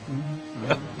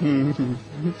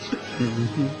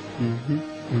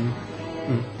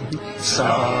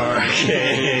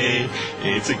Stargate,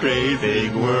 it's a great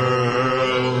big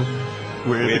world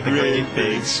with a great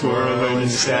big swirl, and you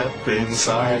step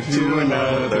inside to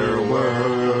another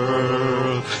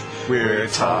world. We're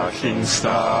talking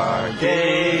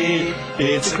Stargate,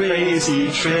 it's a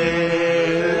crazy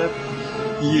trip.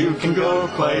 You can go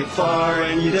quite far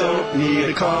and you don't need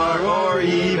a car or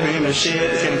even a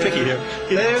ship. It's getting picky here.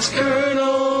 There's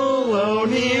Colonel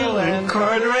O'Neill and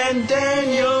Carter and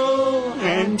Daniel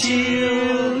and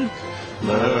Teal.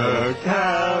 Look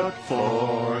out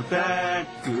for that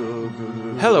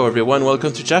goo-goo. Hello everyone,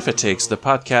 welcome to Jaffa Takes, the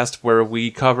podcast where we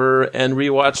cover and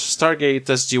rewatch Stargate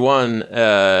SG-1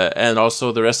 and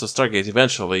also the rest of Stargate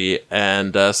eventually.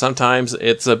 And sometimes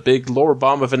it's a big lore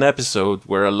bomb of an episode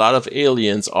where a lot of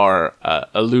aliens are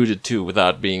alluded to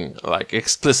without being like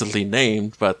explicitly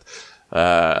named, but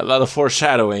a lot of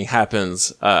foreshadowing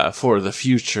happens for the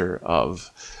future of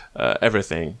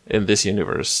everything in this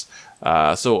universe.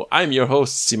 So I'm your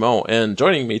host, Simon, and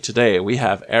joining me today we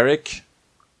have Eric.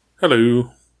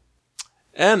 Hello.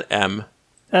 And M.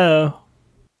 Oh.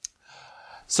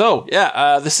 So,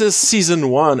 this is Season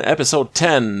 1, Episode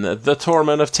 10, The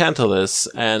Torment of Tantalus,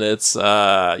 and it's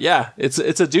a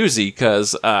doozy,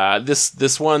 because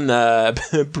this one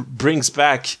brings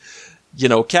back,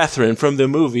 Catherine from the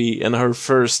movie in her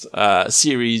first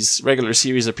regular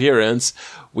series appearance.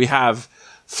 We have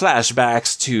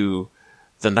flashbacks to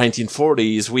the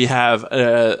 1940s. We have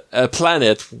a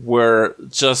planet where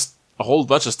just a whole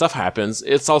bunch of stuff happens.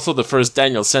 It's also the first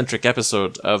Daniel-centric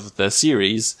episode of the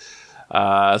series.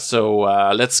 So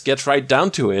let's get right down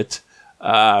to it.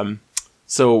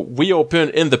 So we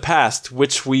open in the past,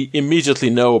 which we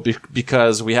immediately know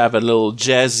because we have a little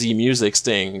jazzy music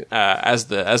sting as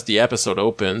the episode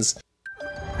opens.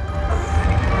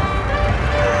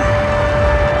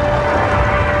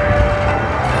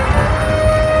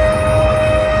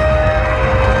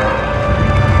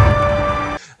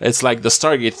 It's like the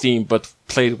Stargate theme, but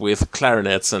played with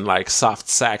clarinets and like soft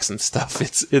sax and stuff.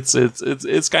 It's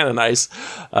kind of nice.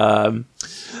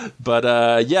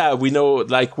 We know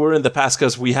like we're in the past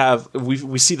because we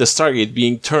see the Stargate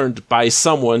being turned by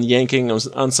someone yanking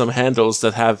on some handles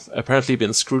that have apparently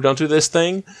been screwed onto this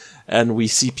thing, and we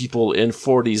see people in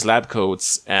 40s lab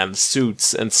coats and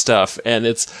suits and stuff, and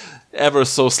it's ever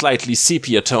so slightly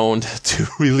sepia-toned to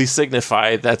really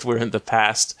signify that we're in the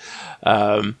past.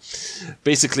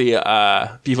 Basically,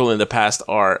 people in the past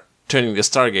are turning the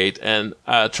Stargate and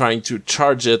trying to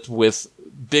charge it with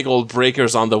big old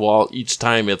breakers on the wall each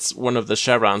time it's one of the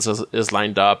chevrons is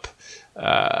lined up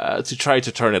to try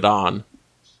to turn it on.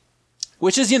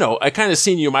 Which is, a kind of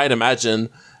scene you might imagine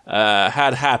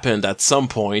had happened at some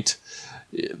point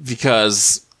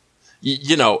because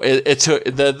it took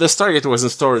the Stargate was in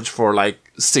storage for like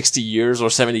 60 years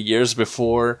or 70 years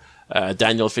before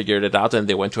Daniel figured it out and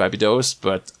they went to Abydos,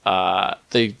 but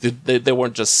they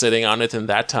weren't just sitting on it in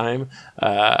that time.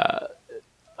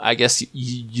 I guess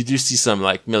you do see some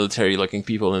like military looking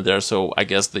people in there, so I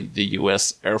guess the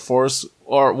U.S. Air Force,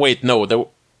 or wait,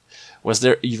 no, was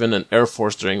there even an Air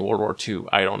Force during World War II?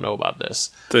 I don't know about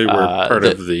this. They were part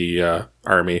of the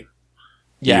Army.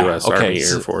 Yeah, U.S. Army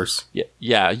Air Force.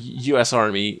 Yeah, U.S.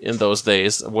 Army in those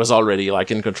days was already like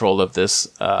in control of this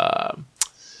of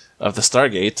the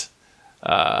Stargate.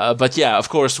 But yeah, of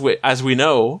course, as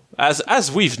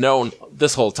we've known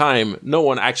this whole time, no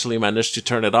one actually managed to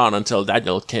turn it on until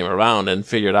Daniel came around and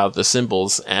figured out the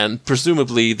symbols, and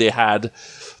presumably they had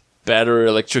better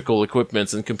electrical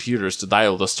equipments and computers to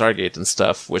dial the Stargate and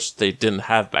stuff, which they didn't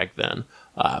have back then.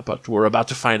 But we're about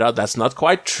to find out that's not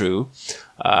quite true,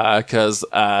 because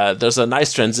there's a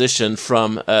nice transition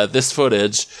from this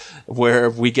footage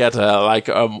where we get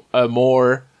a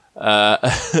more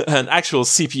an actual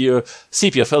sepia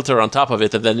filter on top of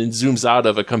it, and then it zooms out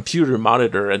of a computer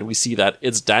monitor, and we see that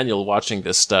it's Daniel watching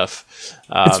this stuff.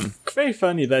 It's very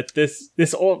funny that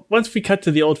this old, once we cut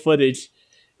to the old footage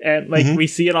and we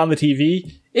see it on the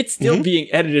TV, it's still being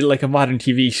edited like a modern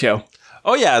TV show.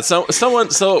 Oh yeah, someone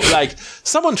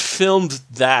filmed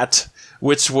that,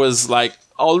 which was like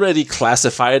already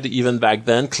classified even back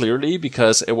then, clearly,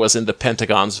 because it was in the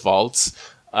Pentagon's vaults.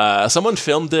 Someone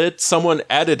filmed it, someone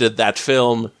edited that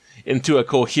film into a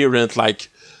coherent,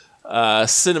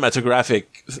 cinematographic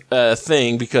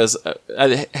thing, because,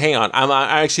 hang on, I'm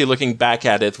actually looking back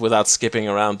at it without skipping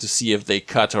around to see if they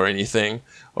cut or anything.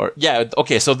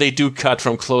 So they do cut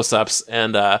from close-ups,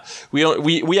 and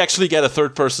we actually get a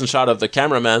third-person shot of the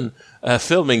cameraman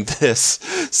filming this.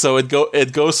 So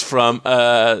it goes from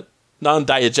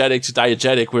non-diegetic to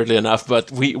diegetic, weirdly enough,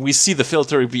 but we see the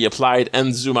filter be applied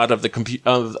and zoom out of the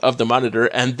of the monitor,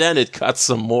 and then it cuts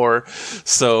some more.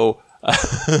 So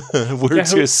we're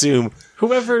to assume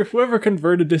whoever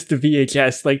converted this to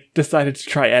VHS decided to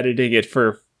try editing it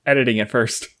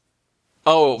first.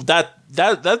 Oh,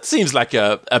 that seems like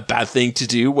a bad thing to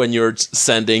do when you're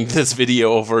sending this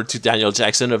video over to Daniel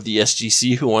Jackson of the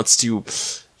SGC, who wants to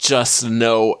just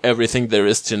know everything there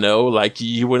is to know. Like,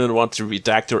 you wouldn't want to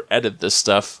redact or edit this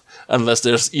stuff unless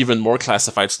there's even more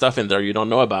classified stuff in there you don't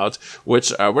know about,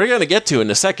 which we're going to get to in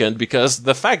a second, because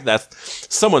the fact that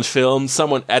someone filmed,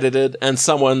 someone edited, and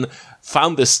someone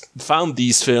found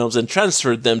these films and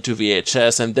transferred them to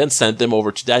VHS and then sent them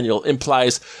over to Daniel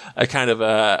implies a kind of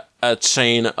a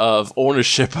chain of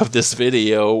ownership of this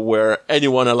video where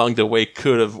anyone along the way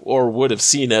could have or would have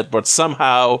seen it, but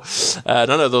somehow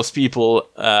none of those people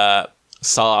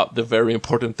saw the very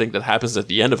important thing that happens at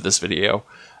the end of this video.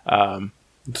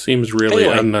 It seems really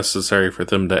unnecessary for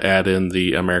them to add in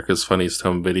the America's Funniest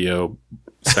Home Video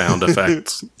sound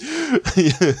effects.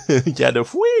 Yeah,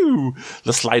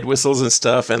 the slide whistles and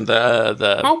stuff, and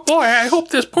the oh boy, I hope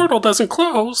this portal doesn't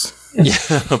close. Yeah,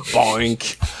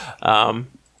 boink.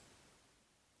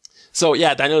 So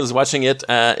yeah, Daniel is watching it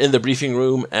in the briefing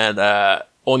room, and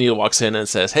O'Neill walks in and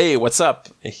says, "Hey, what's up?"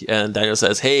 And Daniel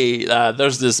says, "Hey,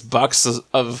 there's this box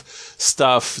of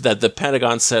stuff that the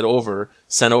Pentagon sent over.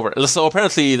 So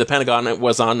apparently the Pentagon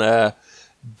was on a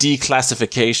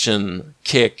declassification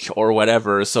kick or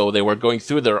whatever, so they were going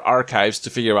through their archives to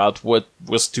figure out what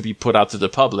was to be put out to the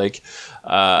public,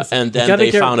 and then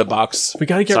they found a box. We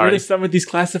gotta get rid of some of these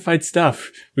classified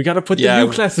stuff. We gotta put the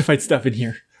new classified stuff in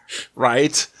here."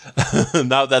 Right?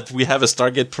 Now that we have a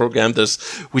Stargate program,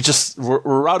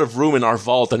 we're out of room in our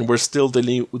vault, and we're still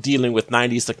dealing with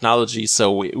 90s technology,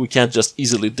 so we can't just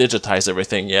easily digitize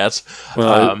everything yet.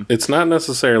 Well, it's not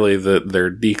necessarily that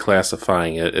they're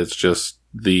declassifying it, it's just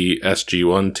the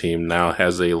SG-1 team now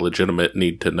has a legitimate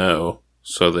need to know,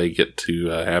 so they get to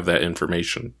have that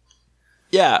information.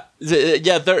 Yeah,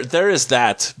 there is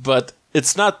that, but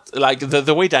it's not like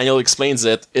the way Daniel explains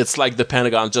it. It's like the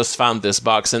Pentagon just found this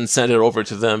box and sent it over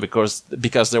to them because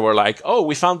they were like, "Oh,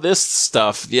 we found this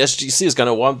stuff. The SGC is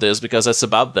gonna want this because it's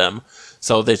about them."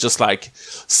 So they just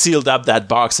sealed up that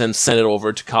box and sent it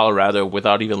over to Colorado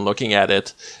without even looking at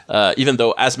it. Even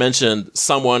though, as mentioned,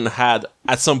 someone had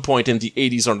at some point in the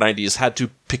 80s or 90s had to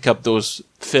pick up those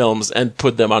films and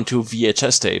put them onto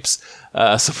VHS tapes.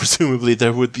 So presumably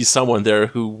there would be someone there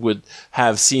who would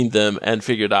have seen them and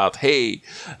figured out, "Hey,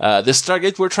 this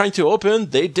Stargate we're trying to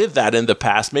open, they did that in the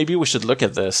past. Maybe we should look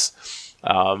at this."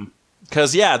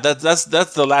 Because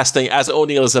that's the last thing. As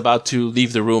O'Neill is about to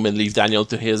leave the room and leave Daniel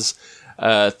to his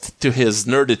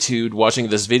nerditude watching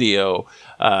this video,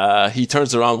 he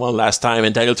turns around one last time,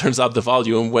 and Daniel turns up the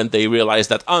volume when they realize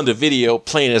that on the video,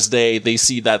 plain as day, they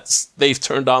see that they've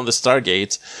turned on the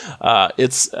Stargate.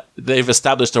 They've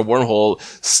established a wormhole,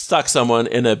 stuck someone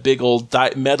in a big old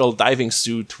metal diving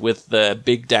suit with the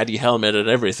Big Daddy helmet and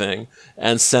everything,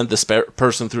 and sent this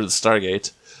person through the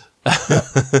Stargate.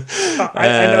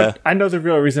 I know the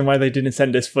real reason why they didn't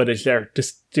send this footage there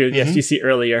just to the SGC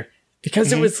earlier.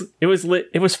 Because it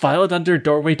was filed under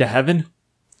Doorway to Heaven.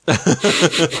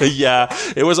 Yeah,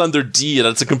 it was under D.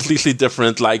 That's a completely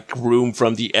different room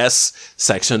from the S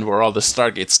section where all the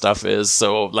Stargate stuff is.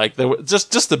 So there was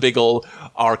just a big old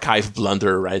archive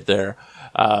blunder right there.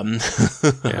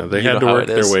 Yeah, they had to work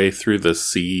their way through the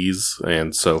C's,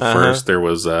 and so first there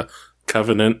was a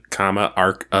Covenant,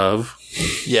 Arc of.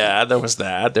 Yeah, there was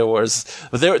that.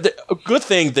 A good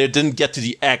thing they didn't get to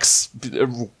the X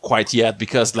quite yet,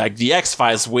 because the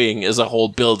X-Files wing is a whole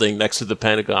building next to the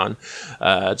Pentagon,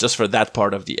 just for that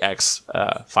part of the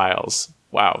X-Files.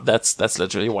 Wow, that's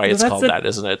literally why it's called that,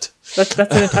 isn't it?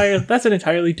 That's an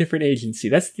entirely different agency.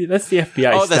 That's the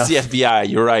FBI. Oh, that's the FBI.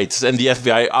 You're right, and the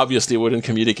FBI obviously wouldn't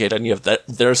communicate any of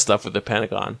their stuff with the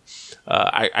Pentagon.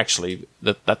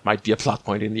 That might be a plot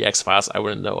point in the X-Files. I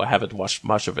wouldn't know. I haven't watched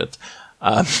much of it.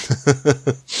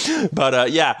 But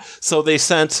so they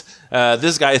sent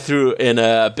this guy through in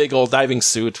a big old diving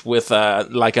suit with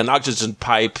an oxygen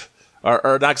pipe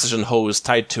or an oxygen hose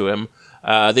tied to him.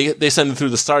 They send him through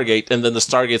the Stargate, and then the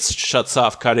Stargate shuts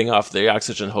off, cutting off the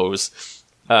oxygen hose,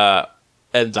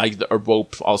 and a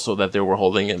rope also that they were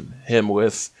holding him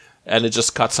with. And it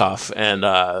just cuts off, and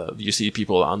you see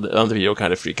people on the video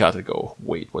kind of freak out and go,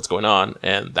 "Wait, what's going on?"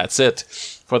 And that's it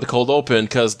for the cold open,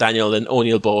 because Daniel and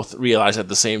O'Neill both realize at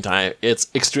the same time it's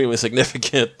extremely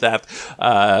significant that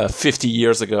 50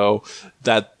 years ago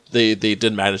that they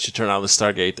did manage to turn on the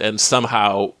Stargate and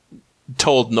somehow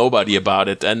told nobody about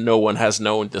it, and no one has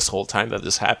known this whole time that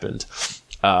this happened.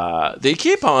 they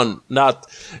keep on not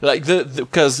like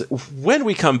because when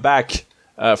we come back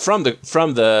from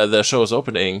the show's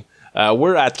opening,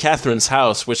 we're at Catherine's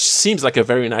house, which seems like a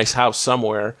very nice house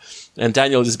somewhere, and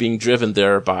Daniel is being driven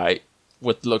there by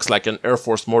what looks like an Air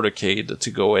Force motorcade to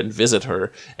go and visit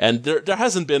her. And there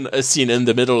hasn't been a scene in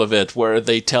the middle of it where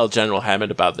they tell General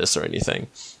Hammond about this or anything.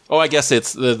 Oh, I guess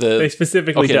it's the They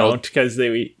specifically don't, because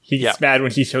he's mad when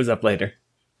he shows up later.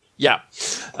 Yeah.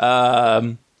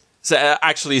 So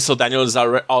Daniel is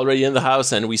already in the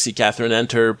house, and we see Catherine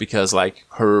enter because, like,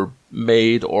 her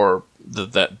maid or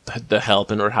the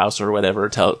help in her house or whatever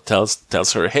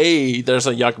tells her, hey, there's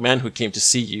a young man who came to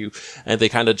see you, and they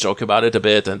kind of joke about it a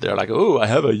bit, and they're like, oh, I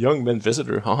have a young man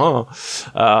visitor,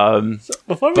 So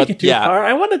before we get too far,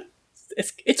 I want to.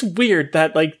 It's weird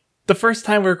that, like, the first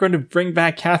time we're going to bring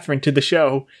back Catherine to the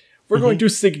show, we're going to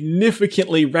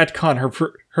significantly retcon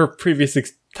her previous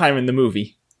time in the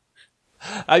movie.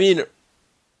 I mean,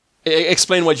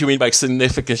 explain what you mean by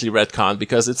significantly retcon,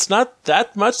 because it's not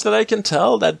that much that I can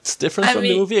tell that's different from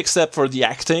the movie, except for the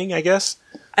acting, I guess.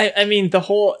 I mean, the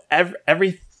whole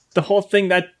thing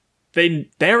that they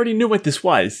already knew what this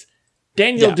was.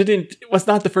 Daniel was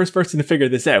not the first person to figure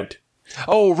this out.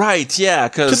 Oh, right, yeah,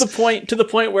 because to the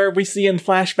point where we see in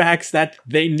flashbacks that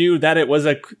they knew that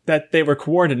that they were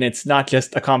coordinates, not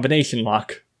just a combination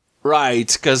lock.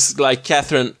 Right, because like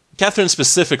Catherine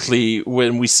specifically,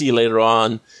 when we see later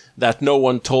on that no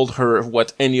one told her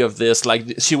what any of this,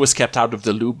 like, she was kept out of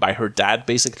the loop by her dad,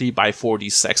 basically, by 40s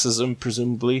sexism,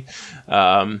 presumably,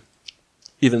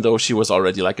 even though she was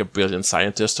already, like, a brilliant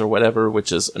scientist or whatever,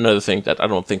 which is another thing that I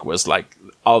don't think was, like,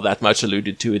 all that much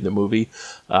alluded to in the movie.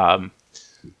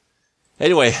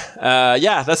 Anyway,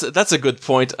 that's a good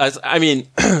point. I mean,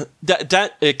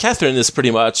 Catherine is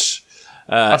pretty much...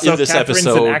 Also, in this Catherine's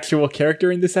episode, an actual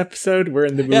character in this episode, where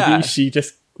in the movie she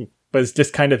was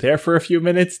just kind of there for a few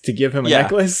minutes to give him a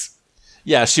necklace.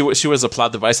 Yeah, she was a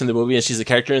plot device in the movie, and she's a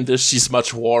character in this. She's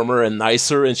much warmer and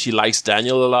nicer, and she likes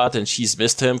Daniel a lot, and she's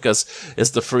missed him because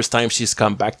it's the first time she's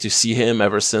come back to see him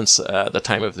ever since the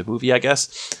time of the movie, I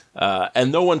guess.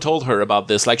 And no one told her about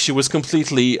this. Like, she was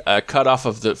completely cut off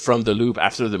from the loop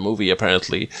after the movie,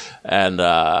 apparently, and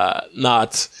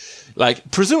not...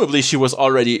 Like, presumably she was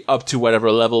already up to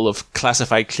whatever level of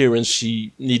classified clearance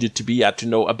she needed to be at to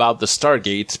know about the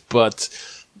Stargate, but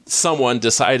someone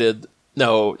decided,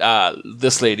 no,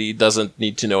 this lady doesn't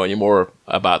need to know any more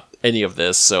about any of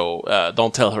this, so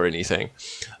don't tell her anything.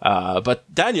 But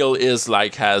Daniel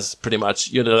has pretty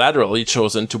much unilaterally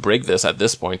chosen to break this at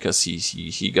this point, because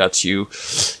he got you.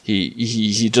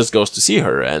 He just goes to see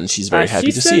her, and she's very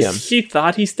happy to see him. She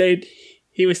thought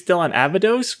he was still on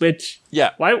Abydos, which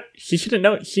why she shouldn't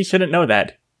know. She shouldn't know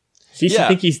that. She should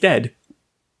think he's dead.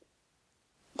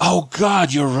 Oh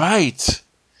God, you're right.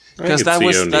 Because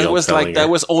that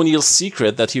was O'Neill's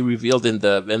secret that he revealed in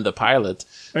the pilot.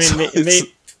 I mean,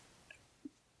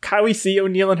 how we see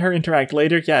O'Neill and her interact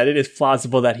later, it is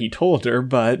plausible that he told her,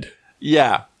 but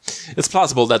it's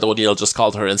plausible that O'Neill just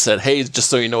called her and said, hey, just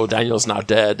so you know, Daniel's now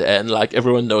dead, and like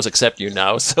everyone knows except you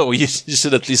now, so you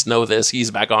should at least know this. He's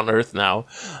back on Earth now.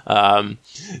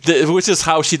 Which is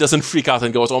how she doesn't freak out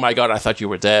and goes, oh my God, I thought you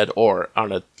were dead, or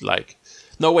on a, like...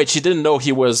 No, wait, she didn't know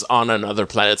he was on another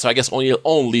planet, so I guess O'Neill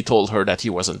only told her that he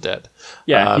wasn't dead.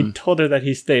 Yeah, he told her that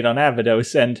he stayed on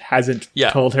Abydos and hasn't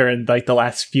told her in like the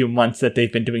last few months that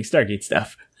they've been doing Stargate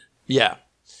stuff. Yeah.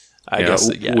 I guess,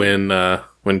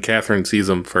 When Catherine sees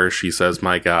him first, she says,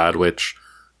 my God, which,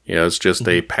 is just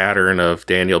a pattern of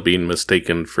Daniel being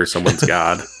mistaken for someone's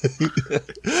God.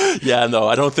 Yeah, no,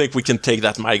 I don't think we can take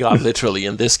that my God literally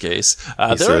in this case. They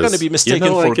are going to be mistaken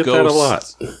for I get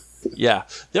ghosts. that a lot. Yeah,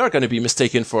 they are going to be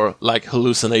mistaken for, like,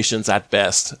 hallucinations at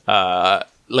best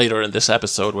later in this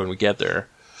episode when we get there.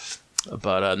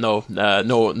 But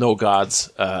no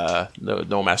gods,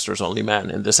 no masters, only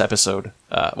man in this episode.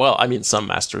 Well, I mean, some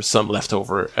masters, some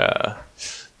leftover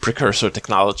precursor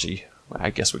technology,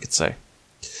 I guess we could say.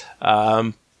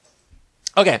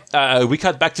 Okay, we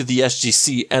cut back to the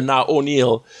SGC, and now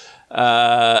O'Neill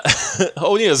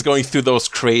is going through those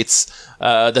crates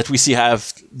that we see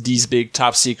have these big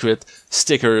top secret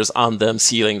stickers on them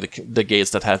sealing the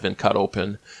gates that have been cut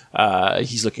open.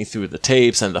 He's looking through the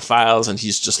tapes and the files, and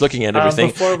he's just looking at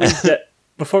everything.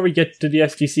 Before we get to the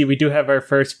SGC, we do have our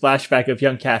first flashback of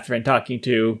young Catherine talking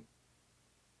to...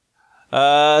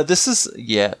 This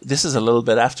is a little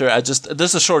bit after.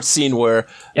 There's a short scene where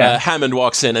Hammond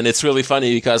walks in, and it's really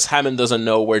funny because Hammond doesn't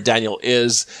know where Daniel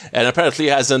is, and apparently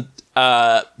hasn't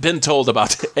been told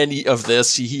about any of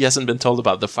this. He hasn't been told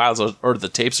about the files or the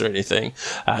tapes or anything.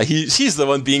 He's the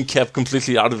one being kept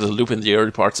completely out of the loop in the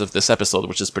early parts of this episode,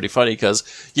 which is pretty funny because,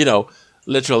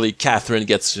 literally Catherine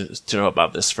gets to know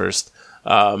about this first.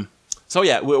 So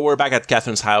yeah, we're back at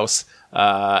Catherine's house,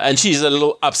 and she's a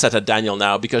little upset at Daniel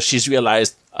now because she's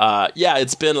realized,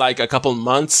 it's been like a couple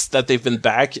months that they've been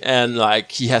back, and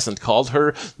like he hasn't called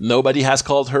her. Nobody has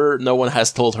called her. No one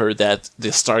has told her that the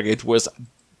Stargate was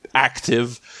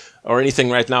active or anything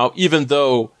right now, even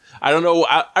though I don't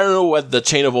know what the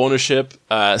chain of ownership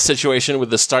situation with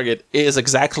the Stargate is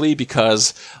exactly,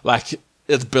 because like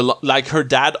like her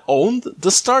dad owned the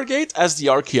Stargate as the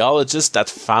archaeologist that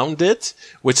found it,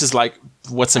 which is like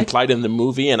what's implied in the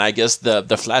movie, and I guess the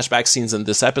flashback scenes in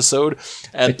this episode.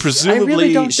 And presumably, I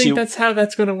really don't think that's how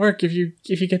that's going to work. If you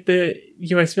get the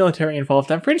U.S. military involved,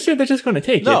 I'm pretty sure they're just going to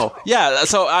take it. No, yeah.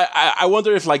 So I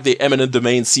wonder if like the eminent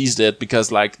domain seized it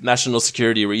because like national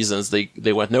security reasons.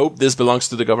 They went, nope, this belongs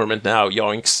to the government now,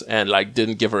 yoinks, and like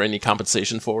didn't give her any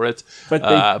compensation for it.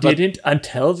 But they didn't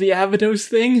until the Abydos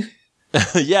thing.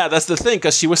 Yeah, that's the thing,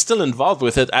 because she was still involved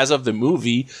with it as of the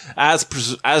movie,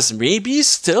 as maybe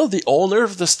still the owner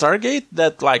of the Stargate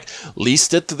that like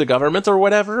leased it to the government or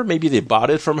whatever. Maybe they bought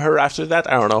it from her after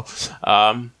that. I don't know.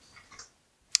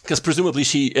 Because presumably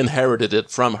she inherited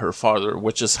it from her father,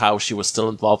 which is how she was still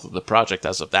involved with the project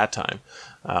as of that time.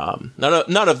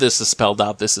 None of this is spelled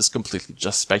out. This is completely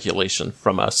just speculation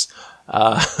from us.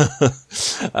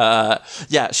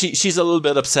 She's a little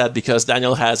bit upset because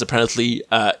Daniel has apparently,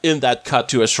 in that cut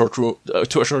to a short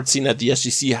scene at the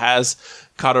SGC, has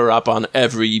caught her up on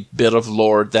every bit of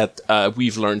lore that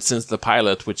we've learned since the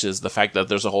pilot, which is the fact that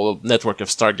there's a whole network of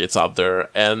Stargates out there,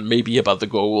 and maybe about the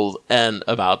gold, and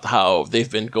about how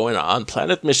they've been going on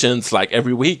planet missions like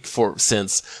every week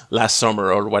since last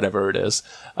summer or whatever it is.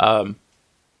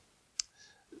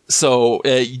 So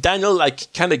Daniel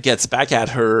like kind of gets back at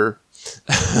her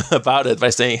about it by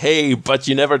saying, hey, but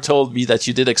you never told me that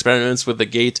you did experiments with the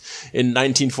gate in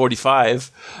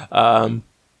 1945. To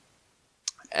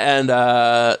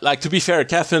be fair,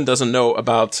 Catherine doesn't know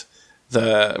about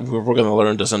we're going to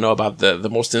learn, doesn't know about the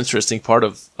most interesting part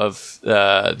of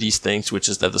these things, which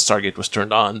is that the Stargate was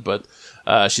turned on, but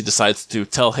she decides to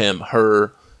tell him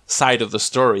her side of the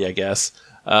story, I guess.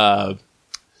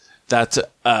 That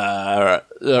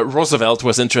Roosevelt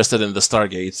was interested in the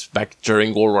Stargate back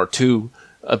during World War II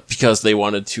because they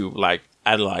wanted to like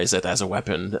analyze it as a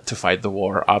weapon to fight the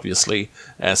war, obviously.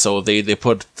 And so they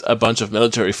put a bunch of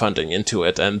military funding into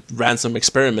it and ran some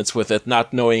experiments with it,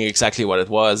 not knowing exactly what it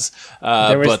was.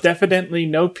 There was definitely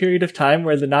no period of time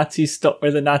where the Nazis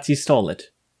stole it.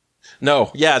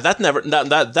 No, yeah,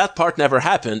 that part never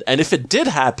happened. And if it did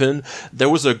happen, there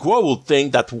was a Goa'uld thing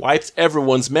that wiped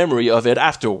everyone's memory of it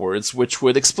afterwards, which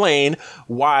would explain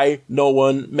why no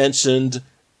one mentioned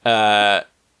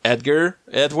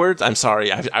Edward. I'm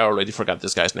sorry, I already forgot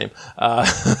this guy's name.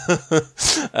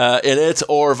 In it,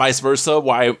 or vice versa,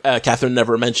 why Catherine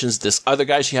never mentions this other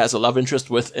guy she has a love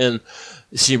interest with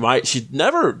she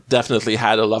never definitely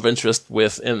had a love interest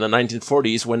with in the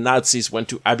 1940s when Nazis went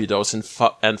to Abydos and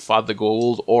fought the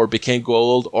Goa'uld or became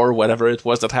Goa'uld or whatever it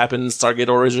was that happened in Stargate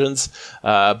Origins.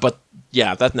 But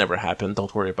yeah, that never happened.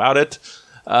 Don't worry about it.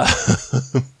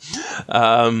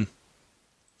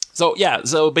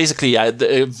 So basically,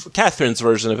 Catherine's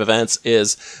version of events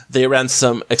is they ran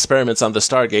some experiments on the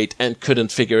Stargate and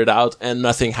couldn't figure it out, and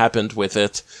nothing happened with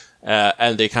it,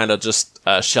 and they kind of just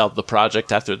shelved the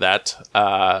project after that.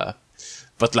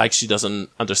 But like, she doesn't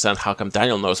understand how come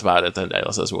Daniel knows about it, and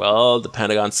Daniel says, "Well, the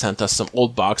Pentagon sent us some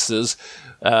old they were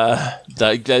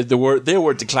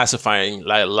declassifying,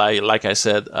 like I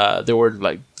said, they were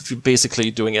like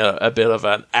basically doing a bit of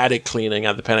an attic cleaning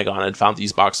at the Pentagon and found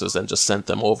these boxes and just sent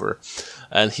them over."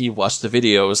 And he watched the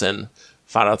videos and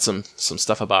found out some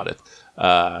stuff about it.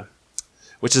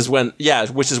 Which is when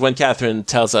Catherine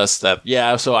tells us that,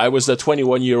 so I was a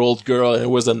 21-year-old girl and it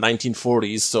was the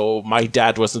 1940s, so my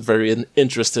dad wasn't very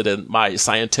interested in my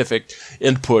scientific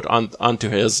input onto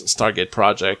his Stargate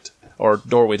project. Or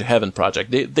Doorway to Heaven project.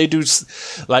 They do,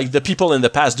 like, the people in the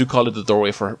past do call it the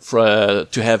Doorway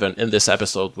to Heaven in this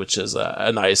episode, which is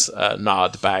a nice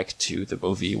nod back to the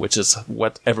movie, which is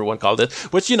what everyone called it.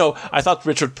 Which, I thought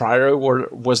Richard Pryor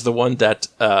was the one that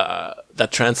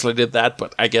translated that,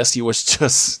 but I guess he was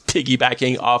just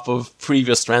piggybacking off of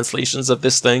previous translations of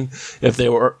this thing, if they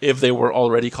were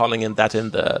already calling it that in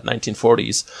the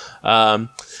 1940s.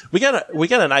 We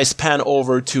got a nice pan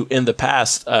over to in the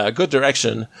past, good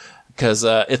direction. Because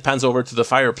it pans over to the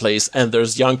fireplace, and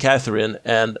there's young Catherine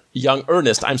and young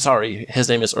Ernest. I'm sorry, his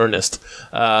name is Ernest,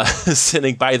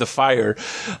 sitting by the fire,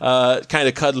 kind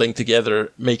of cuddling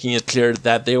together, making it clear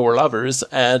that they were lovers.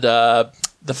 And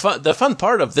the fun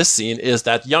part of this scene is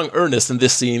that young Ernest in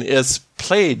this scene is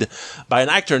played by an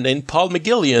actor named Paul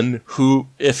McGillion, who,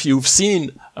 if you've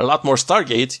seen a lot more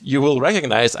Stargate, you will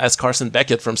recognize as Carson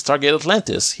Beckett from Stargate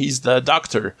Atlantis. He's the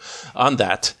doctor on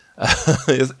that.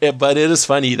 But it is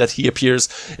funny that he appears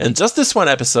in just this one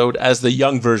episode as the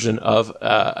young version of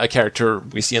a character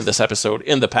we see in this episode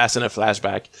in the past in a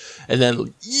flashback. And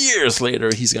then years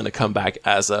later, he's going to come back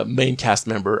as a main cast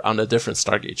member on a different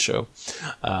Stargate show.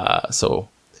 So,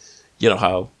 you know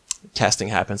how casting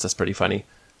happens. That's pretty funny.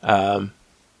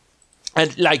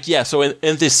 And like, yeah, so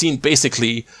in this scene,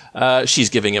 basically, she's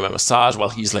giving him a massage while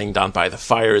he's laying down by the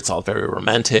fire. It's all very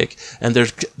romantic. And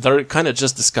they're kind of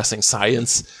just discussing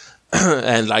science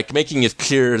and like making it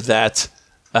clear that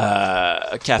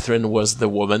Catherine was the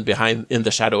woman behind in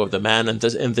the shadow of the man. And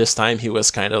in this time,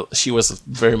 she was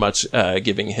very much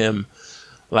giving him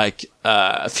like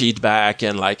feedback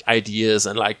and like ideas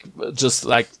and like just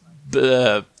like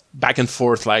the back and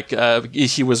forth, like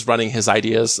he was running his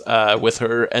ideas with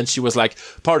her, and she was like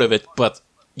part of it, but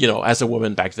you know, as a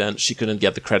woman back then, she couldn't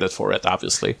get the credit for it,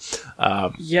 obviously.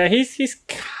 Yeah, he's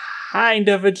kind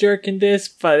of a jerk in this,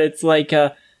 but it's like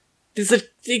this is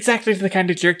exactly the kind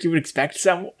of jerk you would expect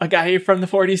a guy from the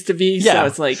 40s to be. Yeah. So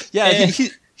it's like,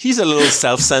 he's a little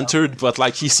self-centered, but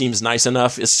like he seems nice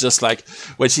enough. It's just like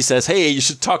when she says, "Hey, you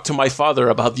should talk to my father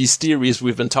about these theories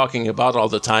we've been talking about all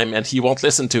the time, and he won't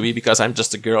listen to me because I'm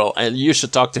just a girl, and you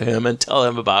should talk to him and tell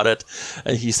him about it."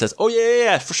 And he says, "Oh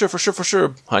yeah, for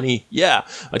sure, honey, yeah."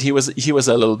 But he was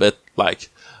a little bit like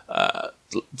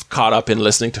caught up in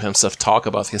listening to himself talk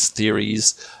about his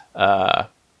theories.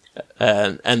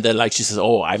 And then like she says,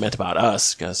 "Oh, I meant about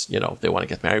us because, you know, they want to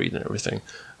get married and everything."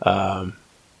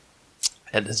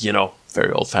 And, you know,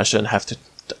 very old-fashioned, have to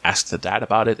ask the dad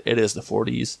about it. It is the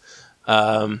 40s.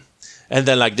 And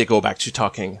then, like, they go back to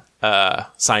talking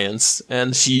science,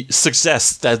 and she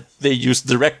suggests that they use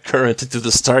direct current into the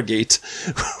Stargate,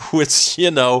 which,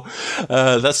 you know,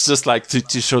 that's just, like,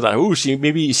 to show that,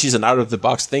 maybe she's an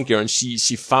out-of-the-box thinker, and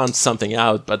she found something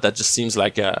out, but that just seems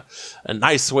like a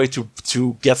nice way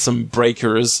to get some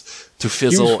breakers to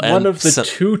fizzle. Use one of the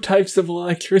two types of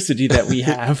electricity that we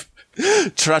have.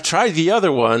 Try the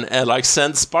other one and like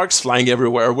send sparks flying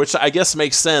everywhere, which I guess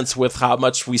makes sense with how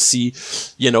much we see,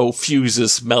 you know,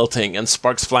 fuses melting and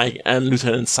sparks flying and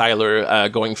Lieutenant Seiler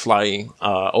going flying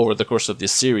over the course of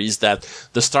this series, that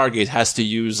the Stargate has to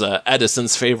use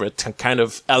Edison's favorite kind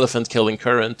of elephant-killing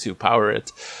current to power it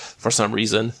for some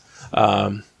reason,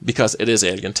 because it is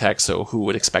alien tech, so who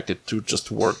would expect it to just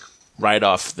work right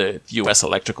off the U.S.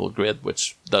 electrical grid,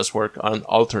 which does work on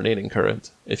alternating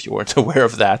current, if you weren't aware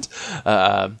of that.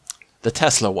 The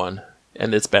Tesla one,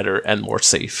 and it's better and more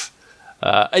safe.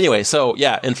 Anyway, so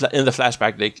yeah, in the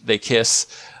flashback, they kiss,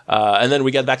 and then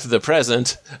we get back to the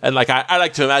present, and like I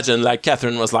like to imagine, like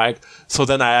Catherine was like, so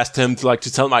then I asked him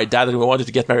to tell my dad that we wanted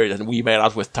to get married, and we made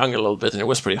out with tongue a little bit, and it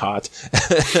was pretty hot.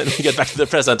 And we get back to the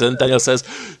present, and Daniel says,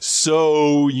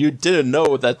 so you didn't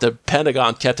know that the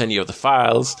Pentagon kept any of the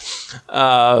files?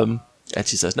 And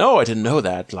she says, no, I didn't know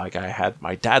that. Like, I had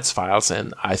my dad's files,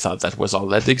 and I thought that was all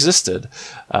that existed.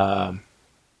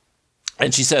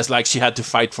 And she says, like, she had to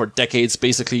fight for decades,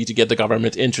 basically, to get the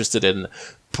government interested in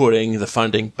putting the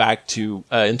funding back to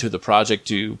into the project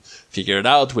to figure it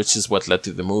out, which is what led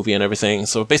to the movie and everything.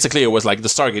 So basically, it was like the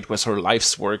Stargate was her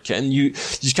life's work, and you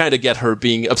kind of get her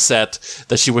being upset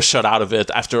that she was shut out of it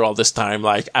after all this time.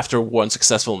 Like, after one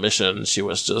successful mission, she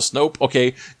was just, nope,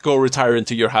 okay, go retire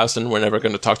into your house, and we're never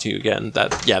going to talk to you again.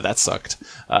 That sucked.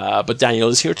 But Daniel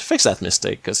is here to fix that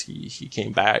mistake, because he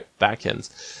came back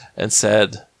and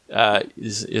said,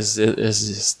 is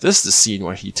this the scene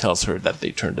where he tells her that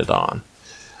they turned it on?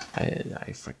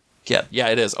 I forget. Yeah,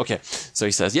 it is. Okay. So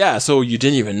he says, yeah, so you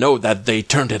didn't even know that they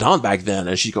turned it on back then.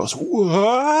 And she goes,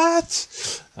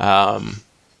 what?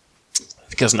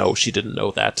 Because no, she didn't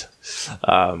know that.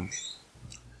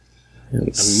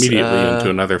 Immediately into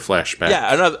another flashback.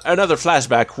 Yeah, another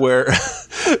flashback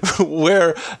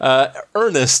where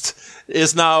Ernest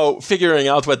is now figuring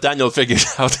out what Daniel figured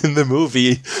out in the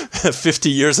movie 50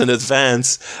 years in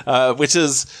advance, which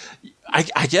is,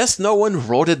 I guess no one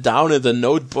wrote it down in the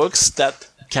notebooks that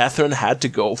Catherine had to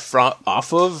go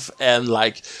off of, and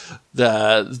like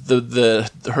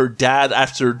her dad,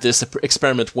 after this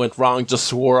experiment went wrong, just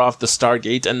swore off the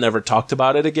Stargate and never talked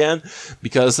about it again,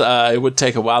 because it would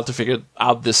take a while to figure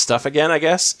out this stuff again, I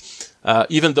guess.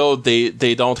 Even though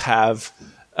they don't have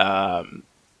the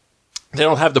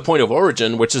point of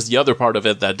origin, which is the other part of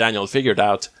it that Daniel figured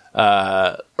out.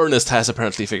 Ernest has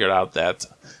apparently figured out that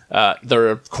there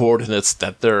are coordinates,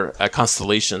 that they're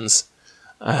constellations.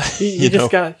 He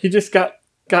just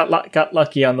got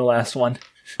lucky on the last one.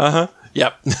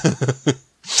 Yep.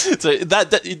 So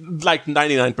that like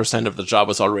 99% of the job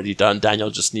was already done.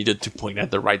 Daniel just needed to point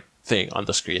at the right thing on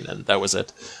the screen, and that was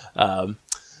it.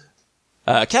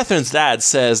 Catherine's dad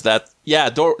says that,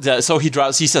 so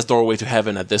he says doorway to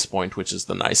heaven at this point, which is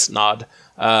the nice nod.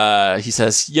 He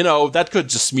says, that could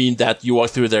just mean that you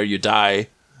walk through there, you die,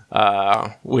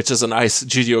 which is a nice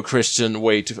Judeo-Christian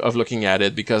way of looking at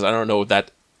it, because I don't know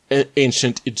that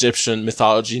ancient Egyptian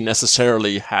mythology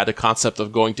necessarily had a concept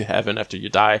of going to heaven after you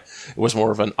die. It was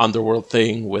more of an underworld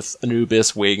thing with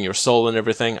Anubis weighing your soul and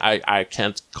everything. I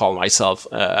can't call myself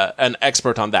an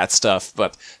expert on that stuff,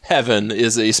 but heaven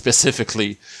is a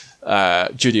specifically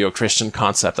Judeo-Christian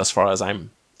concept as far as I'm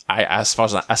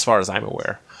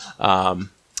aware.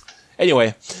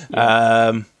 Anyway,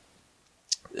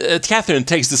 Catherine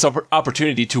takes this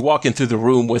opportunity to walk into the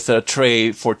room with a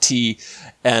tray for tea,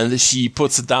 and she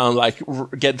puts it down,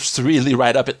 gets really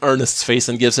right up in Ernest's face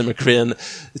and gives him a grin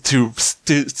to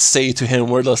say to him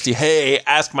wordlessly, "Hey,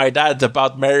 ask my dad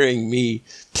about marrying me.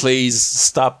 Please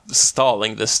stop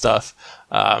stalling this stuff."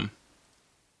 And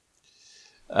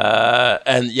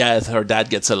her dad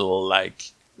gets a little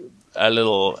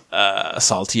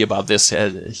salty about this.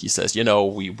 He says,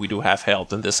 we do have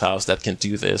help in this house that can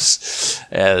do this.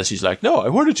 She's like, no, I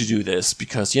wanted to do this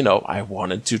because, I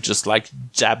wanted to just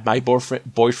jab my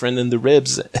boyfriend in the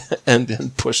ribs and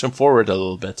then push him forward a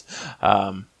little bit.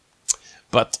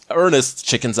 But Ernest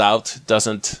chickens out,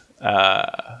 doesn't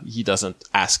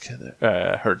ask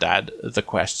her dad the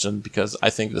question, because I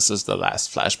think this is the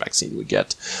last flashback scene we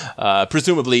get.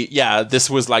 Presumably, this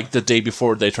was the day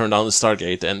before they turned on the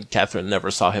Stargate, and Catherine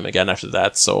never saw him again after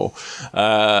that. So,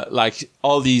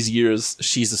 all these years,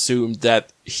 she's assumed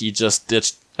that he just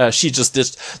ditched. She just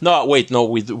ditched. No, wait, no,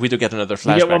 we do get another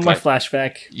flashback. We get one more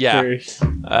flashback. Yeah.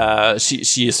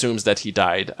 She assumes that he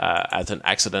died at an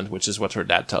accident, which is what her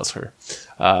dad tells her.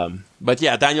 But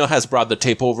Daniel has brought the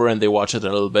tape over, and they watch it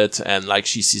a little bit, and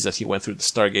she sees that he went through the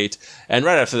Stargate. And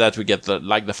right after that, we get the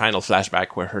final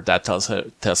flashback where her dad tells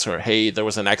her, hey, there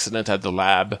was an accident at the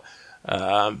lab,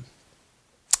 and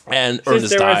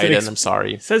Ernest died, and I'm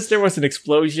sorry. Says there was an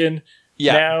explosion.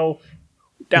 Yeah.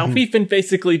 Now we've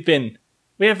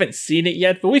we haven't seen it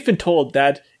yet, but we've been told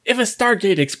that if a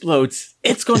Stargate explodes,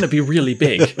 it's going to be really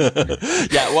big.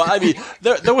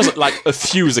 There was a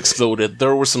fuse exploded.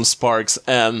 There were some sparks,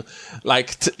 and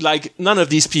none of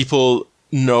these people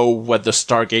know what the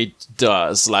Stargate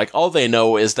does. All they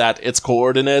know is that it's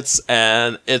coordinates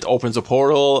and it opens a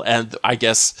portal. And I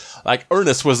guess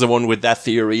Ernest was the one with that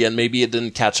theory, and maybe it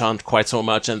didn't catch on quite so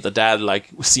much. And the dad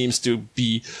seems to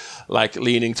be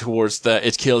leaning towards the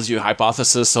 "it kills you"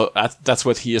 hypothesis. So that's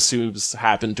what he assumes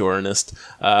happened to Ernest.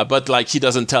 But he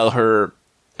doesn't tell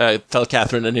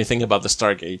Catherine anything about the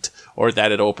Stargate or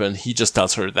that it opened. He just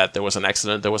tells her that there was an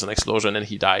accident, there was an explosion, and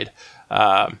he died.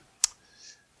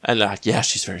 And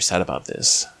she's very sad about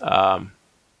this. Then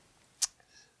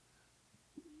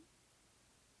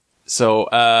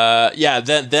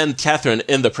Catherine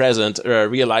in the present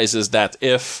realizes that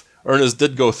if Ernest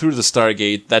did go through the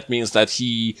Stargate, that means that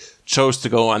he chose to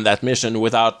go on that mission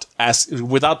without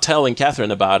telling Catherine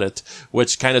about it,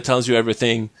 which kind of tells you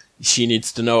everything she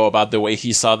needs to know about the way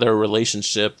he saw their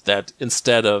relationship, that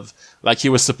instead of he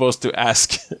was supposed to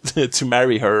ask to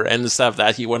marry her, and instead of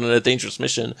that, he went on a dangerous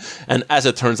mission, and as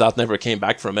it turns out, never came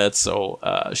back from it. So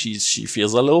she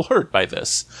feels a little hurt by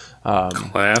this.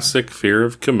 Classic fear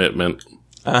of commitment.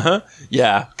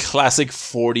 Yeah, classic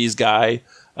 40s guy,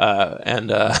 and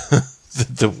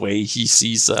the way he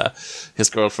sees his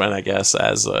girlfriend, I guess,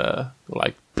 as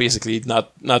basically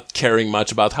not caring much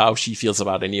about how she feels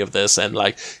about any of this, and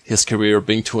his career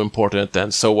being too important.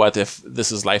 And so what if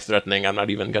this is life threatening? I'm not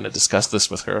even going to discuss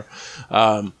this with her.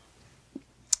 Either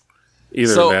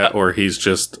that, or he's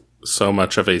just so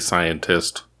much of a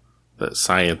scientist that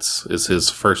science is his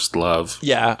first love.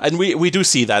 Yeah, and we do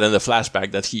see that in the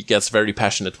flashback, that he gets very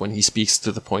passionate when he speaks,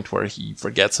 to the point where he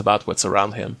forgets about what's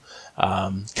around him.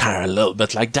 Kind of a little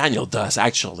bit like Daniel does,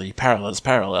 actually. Parallels.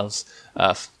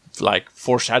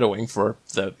 Foreshadowing for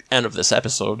the end of this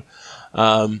episode.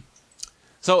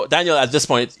 So Daniel at this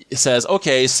point says,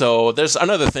 okay, so there's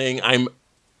another thing I'm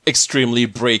extremely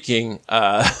breaking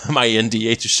my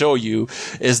NDA to show you,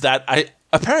 is that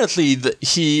apparently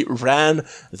he ran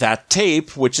that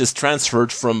tape, which is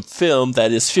transferred from film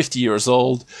that is 50 years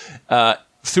old,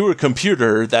 through a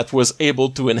computer that was able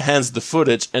to enhance the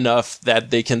footage enough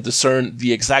that they can discern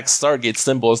the exact Stargate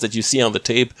symbols that you see on the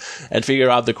tape and figure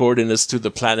out the coordinates to the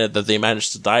planet that they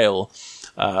managed to dial.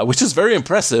 which is very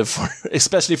impressive,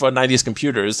 especially for 90s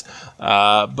computers.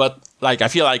 But I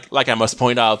feel like I must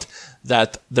point out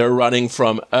that they're running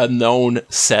from a known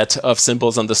set of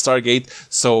symbols on the Stargate,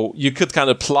 so you could kind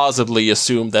of plausibly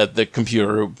assume that the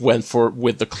computer went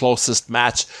with the closest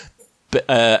match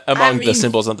among the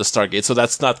symbols on the Stargate. So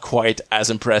that's not quite as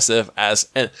impressive as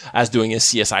doing a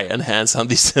CSI enhance on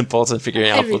these symbols and figuring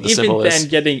out what the symbol is. Even then,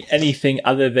 getting anything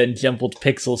other than jumbled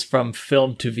pixels from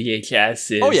film to VHS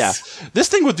is... Oh yeah, this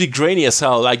thing would be grainy as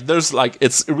hell.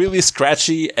 It's really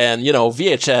scratchy, and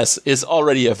VHS is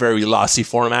already a very lossy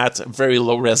format, very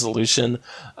low resolution,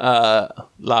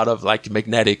 lot of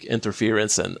magnetic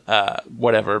interference and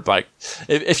whatever.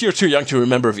 If you're too young to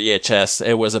remember VHS,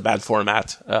 it was a bad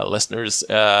format, listeners.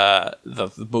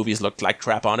 The movies looked like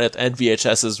crap on it, and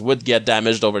VHSs would get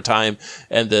damaged over time,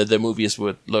 and the movies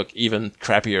would look even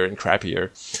crappier and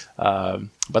crappier.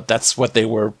 But that's what they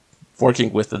were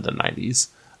working with in the 90s.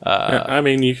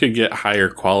 You could get higher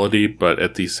quality, but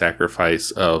at the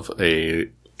sacrifice of a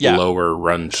lower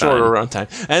runtime. Shorter runtime.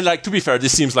 And to be fair,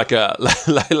 this seems like a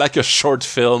like a short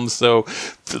film, so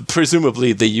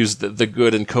presumably they used the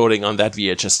good encoding on that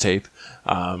VHS tape.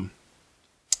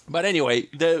 But anyway,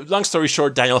 the long story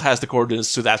short, Daniel has the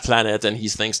coordinates to that planet, and he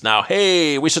thinks now,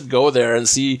 hey, we should go there and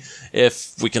see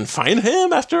if we can find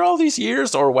him after all these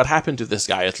years, or what happened to this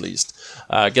guy at least.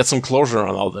 Get some closure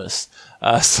on all this.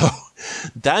 So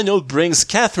Daniel brings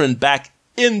Catherine back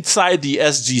inside the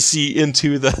SGC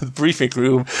into the briefing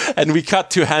room, and we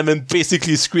cut to Hammond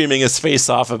basically screaming his face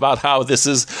off about how this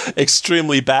is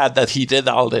extremely bad that he did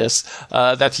all this,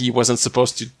 that he wasn't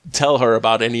supposed to tell her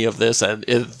about any of this, and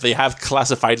they have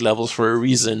classified levels for a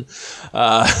reason,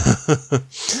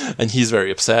 and he's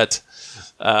very upset.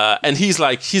 And he's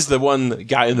the one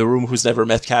guy in the room who's never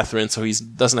met Catherine, so he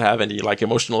doesn't have any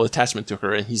emotional attachment to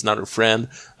her, and he's not her friend.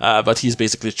 But he's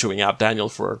basically chewing out Daniel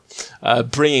for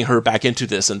bringing her back into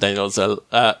this. And Daniel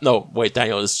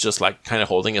is just kind of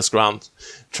holding his ground,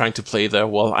 trying to play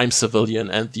I'm civilian,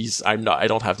 and I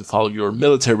don't have to follow your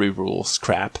military rules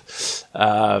crap.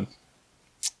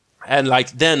 And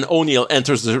then O'Neill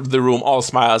enters the room, all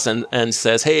smiles, and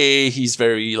says, hey, he's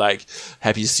very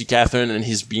happy to see Catherine, and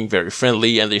he's being very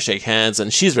friendly, and they shake hands,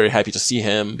 and she's very happy to see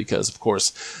him because, of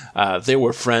course, they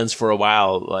were friends for a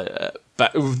while,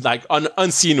 but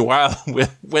unseen while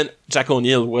when Jack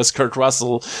O'Neill was Kurt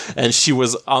Russell, and she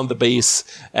was on the base,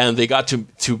 and they got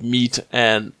to meet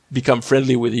and become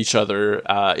friendly with each other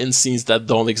in scenes that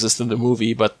don't exist in the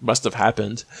movie but must have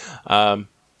happened.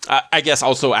 I guess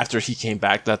also after he came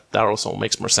back, that also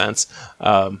makes more sense.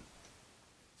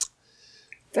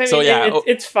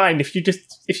 It's fine if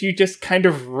you just kind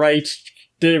of write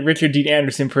the Richard Dean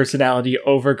Anderson personality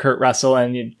over Kurt Russell,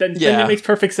 and then it makes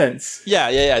perfect sense. Yeah.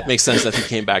 It makes sense that he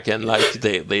came back, and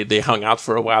they hung out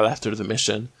for a while after the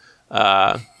mission,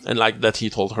 and that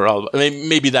he told her all.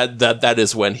 Maybe that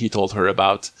is when he told her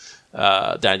about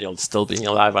Daniel still being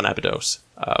alive on Abydos.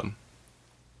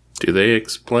 Do they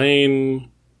explain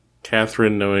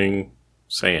Catherine knowing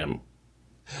Sam?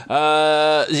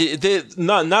 Not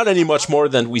any much more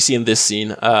than we see in this scene.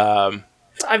 We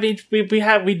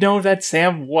know that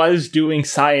Sam was doing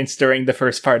science during the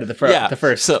first part of the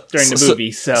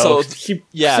movie, so he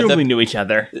presumably knew each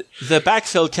other. The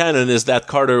backfill canon is that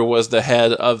Carter was the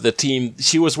head of the team.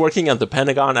 She was working at the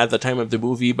Pentagon at the time of the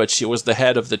movie, but she was the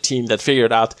head of the team that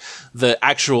figured out the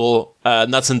actual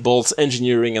nuts and bolts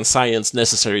engineering and science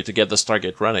necessary to get the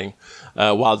Stargate running,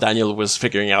 while Daniel was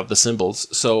figuring out the symbols.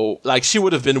 So, she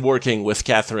would have been working with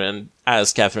Catherine,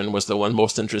 as Catherine was the one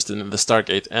most interested in the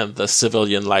Stargate, and the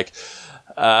civilian,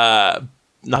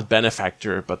 not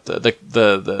benefactor, but the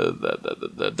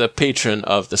patron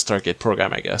of the Stargate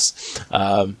program, I guess.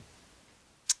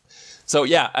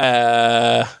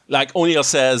 O'Neill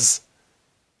says,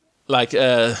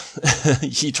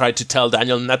 he tried to tell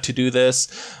Daniel not to do this.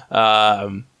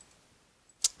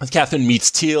 Catherine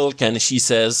meets Teal'c, and she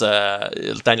says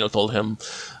Daniel told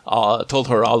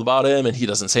her all about him, and he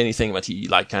doesn't say anything, but he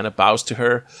kind of bows to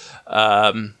her.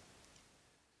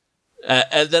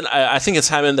 And then I think it's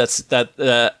Hammond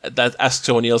that asks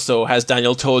O'Neill, so has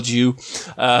Daniel told you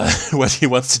what he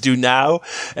wants to do now?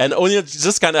 And O'Neill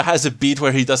just kind of has a beat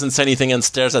where he doesn't say anything and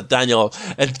stares at Daniel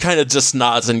and kind of just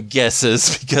nods and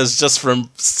guesses, because just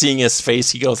from seeing his face,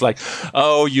 he goes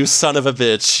oh, you son of a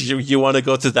bitch. You want to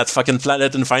go to that fucking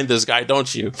planet and find this guy,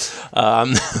 don't you?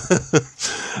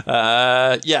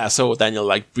 So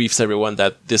Daniel briefs everyone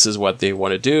that this is what they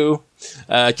want to do.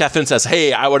 Catherine says,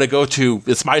 hey, I want to go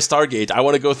it's my Stargate. I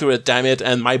want to go through it, damn it,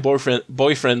 and my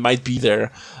boyfriend might be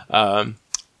there. I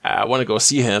want to go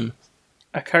see him.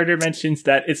 Carter mentions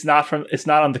that it's not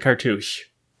on the cartouche.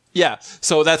 Yeah,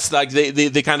 so that's like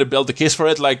they kind of build the case for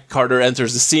it. Like Carter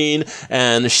enters the scene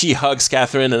and she hugs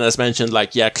Catherine, and as mentioned,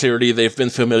 like clearly they've been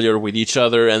familiar with each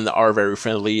other and are very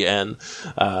friendly, and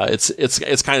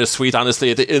it's kind of sweet.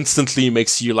 Honestly, it instantly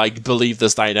makes you like believe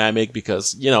this dynamic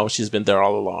because she's been there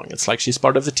all along. It's like she's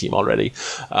part of the team already.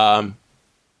 So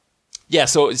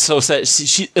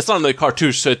she it's on the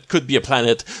cartouche, so it could be a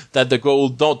planet that the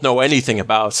Goa'uld don't know anything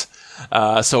about.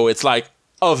 So it's like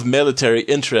of military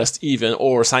interest even,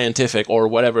 or scientific, or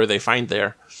whatever they find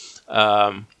there.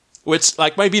 Which,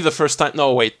 like, might be the first time...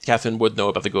 No, wait, Catherine would know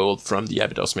about the Goa'uld from the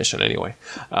Abydos mission anyway.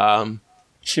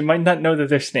 She might not know that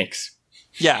they're snakes.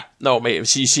 Yeah, no, maybe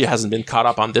she hasn't been caught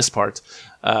up on this part.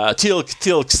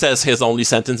 Teal'c says his only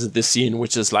sentence in this scene,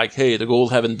 which is like, hey, the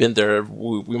Goa'uld haven't been there.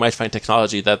 We might find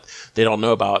technology that they don't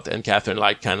know about. And Catherine,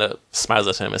 like, kind of smiles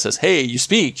at him and says, hey, you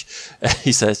speak. And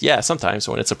he says, yeah, sometimes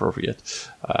when it's appropriate.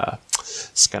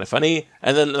 It's kind of funny.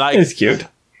 And then, like... It's cute.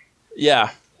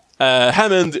 Yeah.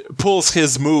 Hammond pulls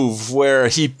his move where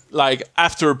he, like,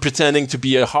 after pretending to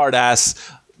be a hard ass,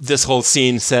 this whole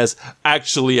scene says,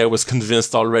 actually, I was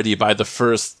convinced already by the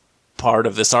first part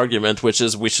of this argument, which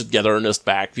is we should get Ernest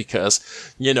back because,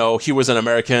 he was an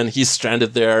American, he's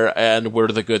stranded there, and we're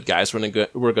the good guys. We're going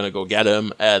to go get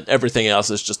him, and everything else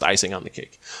is just icing on the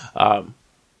cake.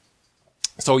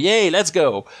 So yay, let's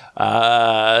go.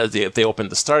 They open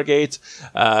the Stargate.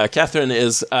 Catherine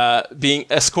is being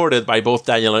escorted by both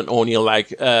Daniel and O'Neill,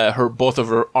 like both of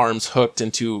her arms hooked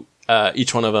into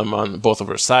each one of them on both of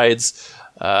her sides.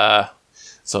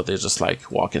 So they just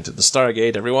like walk into the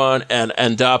Stargate, everyone, and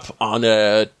end up on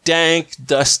a dank,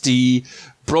 dusty,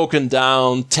 broken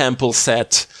down temple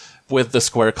set with the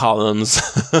square columns.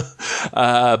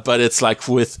 But it's like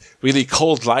with really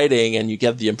cold lighting, and you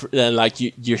get and like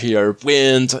you hear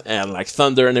wind and like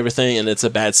thunder and everything, and it's a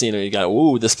bad scene, and you go,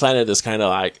 ooh, this planet is kind of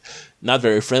like not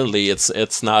very friendly.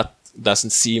 It's not, doesn't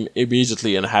seem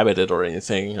immediately inhabited or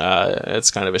anything.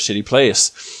 It's kind of a shitty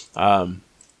place.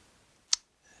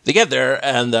 They get there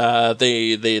and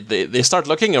they start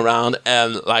looking around,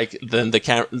 and like then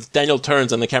Daniel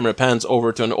turns and the camera pans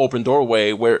over to an open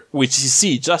doorway which you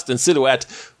see just in silhouette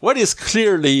what is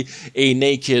clearly a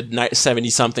naked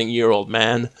 70-something-year-old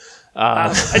man.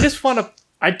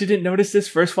 I didn't notice this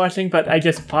first watching, but I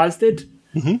just paused it.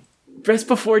 Mm-hmm. Just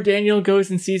before Daniel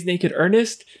goes and sees naked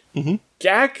Ernest, mm-hmm.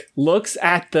 Jack looks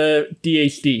at the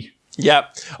DHD. Yeah.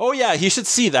 Oh, yeah. He should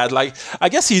see that. Like, I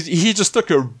guess he just took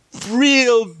a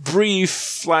real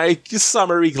brief, like,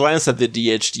 summary glance at the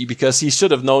DHD because he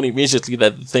should have known immediately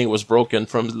that the thing was broken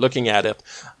from looking at it.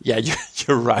 Yeah,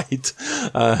 you're right.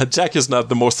 Jack is not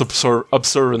the most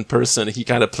observant person. He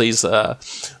kind of plays the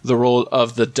role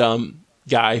of the dumb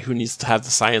guy who needs to have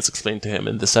the science explained to him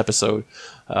in this episode,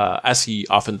 as he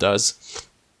often does.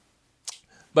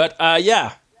 But,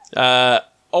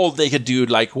 old naked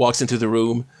dude, like, walks into the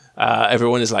room.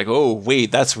 Everyone is like, oh,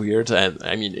 wait, that's weird. And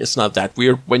I mean, it's not that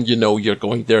weird when you're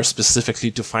going there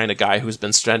specifically to find a guy who's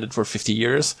been stranded for 50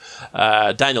 years.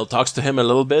 Daniel talks to him a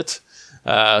little bit,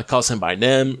 calls him by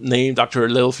name, Dr.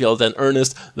 Littlefield and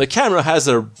Ernest. The camera has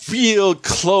a real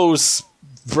close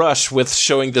brush with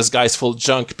showing this guy's full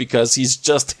junk because he's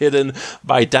just hidden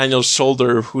by Daniel's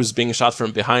shoulder, who's being shot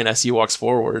from behind as he walks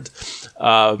forward.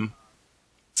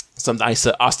 Some nice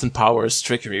Austin Powers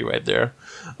trickery right there.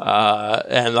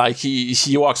 And like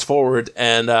he walks forward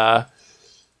and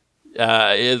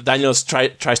Daniel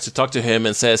tries to talk to him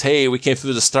and says, hey, we came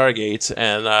through the Stargate,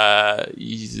 and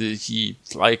he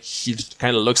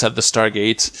kind of looks at the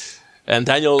Stargate, and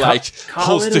Daniel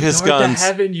holds to his guns. To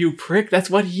heaven, you prick!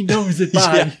 That's what he knows it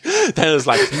by. Yeah. Daniel's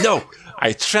like, no,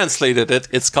 I translated it.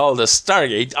 It's called a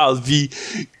Stargate. I'll be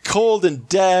cold and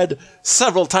dead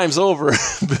several times over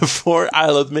before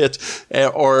I'll admit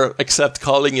or accept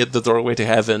calling it the doorway to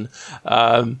heaven.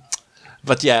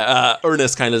 But yeah,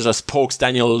 Ernest kind of just pokes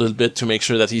Daniel a little bit to make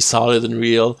sure that he's solid and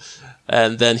real.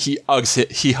 And then he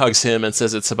hugs him and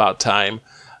says it's about time.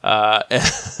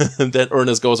 And then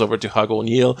Ernest goes over to hug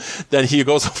O'Neill. Then he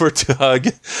goes over to hug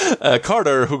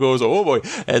Carter, who goes, oh boy,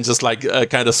 and just like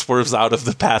kind of swerves out of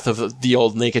the path of the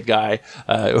old naked guy,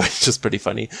 which is pretty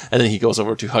funny. And then he goes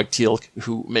over to hug Teal'c,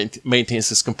 who maintains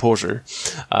his composure.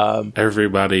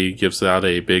 Everybody gives out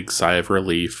a big sigh of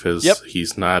relief as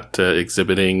he's not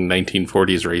exhibiting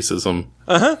 1940s racism.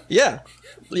 Yeah.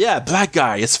 Yeah, black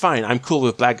guy. It's fine. I'm cool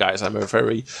with black guys. I'm a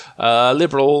very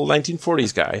liberal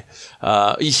 1940s guy.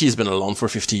 He's been alone for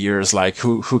 50 years. Like,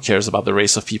 who cares about the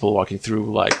race of people walking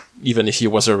through? Like, even if he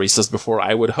was a racist before,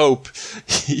 I would hope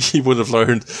he would have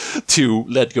learned to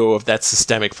let go of that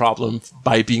systemic problem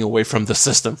by being away from the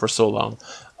system for so long.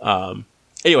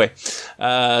 Anyway,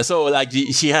 so like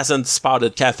she hasn't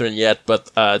spotted Catherine yet,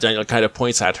 but Daniel kind of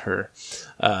points at her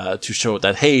to show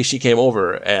that, hey, she came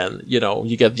over, and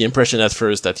you get the impression at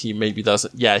first that he maybe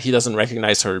doesn't. Yeah, he doesn't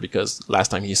recognize her because last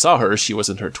time he saw her, she was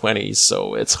in her 20s,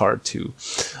 so it's hard to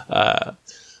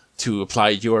apply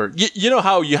your. You know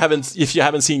how if you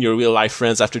haven't seen your real life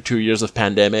friends after 2 years of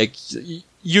pandemic.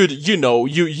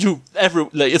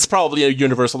 It's probably a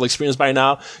universal experience by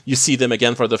now. You see them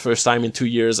again for the first time in 2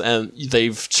 years, and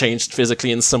they've changed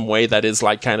physically in some way that is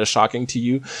like kind of shocking to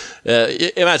you.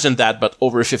 Imagine that, but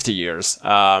over 50 years.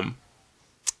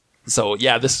 So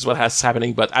yeah, this is what has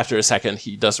happening. But after a second,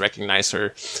 he does recognize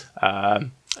her, and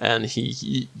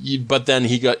but then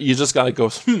you just gotta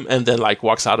go, and then like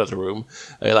walks out of the room,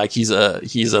 like he's a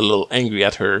little angry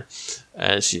at her.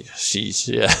 And she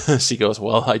goes,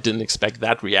 well, I didn't expect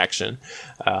that reaction.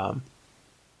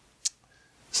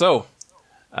 So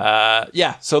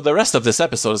the rest of this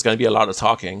episode is going to be a lot of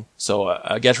talking. So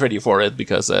get ready for it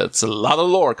because it's a lot of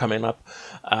lore coming up.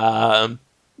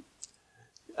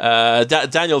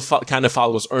 Daniel kind of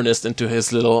follows Ernest into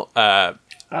his little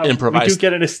improvised. We do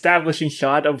get an establishing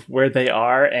shot of where they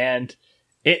are, and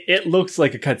it looks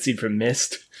like a cutscene from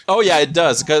Myst. Oh yeah, it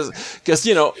does, because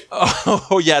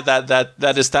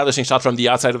that establishing shot from the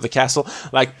outside of the castle,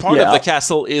 like part of the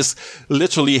castle is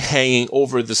literally hanging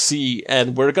over the sea,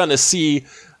 and we're gonna see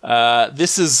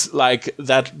this is like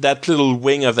that little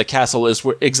wing of the castle is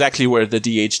exactly where the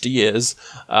DHD is,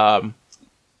 and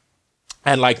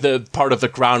like the part of the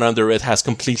ground under it has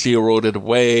completely eroded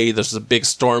away. There's a big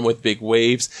storm with big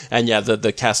waves, and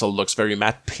the castle looks very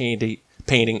matte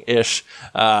painting-ish.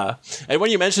 And when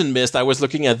you mentioned Myst, I was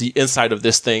looking at the inside of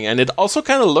this thing, and it also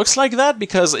kind of looks like that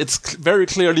because it's very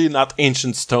clearly not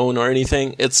ancient stone or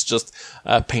anything. It's just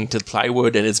painted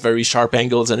plywood, and it's very sharp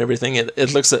angles and everything.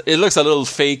 It looks a little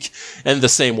fake in the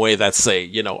same way that, say,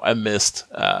 a Myst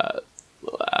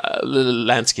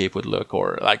landscape would look,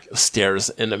 or like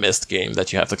stairs in a Myst game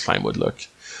that you have to climb would look,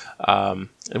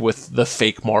 with the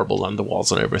fake marble on the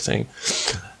walls and everything.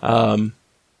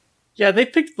 They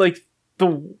picked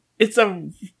it's a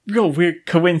real weird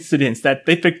coincidence that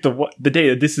they picked the day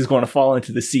that this is going to fall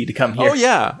into the sea to come here. Oh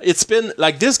yeah, it's been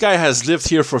like this guy has lived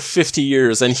here for 50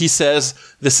 years, and he says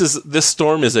this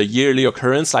storm is a yearly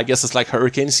occurrence. I guess it's like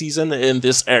hurricane season in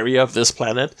this area of this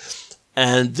planet,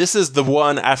 and this is the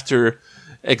one after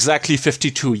exactly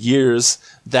 52 years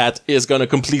that is going to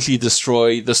completely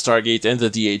destroy the Stargate and the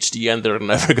DHD, and they're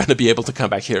never going to be able to come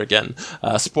back here again.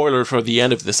 Spoiler for the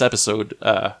end of this episode,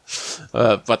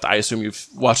 but I assume you've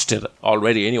watched it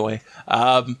already anyway.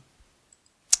 That's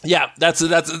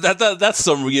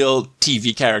some real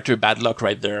TV character bad luck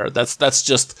right there. That's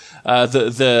just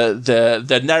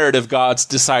the narrative gods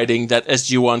deciding that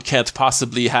SG-1 can't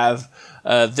possibly have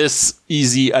this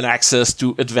easy an access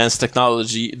to advanced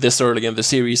technology this early in the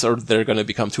series, or they're going to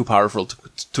become too powerful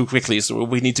too quickly. So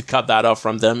we need to cut that off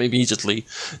from them immediately.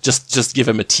 Just give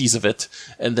them a tease of it,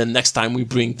 and then next time we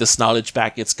bring this knowledge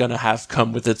back, it's going to have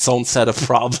come with its own set of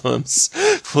problems.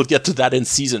 We'll get to that in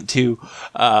season 2.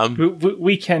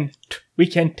 We can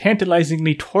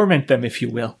tantalizingly torment them, if you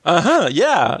will.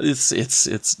 Yeah, it's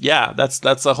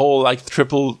that's a whole like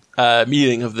triple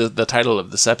meaning of the title of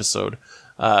this episode.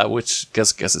 Which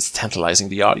guess it's tantalizing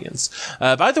the audience.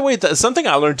 By the way, something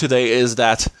I learned today is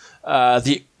that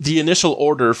the initial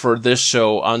order for this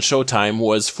show on Showtime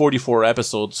was 44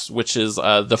 episodes, which is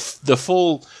the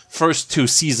full first 2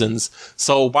 seasons.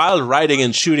 So while writing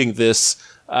and shooting this,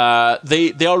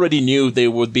 they already knew they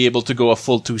would be able to go a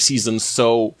full 2 seasons.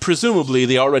 So presumably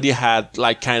they already had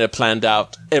like kind of planned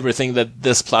out everything that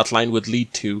this plotline would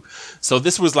lead to. So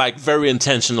this was like very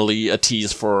intentionally a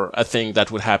tease for a thing that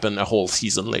would happen a whole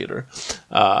season later.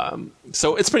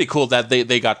 So it's pretty cool that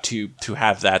they got to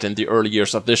have that in the early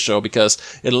years of this show, because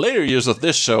in later years of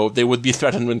this show, they would be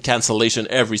threatened with cancellation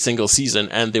every single season,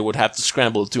 and they would have to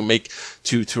scramble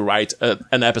to write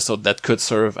an episode that could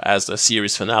serve as a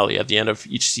series finale at the end of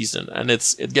each season. And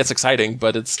it gets exciting,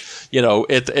 but it's,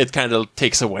 it kind of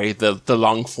takes away the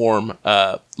long form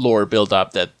lore build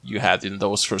up that you had in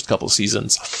those first couple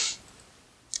seasons.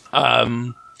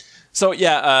 Daniel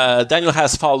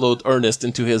has followed Ernest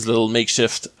into his little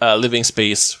makeshift living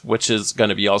space, which is going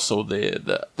to be also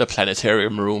the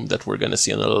planetarium room that we're going to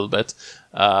see in a little bit.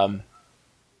 And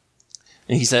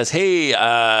he says, "Hey,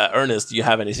 Ernest, do you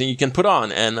have anything you can put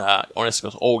on?" And Ernest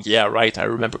goes, "Oh yeah, right, I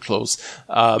remember clothes."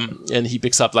 And he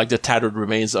picks up like the tattered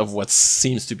remains of what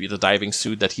seems to be the diving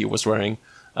suit that he was wearing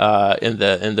in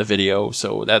the video.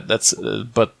 So that's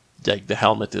but like the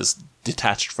helmet is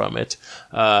detached from it.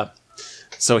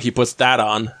 So he puts that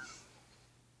on.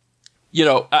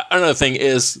 Another thing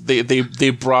is they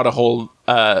brought a whole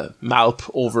Malp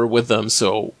over with them,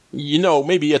 so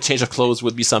maybe a change of clothes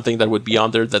would be something that would be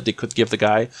on there that they could give the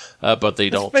guy, but they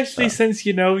don't. Especially since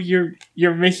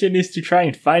your mission is to try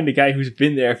and find a guy who's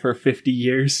been there for 50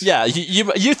 years. Yeah,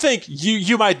 you think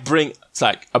you might bring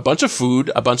like a bunch of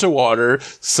food, a bunch of water,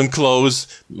 some clothes,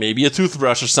 maybe a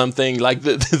toothbrush or something, like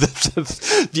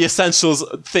the essentials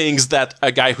things that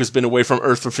a guy who's been away from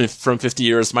Earth from 50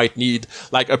 years might need,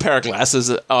 like a pair of glasses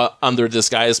under this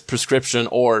guy's prescription,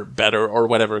 or better, or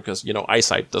whatever, because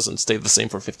eyesight doesn't stay the same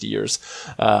for 50 years.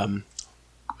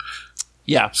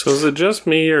 Yeah. So is it just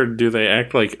me, or do they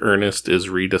act like Ernest is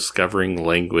rediscovering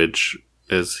language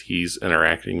as he's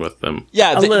interacting with them?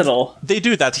 Yeah, a little. They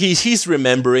do that. He's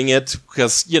remembering it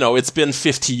because it's been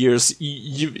 50 years.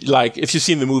 Like, if you've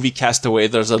seen the movie Castaway,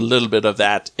 there's a little bit of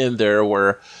that in there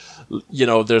where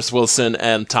there's Wilson,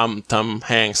 and Tom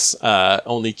Hanks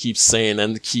only keeps saying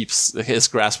and keeps his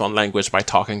grasp on language by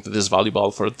talking to this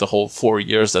volleyball for the whole 4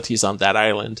 years that he's on that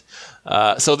island.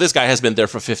 So this guy has been there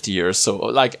for 50 years. So,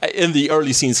 like, in the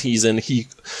early scenes he's in,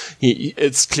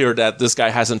 it's clear that this guy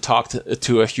hasn't talked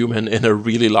to a human in a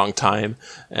really long time,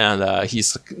 and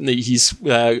he's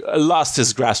lost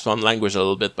his grasp on language a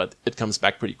little bit, but it comes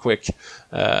back pretty quick.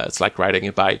 It's like riding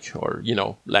a bike, or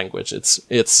language.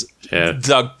 It's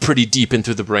dug pretty deep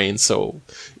into the brain, so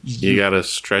you gotta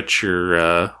stretch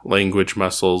your language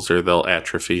muscles, or they'll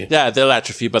atrophy. Yeah, they'll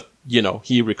atrophy, but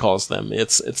he recalls them.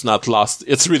 It's not lost.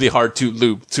 It's really hard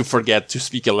to forget to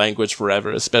speak a language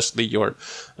forever, especially your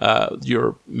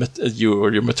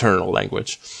maternal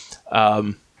language.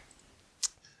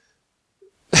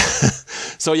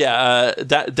 So yeah,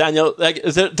 Daniel, like,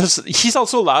 he's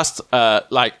also lost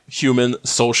like human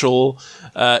social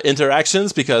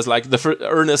interactions, because like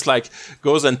Ernest like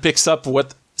goes and picks up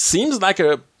what seems like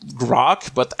a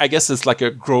rock, but I guess it's like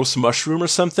a gross mushroom or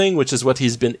something, which is what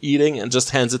he's been eating, and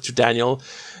just hands it to Daniel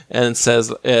and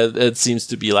says, it seems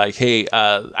to be like, hey,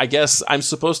 I guess I'm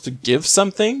supposed to give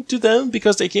something to them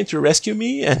because they came to rescue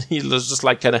me. And he just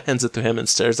like kind of hands it to him and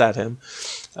stares at him.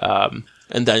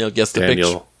 And Daniel gets the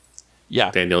picture.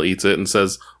 Yeah. Daniel eats it and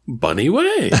says, "Bunny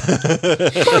way."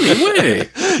 Bunny way.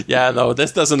 Yeah, no,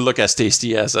 this doesn't look as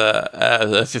tasty as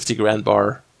a 50 grand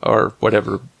bar or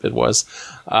whatever it was.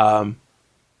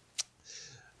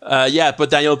 Yeah, but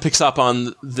Daniel picks up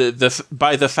on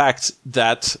by the fact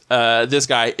that this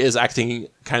guy is acting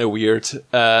kind of weird,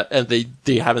 and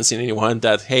they haven't seen anyone,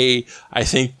 that, hey, I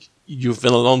think you've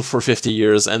been alone for 50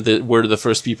 years, and we're the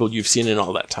first people you've seen in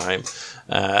all that time.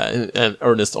 And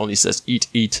Ernest only says, "Eat,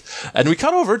 eat." And we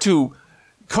cut over to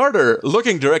Carter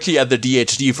looking directly at the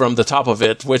DHD from the top of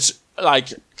it, which,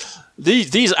 like,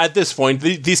 these at this point,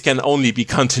 these can only be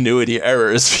continuity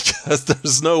errors, because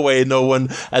there's no way no one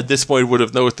at this point would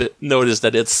have noticed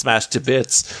that it's smashed to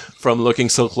bits from looking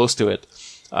so close to it.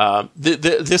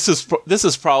 This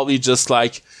is probably just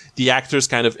like the actors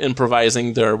kind of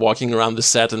improvising their walking around the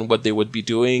set and what they would be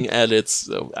doing, and this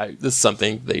is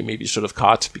something they maybe should have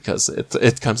caught, because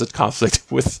it comes at conflict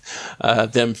with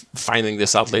them finding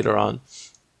this out later on.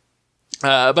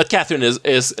 But Catherine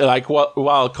is like,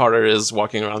 while Carter is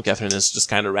walking around, Catherine is just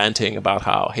kind of ranting about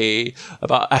how, hey,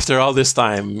 after all this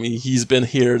time, he's been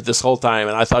here this whole time,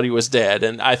 and I thought he was dead,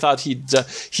 and I thought he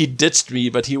ditched me,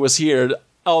 but he was here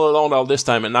all alone all this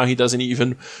time, and now he doesn't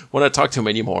even want to talk to him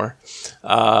anymore.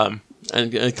 And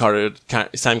Carter,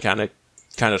 Sam kind of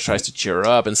tries to cheer her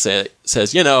up and says,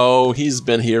 he's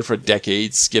been here for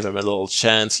decades. Give him a little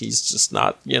chance. He's just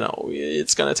not,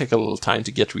 it's going to take a little time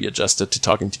to get readjusted to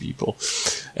talking to people.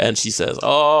 And she says,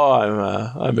 "Oh,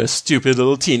 I'm a stupid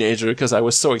little teenager because I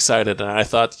was so excited and I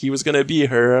thought he was going to be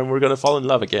her and we're going to fall in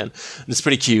love again." And it's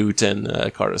pretty cute.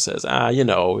 And Carter says, I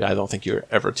don't think you're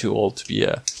ever too old to be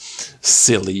a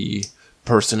silly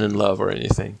person in love or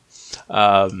anything.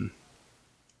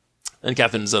 And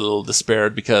Catherine's a little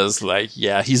despaired because, like,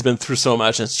 yeah, he's been through so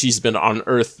much and she's been on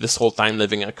Earth this whole time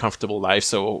living a comfortable life.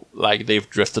 So, like, they've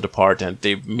drifted apart and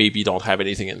they maybe don't have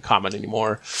anything in common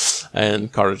anymore.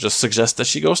 And Carter just suggests that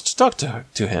she goes to talk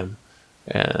to him.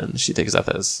 And she takes that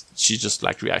as, she just,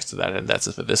 like, reacts to that. And that's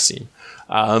it for this scene.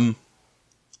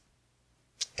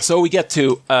 So we get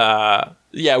to,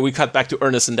 we cut back to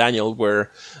Ernest and Daniel,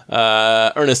 where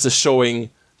Ernest is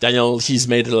showing Daniel he's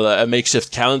made a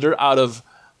makeshift calendar out of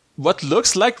what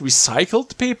looks like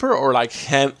recycled paper, or like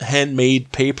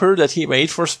handmade paper that he made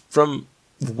from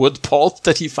wood pulp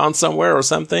that he found somewhere or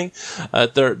something.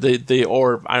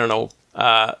 Or I don't know,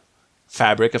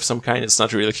 fabric of some kind. It's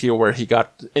not really clear where he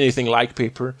got anything like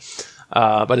paper.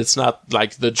 But it's not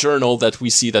like the journal that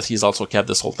we see that he's also kept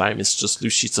this whole time. It's just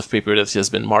loose sheets of paper that he has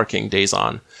been marking days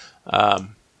on, to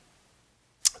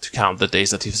count the days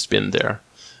that he's been there.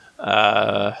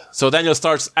 So Daniel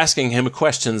starts asking him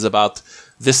questions about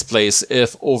this place,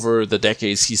 if over the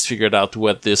decades he's figured out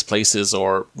what this place is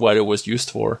or what it was used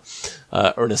for.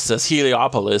 Ernest says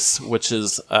Heliopolis, which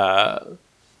is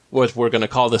what we're going to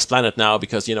call this planet now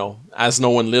because, as no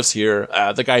one lives here,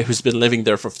 the guy who's been living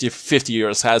there for 50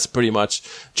 years has pretty much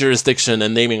jurisdiction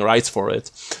and naming rights for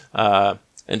it.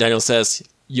 And Daniel says,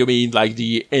 you mean like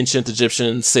the ancient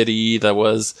Egyptian city that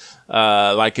was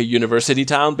like a university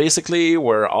town, basically,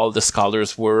 where all the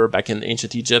scholars were back in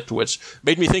ancient Egypt, which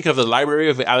made me think of the Library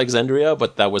of Alexandria,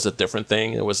 but that was a different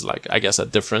thing. It was like, I guess, a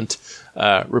different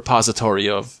repository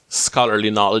of scholarly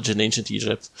knowledge in ancient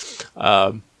Egypt.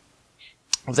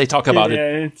 They talk about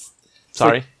it.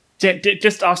 Sorry? Like,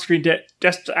 just off screen,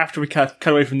 just after we cut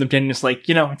away from them, Daniel's like,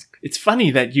 it's funny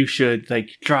that you should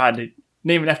draw it.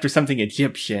 Name it after something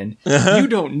Egyptian. You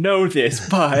don't know this,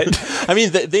 but... I mean,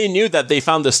 they knew that they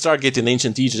found the Stargate in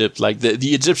ancient Egypt. Like,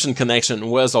 the Egyptian connection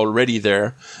was already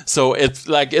there. So,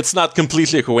 it's not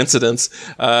completely a coincidence.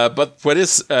 But what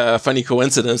is a funny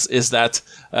coincidence is that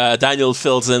Daniel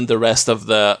fills in the rest of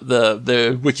the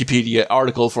Wikipedia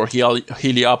article for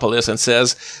Heliopolis and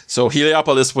says, so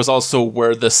Heliopolis was also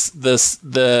where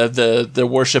the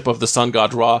worship of the sun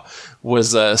god Ra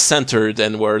was centered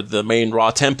and where the main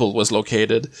Ra temple was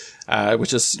located,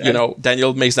 which is,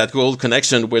 Daniel makes that gold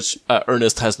connection, which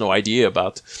Ernest has no idea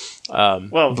about.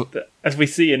 As we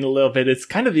see in a little bit, it's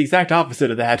kind of the exact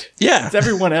opposite of that. Yeah. It's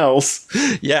everyone else.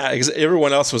 Yeah,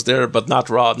 everyone else was there, but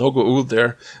not Ra, no gold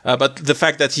there. But the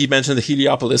fact that he mentioned the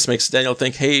Heliopolis makes Daniel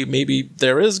think, hey, maybe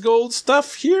there is gold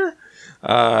stuff here?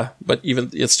 But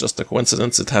even it's just a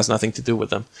coincidence. It has nothing to do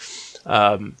with them.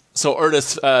 So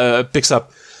Ernest picks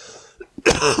up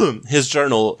his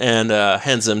journal and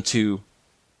hands it to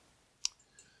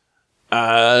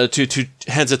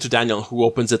Daniel, who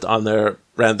opens it on their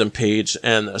random page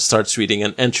and starts reading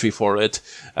an entry for it,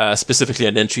 specifically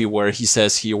an entry where he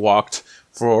says he walked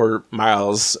for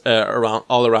miles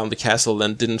all around the castle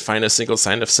and didn't find a single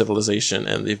sign of civilization,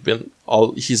 and he's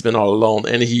been all alone.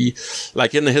 And he,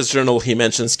 like in his journal, he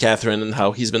mentions Catherine and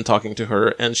how he's been talking to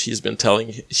her, and she's been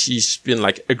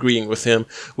agreeing with him,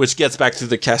 which gets back to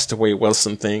the Castaway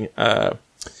Wilson thing.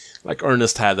 Like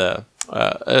Ernest had a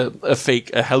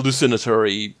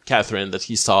hallucinatory Catherine that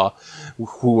he saw,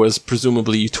 who was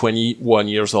presumably 21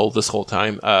 years old this whole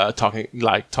time,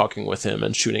 talking with him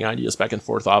and shooting ideas back and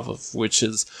forth off of, which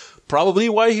is probably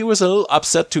why he was a little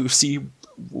upset to see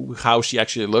how she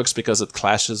actually looks, because it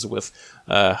clashes with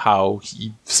how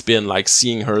he's been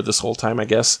seeing her this whole time, I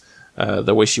guess,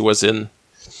 the way she was in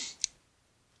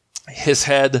his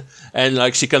head,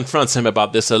 and she confronts him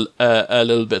about this a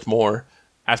little bit more.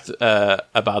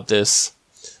 About this,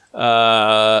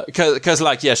 because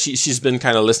she's been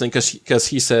kind of listening, because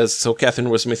he says, so Catherine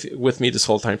was with me this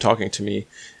whole time talking to me,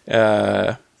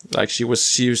 she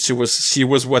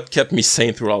was what kept me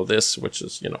sane through all this, which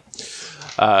is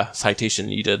citation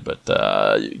needed, but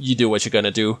you do what you're gonna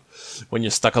do when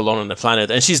you're stuck alone on the planet.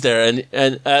 And she's there, and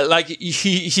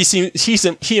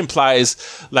he implies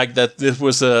that this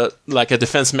was a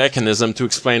defense mechanism to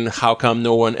explain how come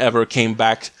no one ever came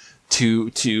back to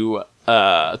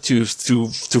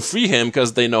free him,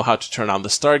 because they know how to turn on the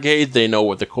Stargate, they know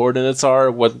what the coordinates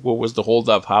are, what was the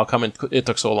holdup, how come it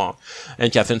took so long.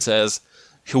 And Catherine says,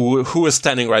 who is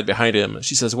standing right behind him?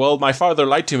 She says, well, my father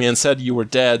lied to me and said you were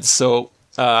dead, so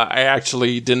I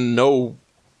actually didn't know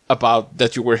about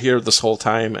that you were here this whole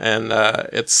time, and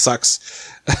it sucks,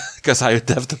 because I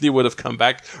definitely would have come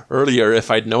back earlier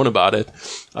if I'd known about it.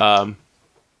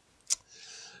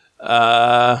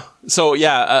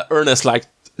 Ernest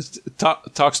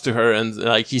talks to her,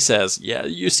 and he says, yeah,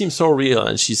 you seem so real.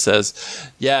 And she says,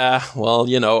 yeah, well,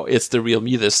 it's the real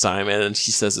me this time. And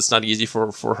she says it's not easy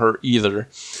for her either.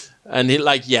 And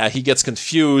he gets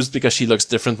confused because she looks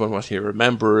different from what he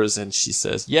remembers. And she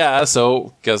says, yeah,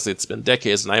 so because it's been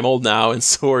decades and I'm old now, and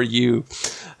so are you.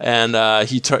 And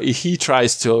he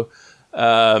tries to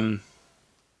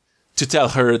tell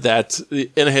her that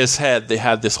in his head they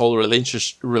had this whole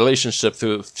relationship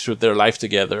through their life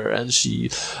together, and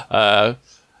she a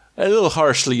little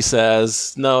harshly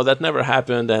says, no, that never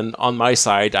happened, and on my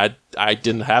side I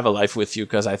didn't have a life with you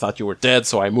because I thought you were dead,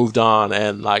 so I moved on,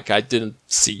 and I didn't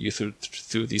see you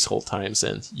through these whole times,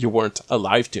 and you weren't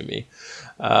alive to me.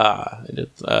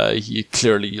 He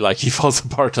clearly he falls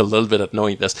apart a little bit at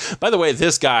knowing this. By the way,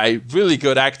 this guy, really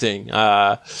good acting.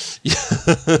 The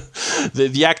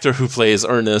actor who plays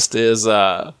Ernest is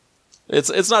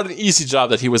it's not an easy job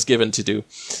that he was given to do,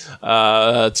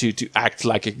 to act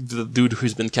like the dude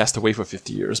who's been cast away for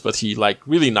 50 years, but he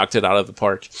really knocked it out of the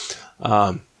park.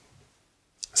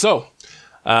 So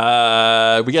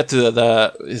we get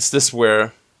to is this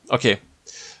where okay.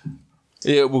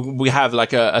 We have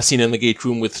like a scene in the gate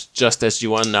room with just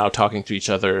SG-1 now talking to each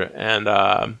other,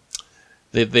 and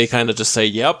they kind of just say,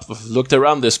 "Yep, looked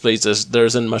around this place. There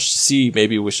isn't much to see.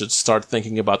 Maybe we should start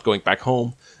thinking about going back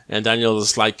home." And Daniel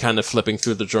is like kind of flipping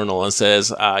through the journal and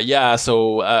says, "Yeah,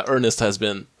 so Ernest has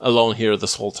been alone here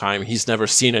this whole time. He's never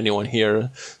seen anyone here.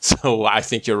 So I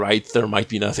think you're right. There might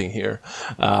be nothing here."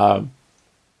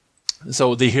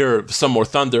 So they hear some more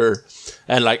thunder,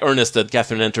 and like Ernest and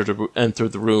Catherine enter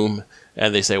the room,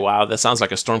 and they say, "Wow, that sounds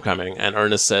like a storm coming." And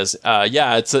Ernest says,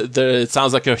 "Yeah, it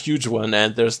sounds like a huge one,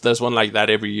 and there's one like that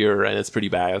every year, and it's pretty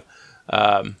bad."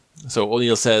 So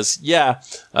O'Neill says, "Yeah,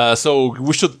 so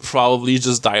we should probably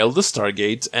just dial the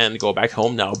Stargate and go back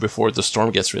home now before the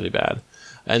storm gets really bad."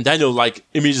 And Daniel like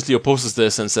immediately opposes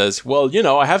this and says, "Well,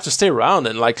 I have to stay around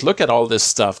and like look at all this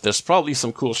stuff. There's probably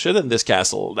some cool shit in this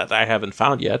castle that I haven't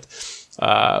found yet."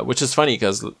 Which is funny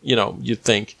because, you'd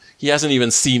think he hasn't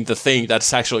even seen the thing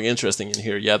that's actually interesting in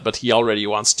here yet, but he already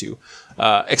wants to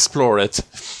explore it.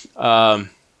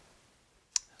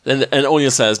 And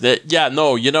O'Neill says that, "Yeah,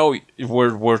 no,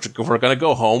 we're gonna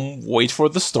go home, wait for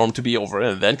the storm to be over,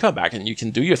 and then come back, and you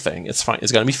can do your thing. It's fine.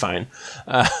 It's gonna be fine."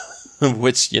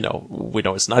 Which, we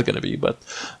know it's not gonna be, but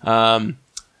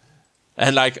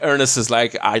and like Ernest is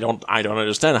like, I don't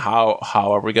understand how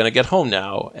are we gonna get home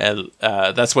now? And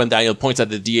that's when Daniel points at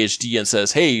the DHD and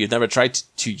says, "Hey, you never tried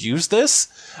to use this?"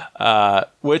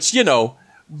 Which,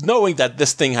 knowing that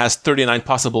this thing has 39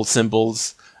 possible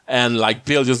symbols and like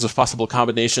billions of possible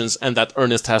combinations, and that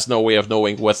Ernest has no way of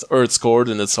knowing what Earth's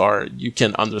coordinates are, you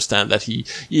can understand that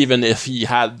even if he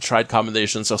had tried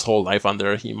combinations his whole life on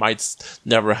there, he might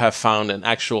never have found an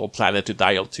actual planet to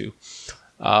dial to.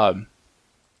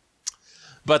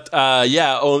 But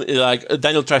like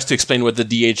Daniel tries to explain what the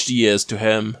DHD is to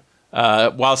him,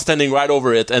 while standing right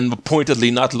over it and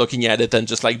pointedly not looking at it and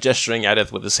just like gesturing at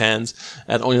it with his hands.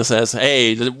 And O'Neill says,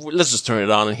 "Hey, let's just turn it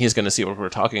on and he's going to see what we're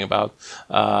talking about."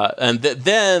 And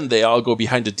then they all go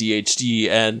behind the DHD,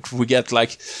 and we get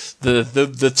like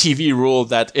the TV rule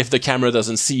that if the camera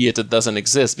doesn't see it, it doesn't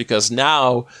exist, because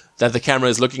now that the camera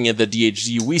is looking at the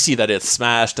DHD, we see that it's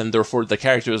smashed, and therefore the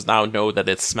characters now know that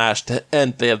it's smashed,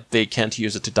 and they can't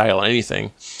use it to dial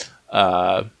anything.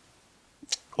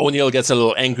 O'Neill gets a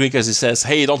little angry because he says,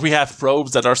 "Hey, don't we have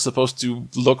probes that are supposed to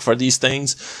look for these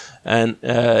things?" And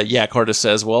Carter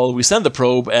says, "Well, we sent the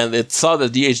probe and it saw the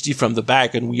DHD from the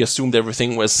back and we assumed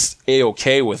everything was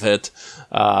A-okay with it.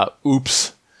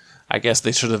 Oops. I guess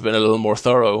they should have been a little more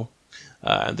thorough."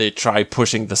 And they try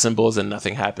pushing the symbols and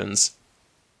nothing happens.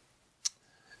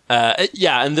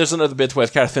 And there's another bit where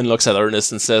Catherine looks at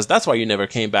Ernest and says, "That's why you never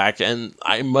came back." And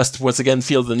I must once again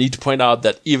feel the need to point out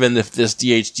that even if this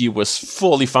DHD was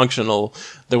fully functional,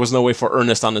 there was no way for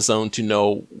Ernest on his own to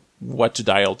know what to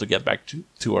dial to get back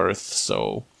to Earth.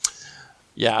 So,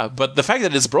 yeah, but the fact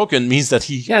that it's broken means that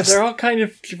he... Yeah, they're all kind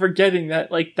of forgetting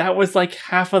that, like, that was like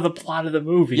half of the plot of the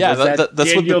movie. Yeah, that's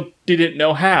Daniel what didn't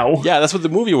know how. Yeah, that's what the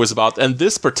movie was about. And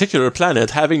this particular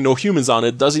planet, having no humans on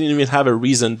it, doesn't even have a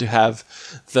reason to have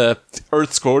the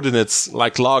Earth's coordinates,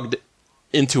 like, logged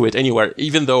into it anywhere,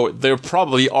 even though they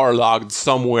probably are logged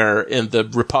somewhere in the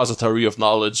repository of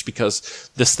knowledge, because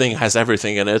this thing has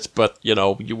everything in it, but, you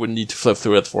wouldn't need to flip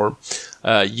through it for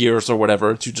years or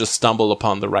whatever to just stumble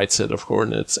upon the right set of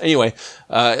coordinates. Anyway,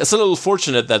 it's a little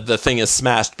fortunate that the thing is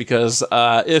smashed, because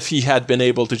if he had been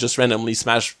able to just randomly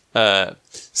smash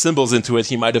symbols into it,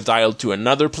 he might have dialed to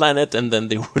another planet, and then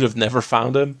they would have never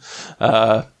found him.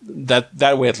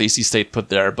 That way, at least, he stayed put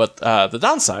there. But the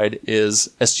downside is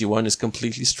SG-1 is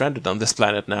completely stranded on this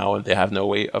planet now, and they have no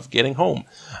way of getting home.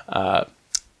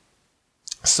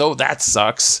 So that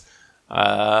sucks.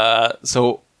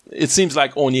 So it seems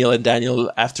like O'Neill and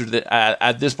Daniel,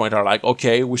 at this point, are like,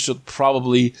 okay, we should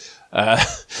probably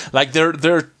like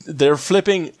they're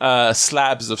flipping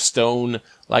slabs of stone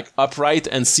like upright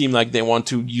and seem like they want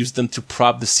to use them to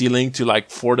prop the ceiling to like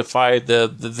fortify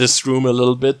this room a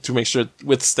little bit to make sure it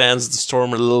withstands the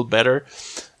storm a little better.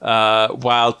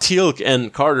 While Teal'c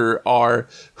and Carter are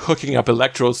hooking up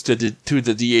electrodes to the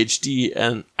DHD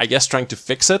and I guess trying to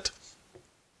fix it.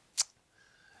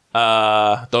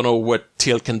 Don't know what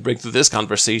Teal'c can bring to this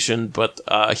conversation, but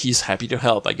he's happy to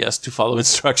help, I guess, to follow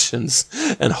instructions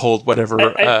and hold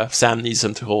whatever Sam needs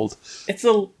him to hold. It's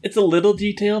a little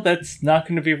detail that's not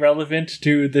going to be relevant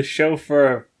to the show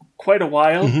for quite a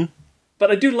while,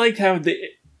 but I do like how the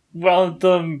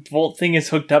Volt thing is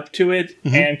hooked up to it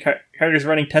and Carter's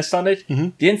running tests on it,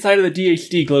 the inside of the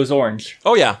DHD glows orange.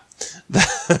 Oh yeah.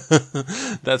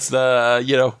 That's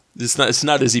the, It's not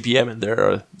a ZPM in there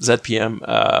or ZPM,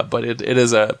 but it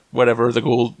is a whatever the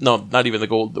gold. No, not even the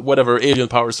gold. Whatever alien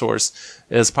power source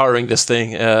is powering this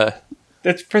thing.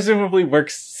 That presumably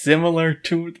works similar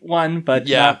to one, but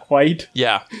not quite.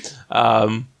 Yeah.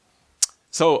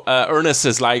 So Ernest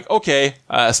is like, okay,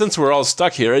 since we're all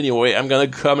stuck here anyway, I'm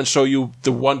going to come and show you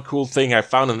the one cool thing I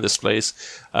found in this place.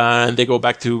 And they go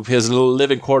back to his little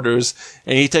living quarters,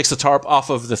 and he takes the tarp off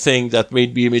of the thing that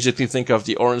made me immediately think of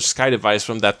the orange sky device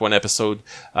from that one episode.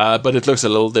 But it looks a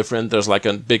little different. There's like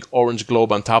a big orange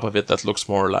globe on top of it that looks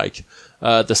more like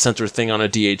the center thing on a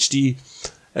DHD.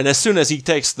 And as soon as he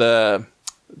takes the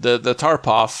tarp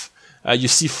off, you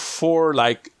see 4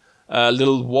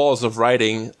 little walls of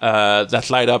writing that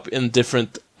light up in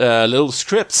different little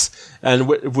scripts. And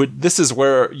this is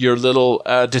where your little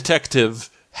detective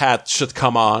hat should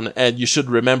come on, and you should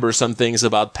remember some things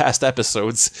about past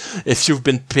episodes if you've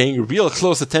been paying real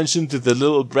close attention to the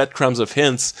little breadcrumbs of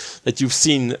hints that you've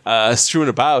seen strewn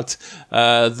about.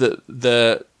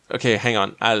 Okay, hang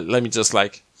on. Let me just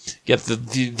get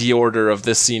the order of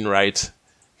this scene right.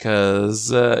 Because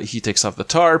he takes off the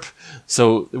tarp.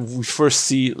 So we first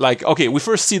see, we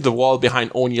first see the wall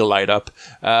behind O'Neill light up.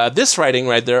 This writing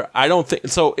right there, I don't think...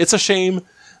 So it's a shame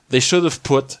they should have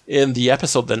put in the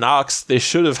episode The Knox, they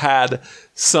should have had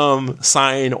some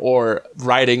sign or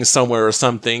writing somewhere or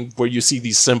something where you see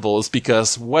these symbols,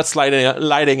 because what's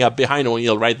lighting up behind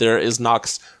O'Neill right there is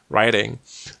Knox writing.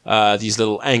 These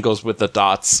little angles with the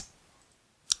dots.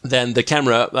 Then the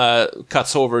camera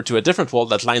cuts over to a different wall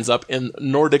that lines up in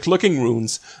Nordic-looking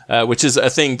runes, which is a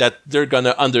thing that they're going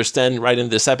to understand right in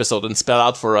this episode and spell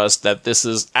out for us that this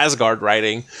is Asgard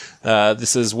writing.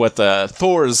 This is what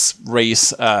Thor's race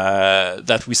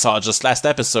that we saw just last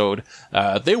episode.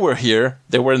 They were here.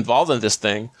 They were involved in this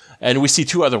thing. And we see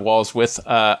 2 other walls with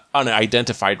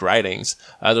unidentified writings.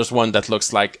 There's one that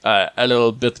looks like a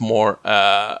little bit more...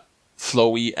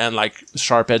 flowy and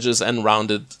sharp edges and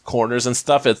rounded corners and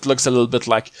stuff. It looks a little bit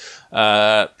like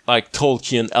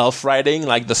Tolkien elf writing,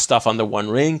 like the stuff on the One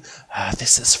Ring.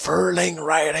 This is Furling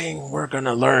writing. We're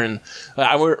gonna learn.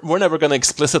 We're never gonna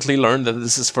explicitly learn that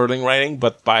this is Furling writing,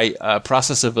 but by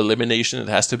process of elimination, it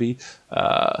has to be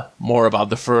more about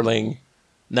the Furling.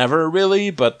 Never really,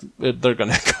 but they're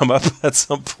gonna come up at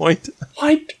some point.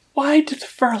 Why did the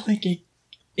Furling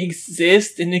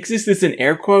exist, and exist is in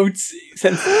air quotes,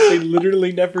 since they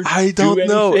literally never I don't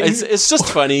know. It's just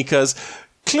funny because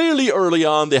clearly early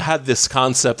on they had this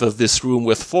concept of this room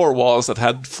with 4 walls that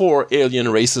had 4 alien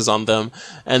races on them,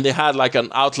 and they had an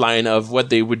outline of what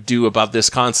they would do about this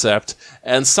concept,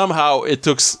 and somehow it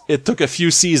took a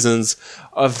few seasons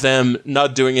of them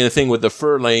not doing anything with the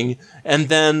Furling, and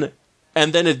then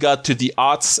it got to the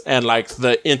aughts and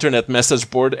the internet message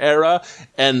board era,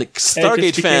 and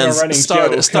Stargate fans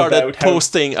started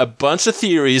posting a bunch of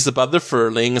theories about the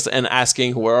Furlings and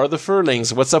asking, where are the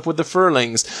Furlings? What's up with the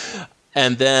Furlings?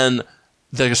 And then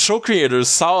the show creators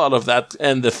saw all of that,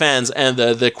 and the fans and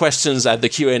the questions at the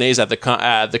Q&As at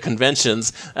the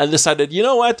conventions, and decided, you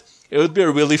know what? It would be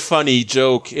a really funny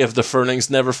joke if the Furlings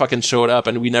never fucking showed up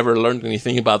and we never learned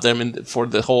anything about them for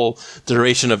the whole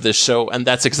duration of this show. And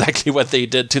that's exactly what they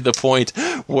did, to the point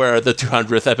where the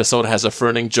 200th episode has a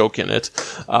Furling joke in it.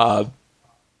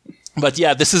 But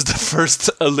yeah, this is the first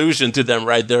allusion to them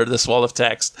right there, this wall of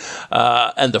text.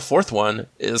 And the 4th one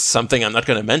is something I'm not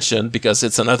going to mention because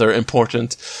it's another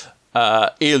important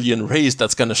alien race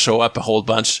that's going to show up a whole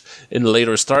bunch in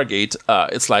later Stargate.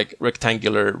 It's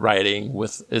rectangular writing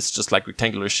it's just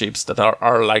rectangular shapes that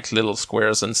are like little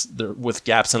squares and with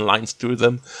gaps and lines through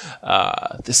them.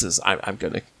 I'm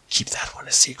going to keep that one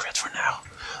a secret for now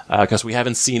because we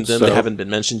haven't seen them. They haven't been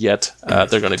mentioned yet.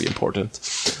 They're going to be important.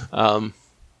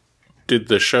 Did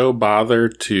the show bother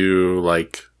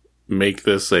to make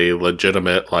this a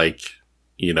legitimate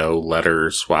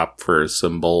letter swap for a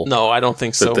symbol? No, I don't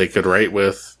think so. That they could write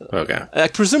with? Okay.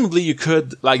 Presumably you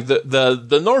could,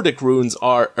 the Nordic runes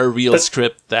are a real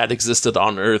script that existed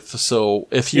on Earth, so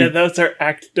if you... Yeah,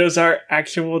 those are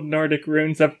actual Nordic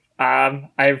runes.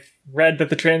 I've read that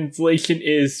the translation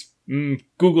is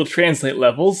Google Translate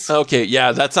levels. Okay,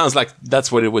 yeah, that sounds like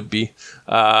that's what it would be.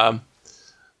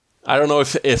 I don't know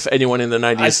if anyone in the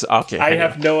 90s... I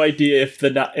have no idea if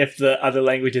the other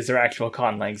languages are actual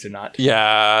conlangs or not.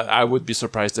 Yeah, I would be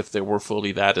surprised if they were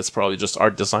fully that. It's probably just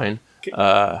art design.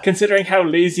 Considering how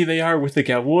lazy they are with the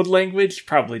Gawood language,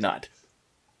 probably not.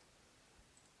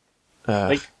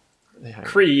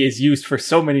 Cree is used for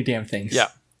so many damn things. Yeah.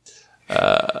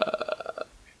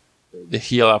 The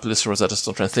Heliopolis Rosetta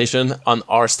Stone translation on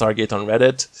our Stargate on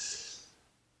Reddit.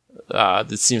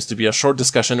 It seems to be a short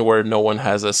discussion where no one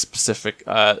has a specific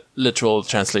literal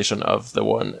translation of the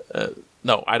one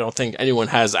no, I don't think anyone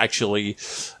has actually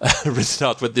written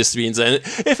out what this means. And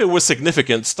if it was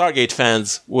significant, Stargate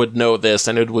fans would know this,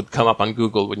 and it would come up on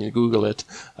Google when you Google it.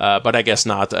 But I guess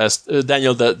not, as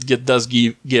Daniel does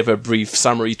give a brief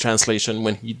summary translation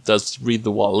when he does read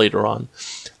the wall later on.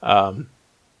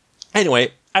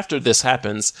 Anyway, after this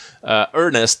happens,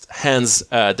 Ernest hands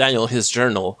Daniel his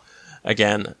journal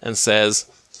again and says...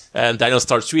 And Daniel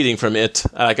starts reading from it,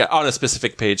 on a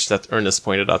specific page that Ernest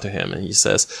pointed out to him. And he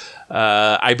says,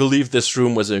 I believe this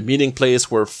room was a meeting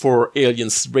place where 4 alien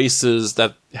races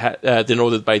that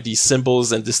denoted by these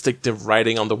symbols and distinctive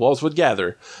writing on the walls would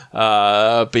gather.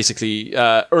 Basically,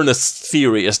 Ernest's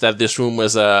theory is that this room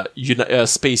was a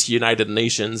space United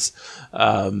Nations,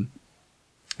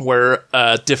 where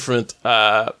different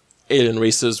alien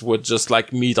races would just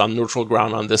meet on neutral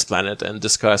ground on this planet and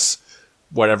discuss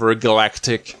whatever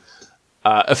galactic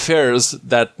affairs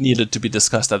that needed to be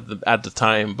discussed at the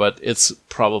time, but it's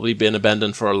probably been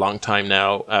abandoned for a long time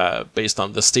now, based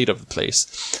on the state of the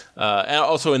place. And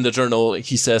also in the journal,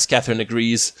 he says Catherine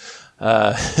agrees.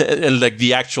 And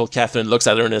the actual Catherine looks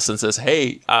at Ernest and says,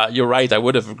 hey, you're right, I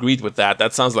would have agreed with that.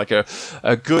 That sounds like a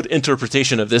good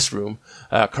interpretation of this room.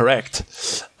 Correct.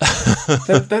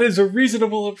 that is a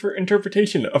reasonable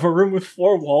interpretation of a room with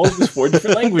 4 walls with 4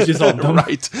 different languages on them.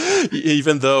 Right.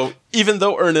 Even though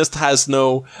Ernest has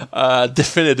no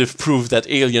definitive proof that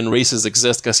alien races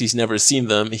exist because he's never seen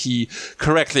them, he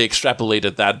correctly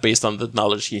extrapolated that based on the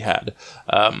knowledge he had.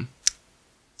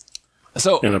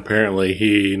 And apparently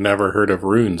he never heard of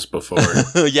runes before.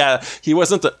 Yeah, he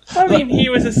wasn't... he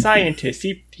was a scientist.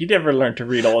 He never learned to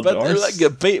read Old Norse.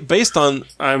 Based on...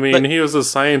 he was a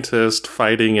scientist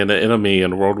fighting an enemy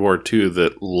in World War II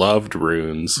that loved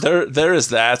runes. There is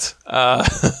that.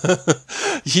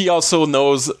 He also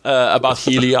knows about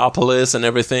Heliopolis and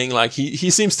everything. He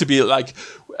seems to be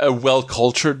a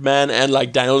well-cultured man, and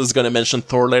Daniel is going to mention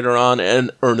Thor later on, and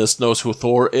Ernest knows who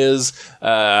Thor is,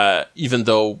 even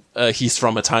though he's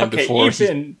from a time before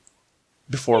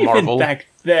Marvel. Back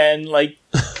then,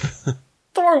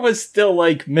 Thor was still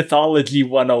mythology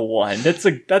 101. That's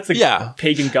a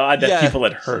pagan god that people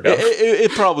had heard of.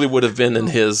 It probably would have been in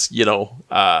his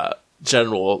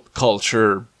general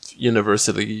culture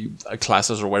university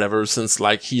classes or whatever, since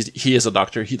he is a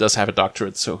doctor, he does have a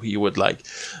doctorate, so he would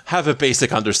have a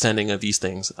basic understanding of these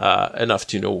things, enough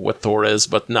to know what Thor is,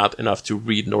 but not enough to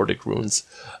read Nordic runes.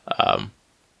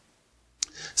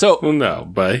 No,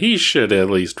 but he should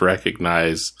at least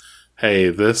recognize, hey,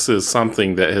 this is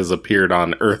something that has appeared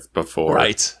on Earth before.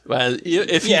 Right. Well,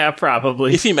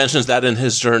 probably. If he mentions that in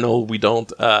his journal, we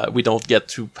don't get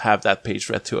to have that page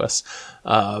read to us.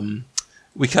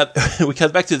 We cut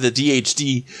back to the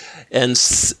DHD, and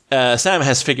Sam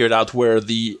has figured out where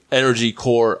the energy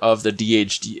core of the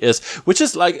DHD is, which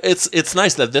is it's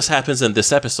nice that this happens in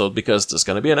this episode, because there's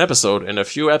going to be an episode in a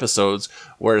few episodes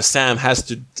where Sam has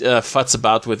to futz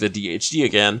about with the DHD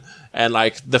again, and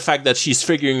the fact that she's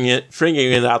figuring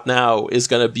it out now is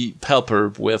going to help her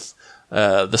with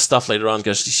the stuff later on,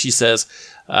 because she says,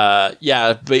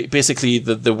 basically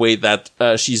the way that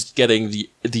she's getting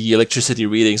the electricity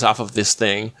readings off of this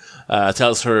thing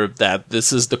tells her that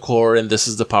this is the core and this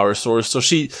is the power source. So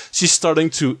she's starting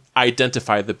to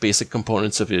identify the basic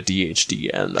components of the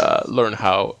DHD and learn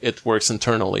how it works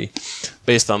internally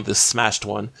based on this smashed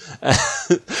one.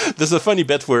 There's a funny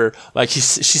bit where she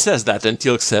says that, and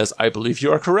Teal'c says, "I believe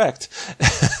you are correct."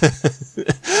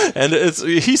 And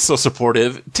he's so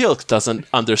supportive. Teal'c doesn't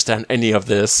understand any of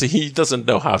this. He doesn't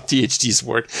know how THDs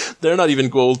work. They're not even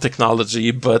gold technology,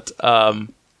 but I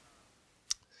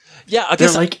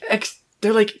guess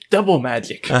they're like double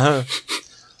magic.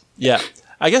 Yeah.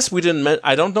 I guess we didn't.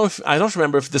 I don't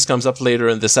remember if this comes up later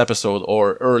in this episode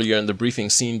or earlier in the briefing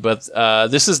scene, but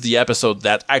this is the episode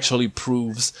that actually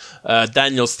proves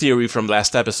Daniel's theory from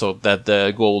last episode that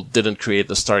the Goa'uld didn't create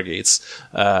the Stargates,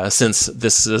 since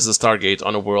this is a Stargate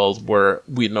on a world where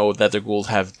we know that the Goa'uld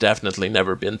have definitely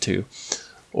never been to,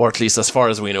 or at least as far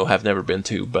as we know have never been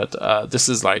to. But this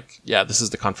is this is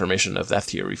the confirmation of that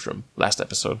theory from last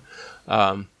episode.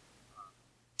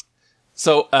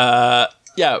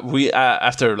 We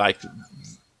after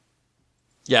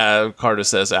Carter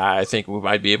says, I think we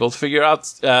might be able to figure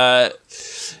out.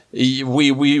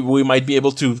 We might be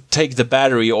able to take the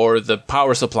battery or the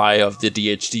power supply of the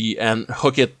DHD and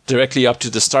hook it directly up to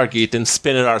the Stargate and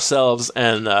spin it ourselves.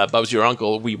 And Bub's your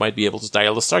uncle. We might be able to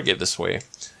dial the Stargate this way,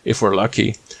 if we're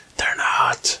lucky. They're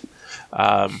not.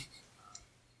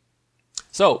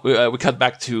 So we cut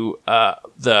back to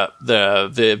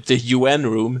the UN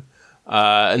room,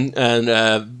 And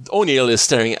O'Neill is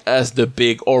staring at the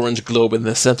big orange globe in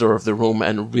the center of the room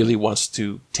and really wants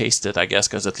to taste it, I guess,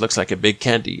 because it looks like a big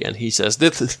candy. And he says,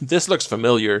 this looks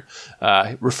familiar,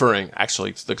 referring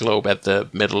actually to the globe at the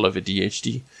middle of a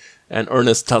DHD. And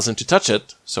Ernest tells him to touch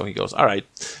it, so he goes, all right,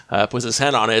 puts his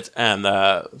hand on it, and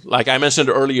like I mentioned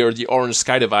earlier, the orange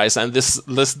sky device, and this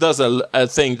does a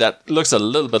thing that looks a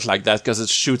little bit like that, because it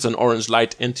shoots an orange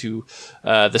light into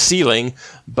the ceiling,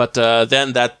 but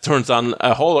then that turns on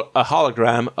a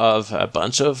hologram of a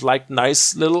bunch of, like,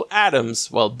 nice little atoms,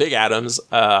 well, big atoms,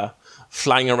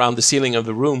 flying around the ceiling of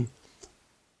the room.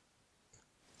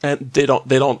 And they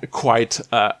don't quite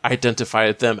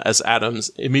identify them as atoms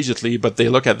immediately, but they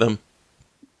look at them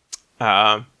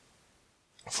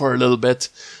for a little bit.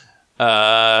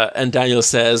 And Daniel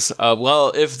says,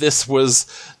 well, if this was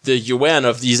the UN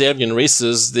of these alien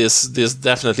races, this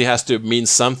definitely has to mean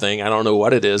something. I don't know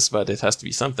what it is, but it has to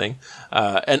be something.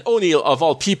 And O'Neill, of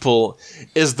all people,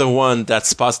 is the one that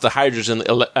spots the hydrogen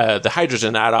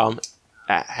atom.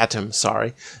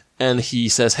 And he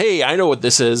says, hey, I know what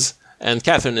this is. And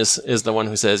Catherine is the one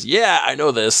who says, yeah, I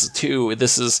know this too.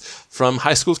 This is from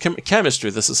high school chemistry.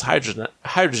 This is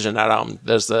hydrogen atom.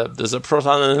 There's a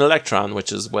proton and an electron,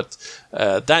 which is what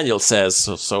Daniel says.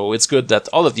 So it's good that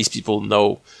all of these people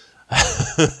know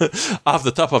off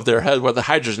the top of their head what the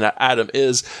hydrogen atom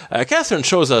is. Catherine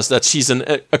shows us that she's an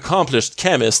accomplished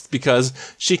chemist because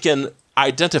she can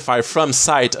identify from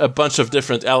sight a bunch of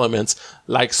different elements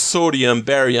like sodium,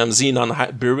 barium,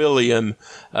 xenon, beryllium,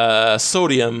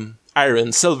 sodium,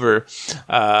 iron, silver,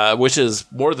 which is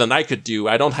more than I could do.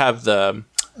 I don't have the...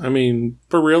 I mean,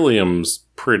 beryllium's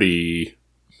pretty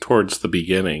towards the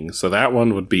beginning, so that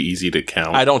one would be easy to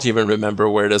count. I don't even remember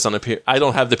where it is on I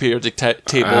don't have the periodic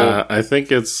table. I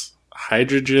think it's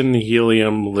hydrogen,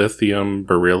 helium, lithium,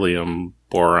 beryllium,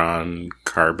 boron,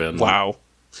 carbon. Wow.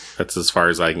 That's as far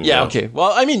as I can go. Yeah, okay.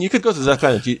 Well, I mean, you could go to that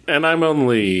planet. And I'm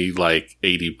only like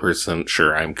 80%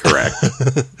 sure I'm correct.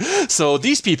 So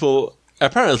these people...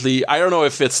 Apparently, I don't know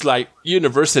if it's like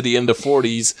university in the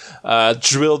 40s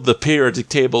drilled the periodic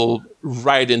table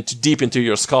right deep into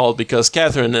your skull, because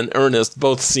Catherine and Ernest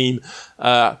both seem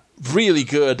really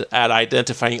good at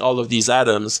identifying all of these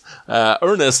atoms.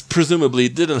 Ernest presumably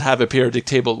didn't have a periodic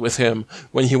table with him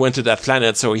when he went to that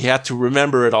planet, so he had to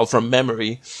remember it all from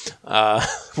memory,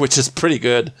 which is pretty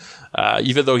good.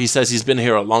 Even though he says he's been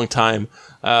here a long time,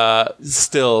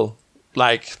 still,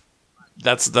 like...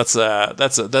 That's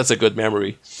a good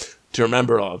memory to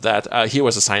remember all of that. He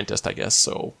was a scientist, I guess,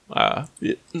 so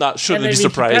shouldn't be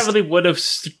surprised. He probably would have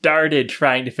started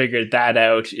trying to figure that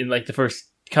out in like the first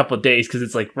couple of days because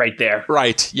it's like right there.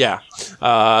 Right? Yeah.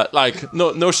 Like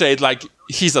no shade. Like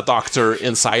he's a doctor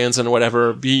in science and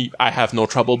whatever. I have no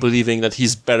trouble believing that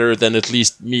he's better than at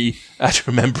least me at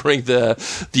remembering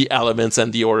the elements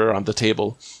and the order on the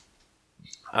table.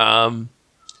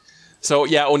 So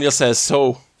yeah, O'Neill says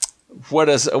so.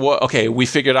 Okay, we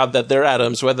figured out that they're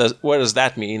atoms. What does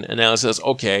that mean? And Alan says,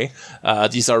 okay,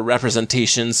 these are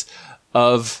representations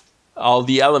of all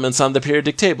the elements on the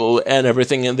periodic table, and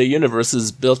everything in the universe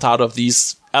is built out of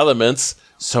these elements.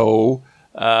 So,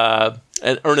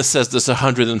 and Ernest says there's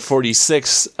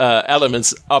 146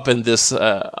 elements up in this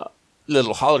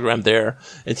little hologram there.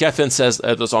 And Catherine says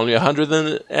there's only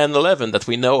 111 that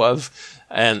we know of.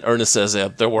 And Ernest says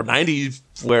there were 90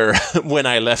 when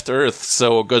I left Earth,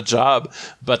 so good job.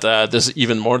 But there's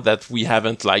even more that we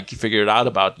haven't figured out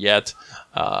about yet,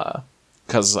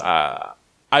 because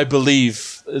I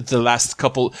believe the last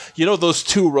couple, those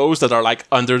two rows that are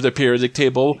under the periodic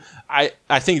table. I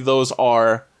think those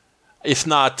are, if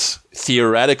not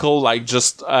theoretical,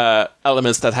 just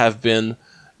elements that have been,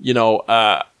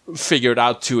 figured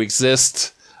out to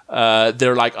exist.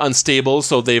 They're unstable,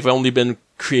 so they've only been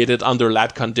created under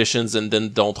lab conditions and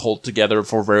then don't hold together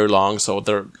for very long, so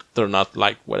they're not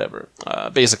whatever.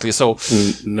 Basically, so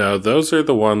no, those are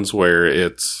the ones where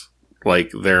it's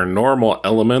they're normal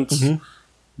elements,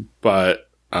 but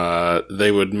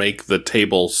they would make the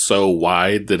table so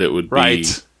wide that it would be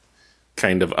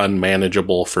kind of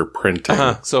unmanageable for printing.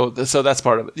 So that's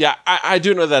part of it. Yeah, I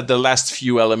do know that the last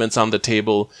few elements on the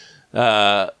table,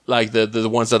 the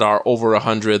ones that are over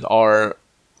 100, are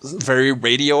very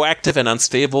radioactive and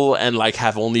unstable, and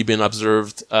have only been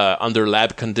observed under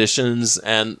lab conditions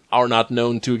and are not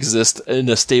known to exist in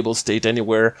a stable state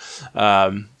anywhere.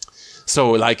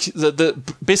 So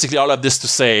basically all of this to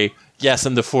say, yes,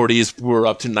 in the 40s, we're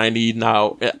up to 90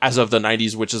 now. As of the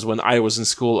 90s, which is when I was in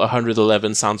school,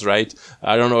 111 sounds right.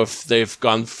 I don't know if they've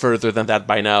gone further than that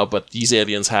by now, but these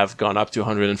aliens have gone up to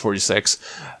 146,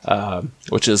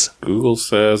 which is... Google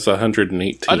says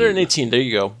 118. 118, there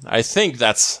you go. I think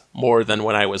that's more than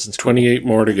when I was in school. 28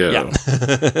 more to go.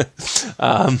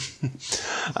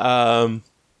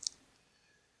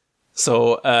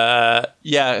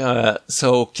 Yeah.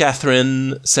 So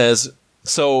Catherine says,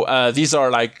 these are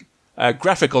like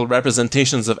graphical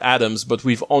representations of atoms, but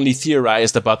we've only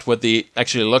theorized about what they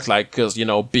actually look like because,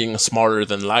 being smaller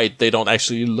than light, they don't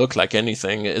actually look like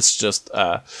anything. It's just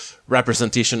a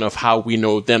representation of how we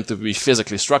know them to be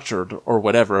physically structured or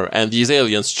whatever. And these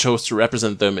aliens chose to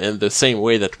represent them in the same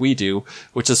way that we do,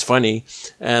 which is funny.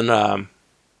 And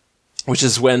which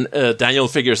is when Daniel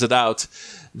figures it out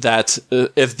that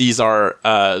if these are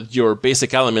your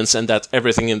basic elements and that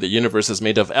everything in the universe is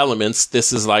made of elements,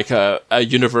 this is like a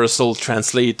universal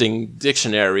translating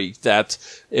dictionary that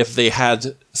if they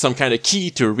had some kind of key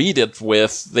to read it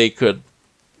with, they could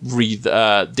read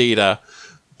data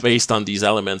based on these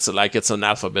elements. Like it's an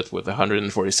alphabet with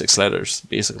 146 letters,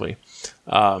 basically.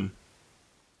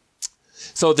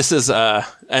 So this is,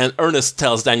 and Ernest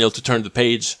tells Daniel to turn the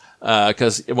page,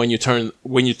 because when you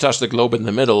touch the globe in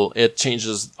the middle, it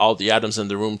changes all the atoms in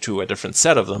the room to a different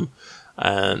set of them.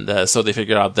 And so they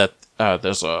figure out that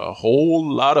there's a whole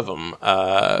lot of them.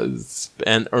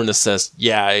 And Ernest says,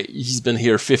 yeah, he's been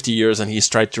here 50 years and he's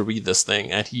tried to read this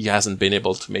thing and he hasn't been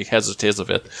able to make heads or tails of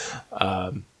it.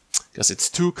 Because it's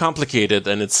too complicated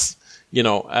and it's,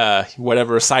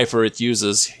 whatever cipher it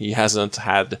uses, he hasn't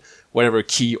had whatever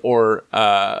key or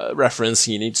reference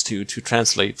he needs to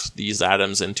translate these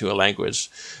atoms into a language.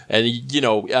 And,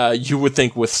 you would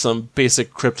think with some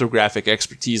basic cryptographic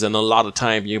expertise and a lot of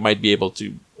time, you might be able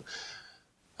to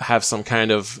have some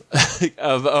kind of,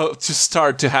 to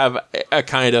start to have a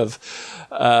kind of,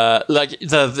 that's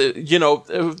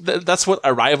what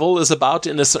Arrival is about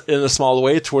in a small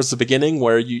way towards the beginning,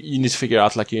 where you need to figure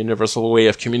out like a universal way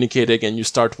of communicating, and you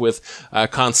start with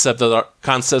concepts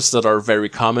that are very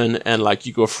common, and like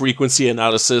you go frequency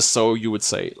analysis. So you would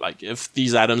say like if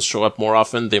these atoms show up more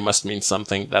often, they must mean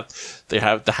something that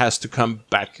has to come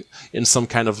back in some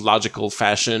kind of logical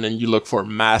fashion, and you look for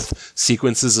math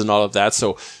sequences and all of that.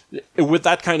 So with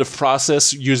that kind of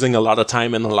process, using a lot of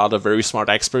time and a lot of very smart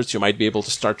experts, you might be able to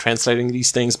start translating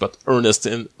these things, but Ernest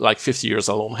in like 50 years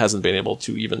alone hasn't been able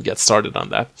to even get started on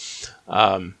that.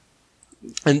 And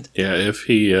yeah, if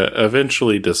he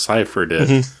eventually deciphered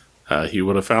it, he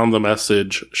would have found the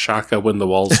message, Shaka when the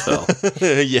walls fell.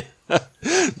 Yeah.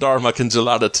 Dharma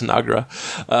Congelata Tanagra.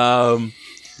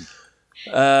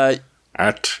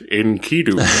 At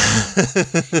Enkidu.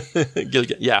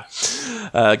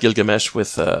 Gilgamesh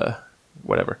with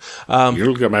whatever.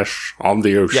 Gilgamesh on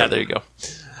the ocean. Yeah, there you go.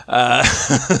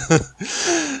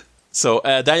 So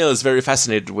Daniel is very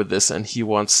fascinated with this, and he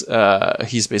wants.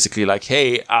 He's basically like,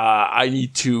 "Hey, I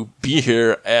need to be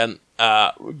here and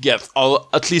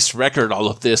at least record all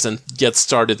of this and get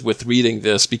started with reading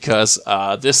this, because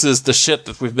this is the shit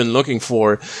that we've been looking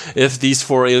for. If these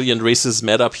 4 alien races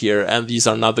met up here and these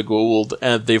are not the Goa'uld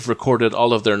and they've recorded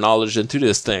all of their knowledge into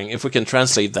this thing, if we can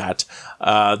translate that,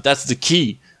 that's the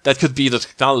key. That could be the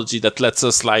technology that lets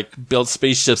us like build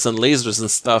spaceships and lasers and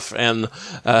stuff and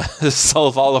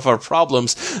solve all of our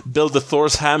problems. Build the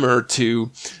Thor's hammer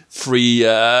to free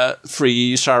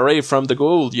Sharae from the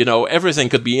Goa'uld. Everything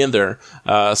could be in there.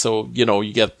 So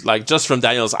you get like just from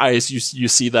Daniel's eyes, you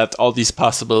see that all these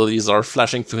possibilities are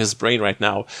flashing through his brain right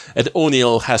now. And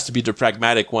O'Neill has to be the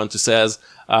pragmatic one to says,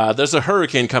 there's a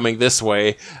hurricane coming this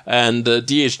way, and the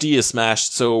DHD is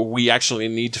smashed, so we actually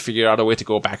need to figure out a way to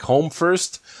go back home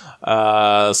first.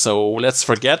 So let's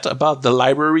forget about the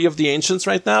Library of the Ancients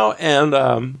right now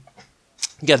and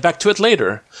get back to it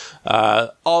later.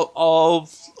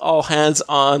 All hands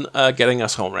on getting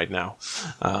us home right now.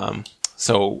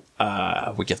 So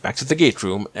we get back to the gate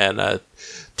room, and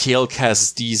Teal'c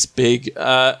has these big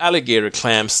alligator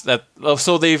clamps that.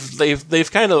 So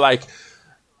they've kind of like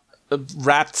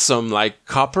wrapped some like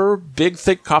big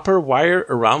thick copper wire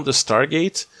around the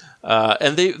Stargate,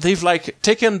 and they've like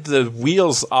taken the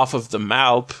wheels off of the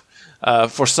Malp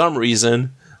for some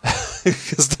reason,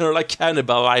 because they're like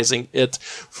cannibalizing it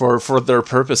for their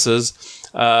purposes.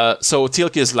 So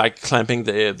Teal'c is like clamping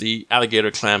the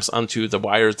alligator clamps onto the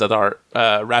wires that are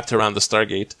wrapped around the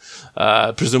Stargate,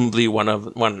 presumably one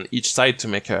on each side to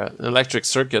make an electric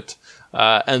circuit.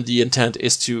 And the intent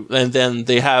is and then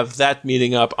they have that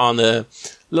meeting up on a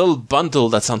little bundle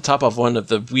that's on top of one of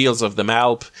the wheels of the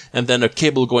Malp, and then a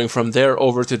cable going from there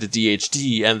over to the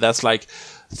DHD, and that's like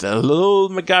the little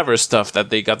MacGyver stuff that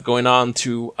they got going on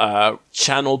to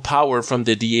channel power from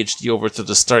the DHD over to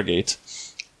the Stargate.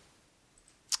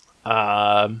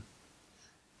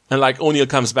 And like O'Neill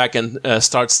comes back and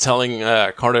starts telling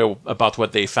Carter about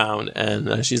what they found,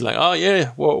 and she's like, "Oh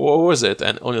yeah, what was it?"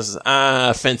 And O'Neill says,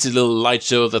 fancy little light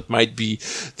show that might be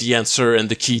the answer and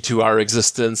the key to our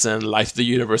existence and life, the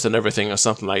universe, and everything, or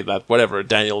something like that. Whatever.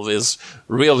 Daniel is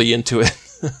really into it.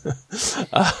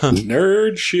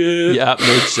 Nerd shit. Yeah,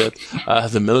 nerd shit.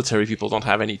 The military people don't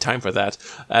have any time for that.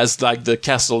 As like the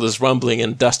castle is rumbling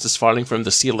and dust is falling from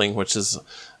the ceiling, which is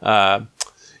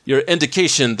your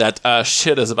indication that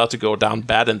shit is about to go down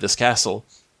bad in this castle.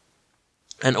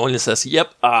 And O'Neill says,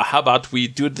 yep, how about we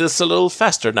do this a little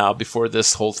faster now before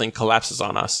this whole thing collapses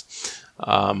on us.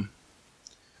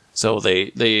 So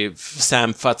Sam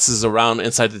futzes around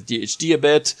inside the DHD a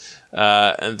bit,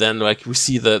 and then like we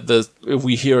see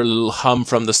we hear a little hum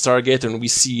from the Stargate, and we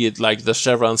see it like the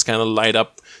chevrons kind of light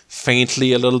up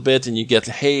faintly a little bit, and you get,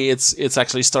 hey, it's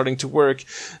actually starting to work.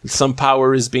 Some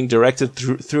power is being directed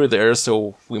through there,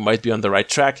 so we might be on the right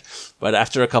track. But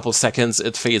after a couple seconds,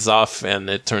 it fades off and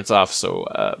it turns off. So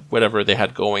whatever they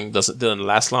had going didn't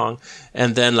last long.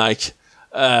 And then like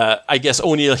I guess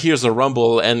O'Neill hears a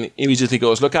rumble and immediately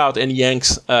goes, look out, and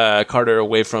yanks Carter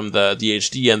away from the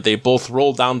DHD, and they both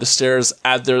roll down the stairs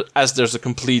as there's a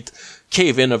complete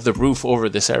cave-in of the roof over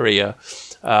this area.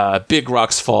 Big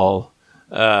rocks fall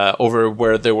over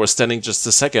where they were standing just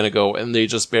a second ago, and they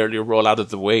just barely roll out of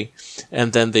the way.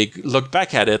 And then they look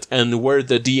back at it, and where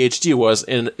the DHD was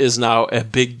is now a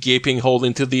big gaping hole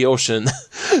into the ocean.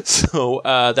 So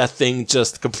that thing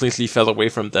just completely fell away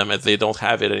from them, and they don't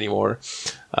have it anymore.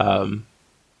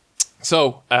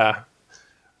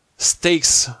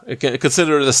 Stakes,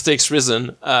 consider the stakes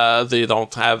risen. They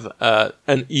don't have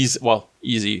an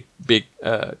easy, big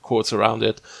quotes around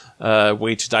it,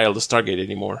 way to dial the Stargate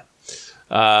anymore.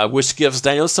 Which gives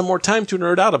Daniel some more time to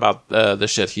nerd out about the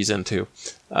shit he's into.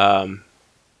 And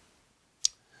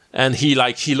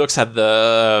Daniel looks at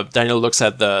the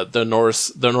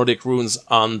Nordic runes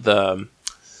on the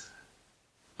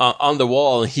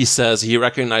wall, and he says he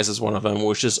recognizes one of them,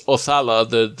 which is Othala,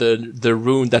 the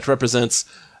rune that represents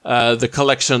the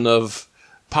collection of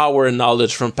power and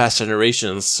knowledge from past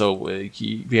generations. So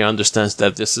he understands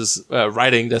that this is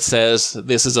writing that says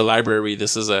this is a library,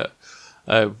 this is a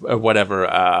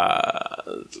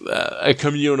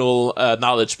communal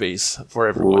knowledge base for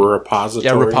everyone. Repository.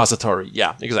 Yeah, repository.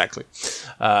 Yeah, exactly.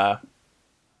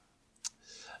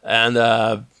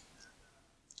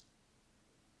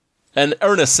 And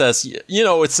Ernest says,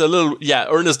 it's a little... Yeah,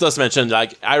 Ernest does mention,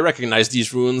 like, I recognize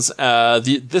these runes.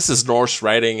 This is Norse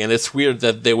writing, and it's weird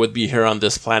that they would be here on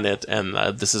this planet. And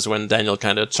this is when Daniel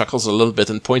kind of chuckles a little bit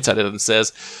and points at it and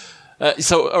says...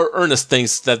 So Ernest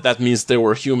thinks that means there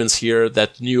were humans here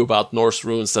that knew about Norse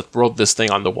runes that wrote this thing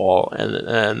on the wall.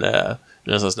 And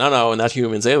says, no, not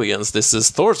humans, aliens. This is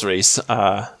Thor's race.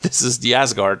 This is the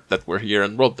Asgard that were here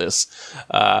and wrote this.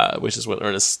 Which is what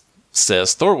Ernest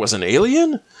says. Thor was an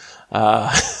alien? Daniel...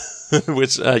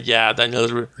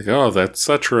 Like, oh, that's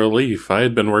such a relief. I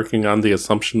had been working on the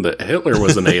assumption that Hitler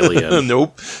was an alien.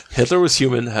 Nope. Hitler was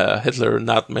human. Hitler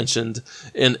not mentioned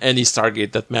in any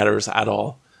Stargate that matters at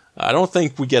all. I don't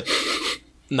think we get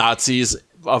Nazis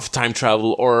of time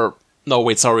travel, or no,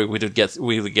 wait, sorry, we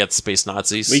would get space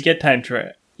Nazis. We get time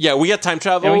travel. Yeah, we get time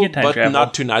travel,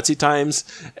 not to Nazi times,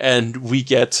 and we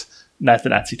get not the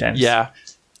Nazi times. Yeah,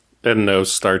 and no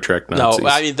Star Trek Nazis. No,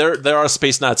 I mean there are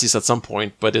space Nazis at some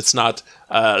point, but it's not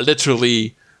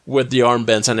literally with the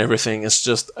armbands and everything. It's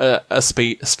just a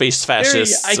space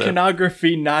fascist. Very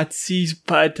iconography Nazis,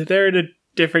 but they're in a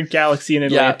different galaxy in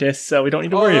Atlantis, so we don't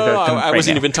need to worry about them. I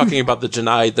wasn't even talking about the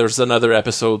Janai. There's another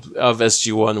episode of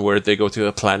SG-1 where they go to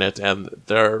a planet and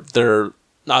they're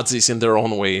Nazis in their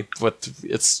own way, but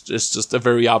it's just a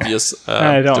very obvious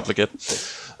duplicate.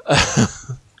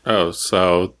 Oh,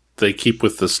 so they keep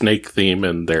with the snake theme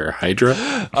in their Hydra?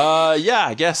 Yeah,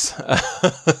 I guess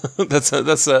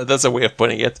that's a way of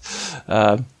putting it.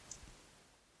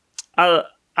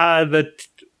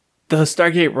 The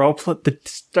Stargate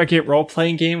role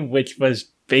playing game, which was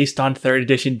based on 3rd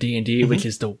edition D&D, which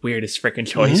is the weirdest freaking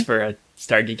choice for a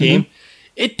Stargate game.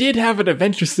 It did have an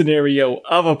adventure scenario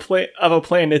of a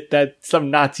planet that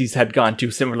some Nazis had gone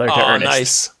to, similar to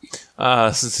Ernest.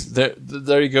 Nice.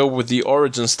 There you go with the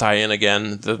Origins tie-in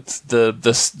again.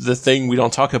 The thing we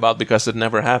don't talk about because it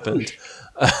never happened.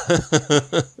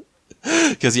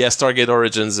 Because Stargate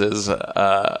Origins is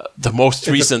the most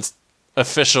recent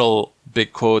official,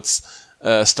 big quotes,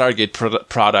 Stargate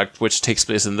product, which takes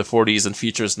place in the 40s and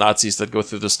features Nazis that go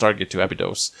through the Stargate to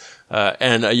Abydos,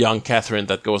 and a young Catherine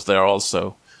that goes there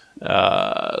also.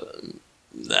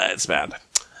 It's bad.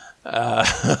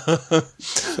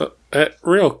 So,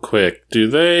 real quick, do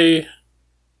they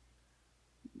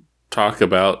talk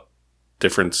about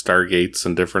different stargates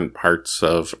and different parts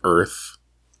of Earth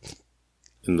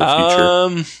in the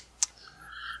future?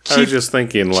 I was just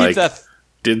thinking, like,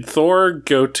 did Thor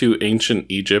go to ancient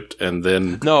Egypt and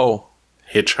then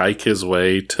hitchhike his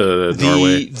way to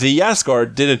Norway? The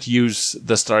Asgard didn't use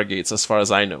the stargates, as far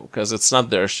as I know, because it's not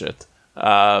their shit.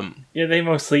 They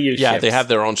mostly use ships. Yeah, they have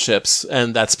their own ships,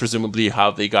 and that's presumably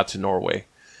how they got to Norway.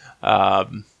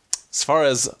 As far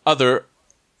as other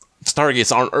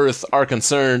stargates on Earth are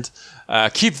concerned,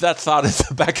 keep that thought in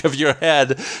the back of your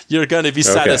head. You're going to be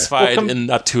satisfied in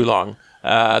not too long.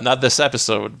 Not this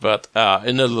episode, but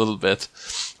in a little bit.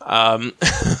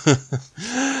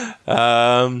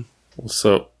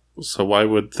 So why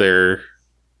would their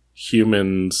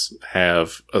humans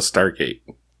have a Stargate?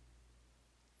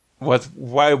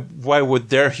 Why would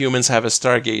their humans have a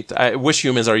Stargate? Which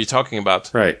humans are you talking about?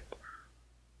 Right.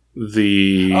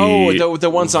 The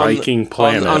ones Viking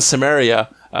planet on Samaria.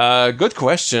 Good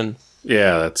question.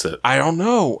 Yeah, that's it. I don't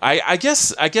know. I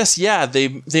guess yeah.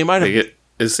 They might have.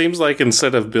 It seems like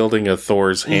instead of building a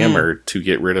Thor's hammer to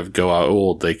get rid of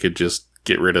Goa'uld, they could just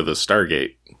get rid of the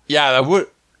Stargate. Yeah, that would.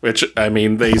 Which, I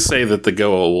mean, they say that the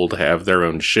Goa'uld have their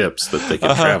own ships that they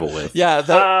can travel with. Yeah,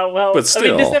 but still. I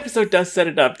mean, this episode does set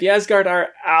it up. The Asgard are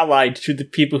allied to the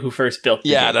people who first built the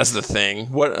game. That's the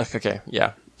thing. What? Okay,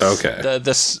 yeah. Okay.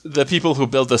 The people who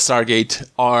built the Stargate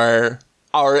are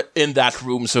in that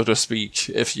room, so to speak.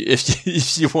 If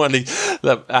you want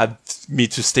me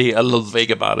to stay a little vague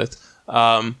about it.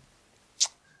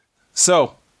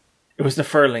 So it was the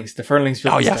Furlings. The Furlings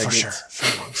built the Stargates. For sure.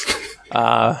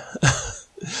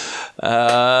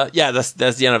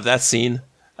 That's the end of that scene.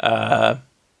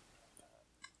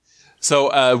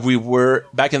 So we were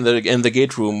back in the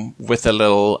gate room with a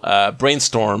little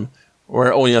brainstorm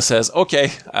where Onya says,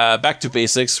 "Okay, back to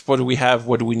basics. What do we have?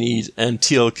 What do we need?" And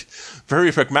Teal'c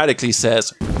very pragmatically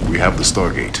says, "We have the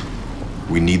Stargate.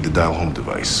 We need the dial home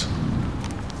device."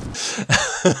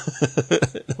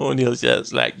 O'Neill's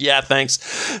just like, yeah,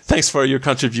 thanks for your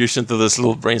contribution to this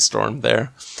little brainstorm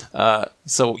there.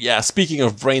 So yeah, speaking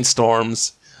of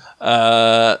brainstorms,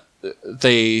 Carter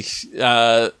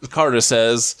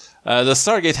says the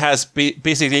Stargate has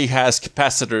basically has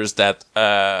capacitors that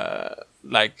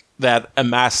that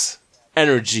amass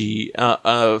energy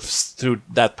through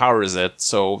that powers it.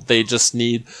 So they just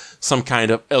need some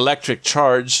kind of electric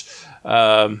charge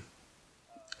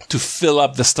to fill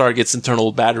up the Stargate's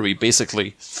internal battery,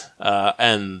 basically,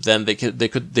 and then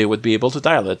they would be able to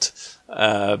dial it.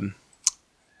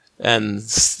 And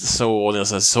so O'Neill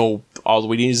says, "So all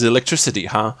we need is electricity,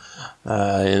 huh?"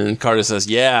 And Carter says,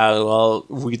 "Yeah, well,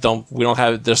 we don't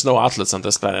have. There's no outlets on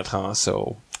this planet, huh?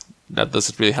 So that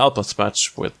doesn't really help us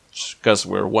much, because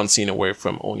we're one scene away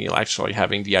from O'Neill actually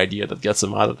having the idea that gets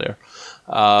him out of there."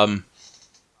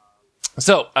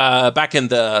 So back in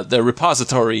the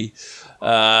repository.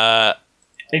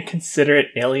 Inconsiderate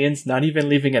aliens not even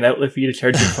leaving an outlet for you to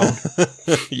charge your phone.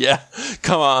 Yeah,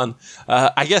 come on.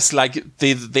 I guess like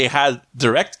they had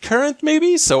direct current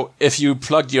maybe, so if you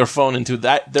plugged your phone into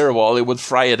their wall, it would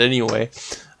fry it anyway.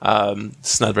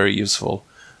 It's not very useful.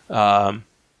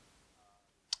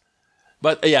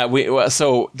 But yeah,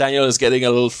 so Daniel is getting a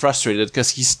little frustrated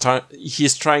because he's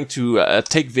trying to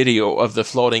take video of the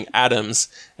floating atoms,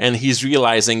 and he's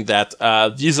realizing that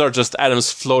these are just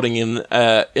atoms floating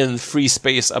in free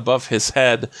space above his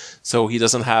head. So he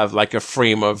doesn't have like a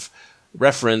frame of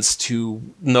reference to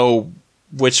know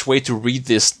which way to read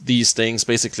these things.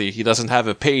 Basically, he doesn't have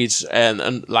a page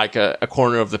and like a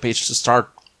corner of the page to start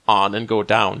on and go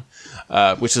down,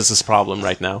 which is his problem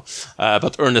right now.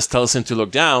 But Ernest tells him to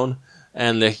look down.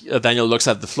 And Daniel looks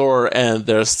at the floor, and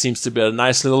there seems to be a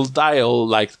nice little dial,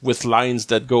 like with lines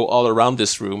that go all around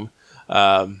this room,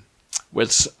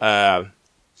 which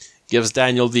gives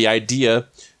Daniel the idea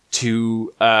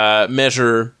to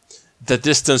measure the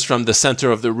distance from the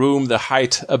center of the room, the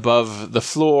height above the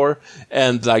floor,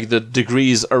 and like the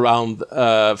degrees around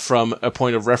from a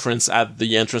point of reference at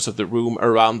the entrance of the room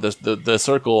around the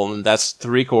circle, and that's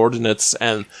 3 coordinates,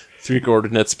 and 3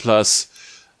 coordinates plus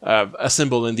a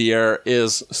symbol in the air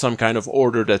is some kind of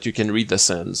order that you can read this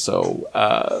in. So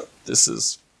this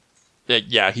is,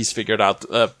 he's figured out,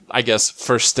 I guess,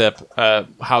 first step,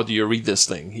 how do you read this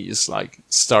thing? He's like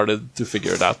started to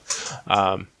figure it out.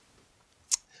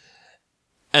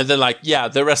 And then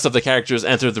the rest of the characters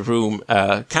enter the room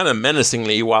kind of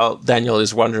menacingly while Daniel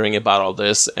is wondering about all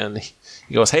this. And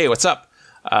he goes, "Hey, what's up?"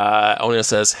 O'Neill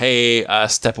says, "Hey,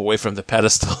 step away from the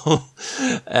pedestal."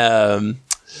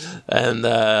 And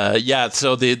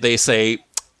so they say,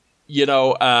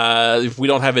 if we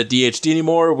don't have a DHD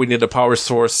anymore, we need a power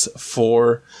source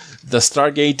for the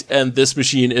Stargate, and this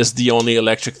machine is the only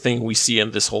electric thing we see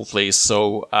in this whole place,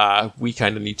 so we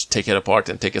kind of need to take it apart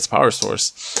and take its power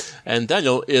source. And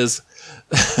Daniel is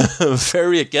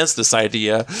very against this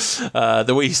idea.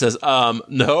 The way he says,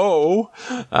 no.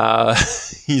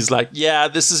 He's like, yeah,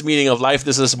 this is meaning of life.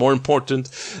 This is more important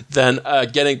than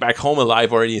getting back home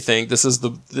alive or anything. This is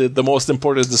the most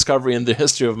important discovery in the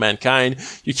history of mankind.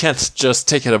 You can't just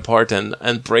take it apart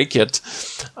and break it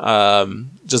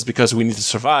just because we need to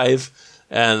survive.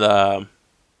 And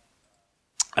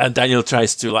Daniel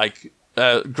tries to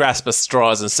grasp at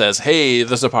straws and says, hey,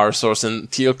 there's a power source in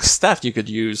Teal'c's staff you could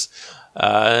use.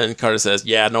 And Carter says,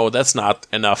 yeah, no, that's not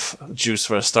enough juice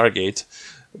for a Stargate.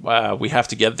 We have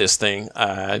to get this thing.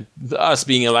 Us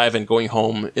being alive and going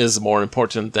home is more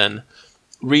important than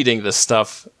reading this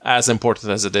stuff, as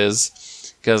important as it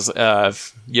is. Because,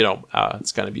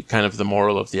 it's going to be kind of the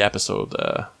moral of the episode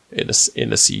in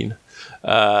a scene.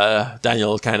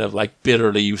 Daniel kind of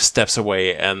bitterly steps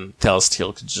away and tells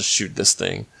Teal'c to just shoot this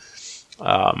thing.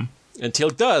 And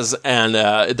Teal'c does, and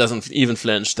it doesn't even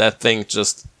flinch. That thing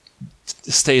just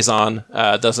stays on,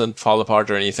 doesn't fall apart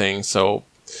or anything, so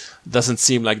it doesn't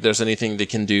seem like there's anything they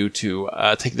can do to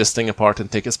take this thing apart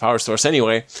and take its power source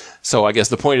anyway. So I guess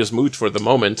the point is moot for the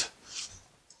moment.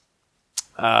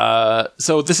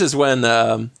 So this is when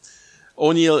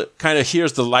O'Neill kind of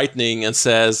hears the lightning and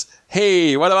says,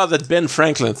 hey, what about that Ben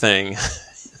Franklin thing?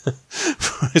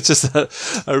 It's just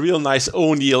a real nice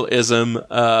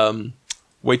O'Neill-ism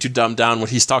way to dumb down what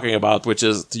he's talking about, which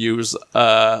is to use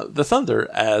the thunder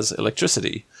as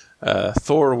electricity.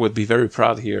 Thor would be very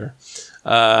proud here.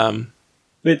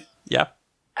 But yeah,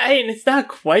 I mean, it's not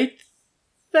quite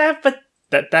that, but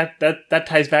that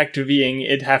ties back to being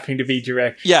it having to be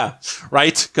direct. Yeah,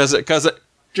 right. Because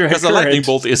the lightning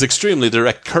bolt is extremely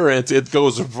direct current. It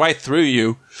goes right through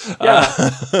you. Yeah.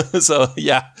 So,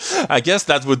 yeah, I guess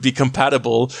that would be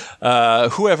compatible.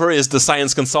 Whoever is the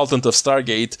science consultant of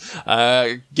Stargate,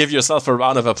 give yourself a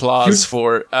round of applause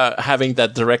for having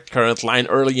that direct current line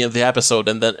early in the episode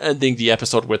and then ending the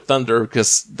episode with thunder,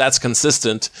 because that's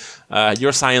consistent.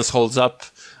 Your science holds up,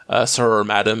 sir or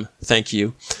madam. Thank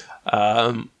you.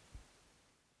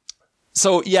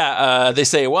 So, they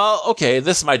say, well, okay,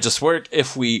 this might just work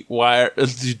if we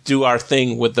do our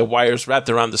thing with the wires wrapped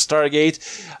around the Stargate,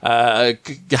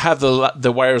 have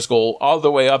the wires go all the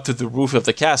way up to the roof of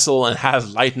the castle and have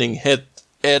lightning hit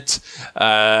it.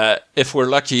 If we're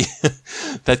lucky,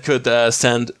 that could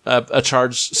send a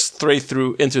charge straight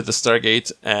through into the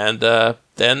Stargate, and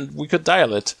then we could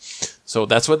dial it. So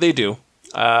that's what they do.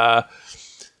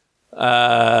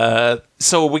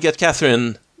 So we get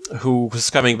Catherine, who was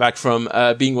coming back from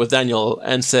being with Daniel,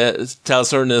 and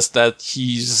tells Ernest that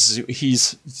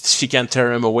she can't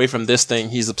tear him away from this thing.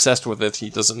 He's obsessed with it. He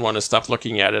doesn't want to stop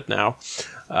looking at it now.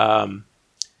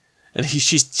 And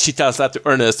she tells that to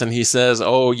Ernest, and he says,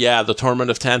 "Oh yeah, the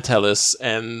torment of Tantalus."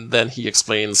 And then he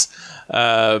explains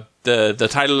the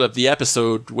title of the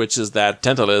episode, which is that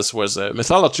Tantalus was a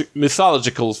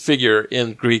mythological figure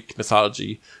in Greek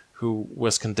mythology, who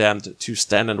was condemned to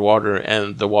stand in water,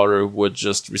 and the water would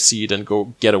just recede and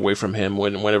go get away from him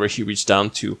whenever he reached down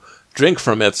to drink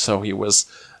from it. So he was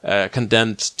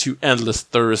condemned to endless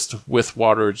thirst with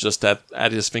water just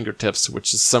at his fingertips,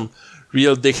 which is some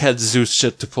real dickhead Zeus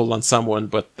shit to pull on someone,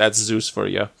 but that's Zeus for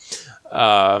you.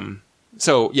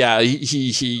 So yeah,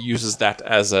 he uses that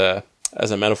as a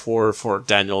metaphor for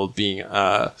Daniel being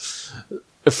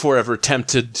forever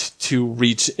tempted to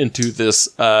reach into this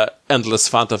endless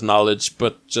font of knowledge,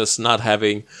 but just not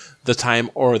having the time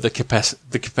or the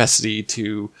capacity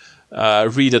to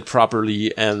read it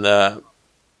properly and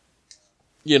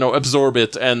absorb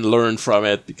it and learn from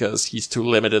it, because he's too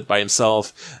limited by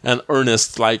himself. And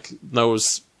Ernest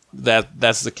knows that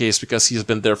that's the case because he's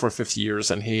been there for 50 years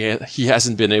and he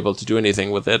hasn't been able to do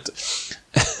anything with it.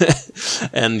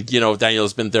 And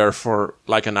Daniel's been there for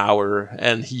like an hour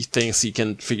and he thinks he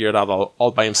can figure it out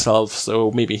all by himself,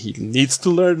 so maybe he needs to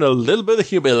learn a little bit of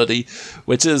humility,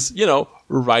 which is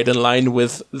right in line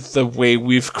with the way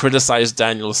we've criticized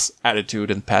Daniel's attitude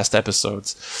in past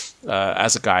episodes,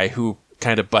 as a guy who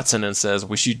kind of butts in and says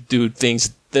we should do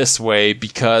things this way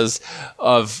because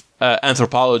of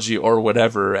anthropology or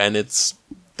whatever, and it's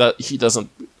that he doesn't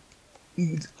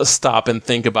stop and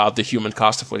think about the human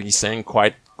cost of what he's saying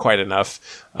quite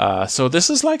enough. So this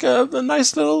is like a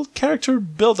nice little character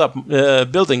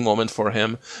building moment for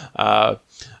him. I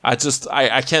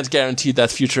can't guarantee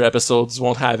that future episodes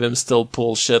won't have him still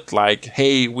pull shit like,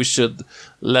 hey, we should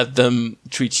let them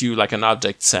treat you like an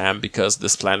object, Sam, because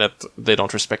this planet, they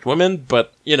don't respect women.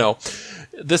 But,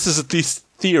 this is at least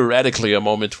theoretically a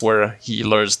moment where he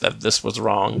learns that this was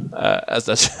wrong, as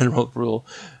a general rule.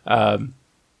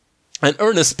 And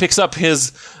Ernest picks up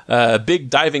his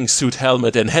big diving suit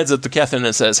helmet and heads it to Catherine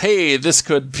and says, hey, this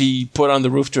could be put on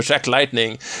the roof to attract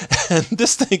lightning. And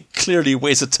this thing clearly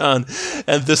weighs a ton.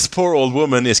 And this poor old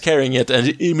woman is carrying it and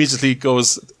immediately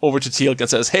goes over to Teal'c and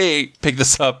says, hey, pick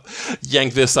this up.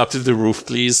 Yank this up to the roof,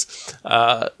 please.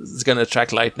 It's going to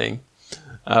attract lightning.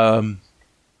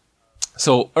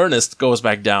 So Ernest goes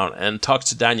back down and talks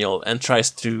to Daniel and tries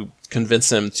to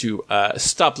convince him to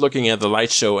stop looking at the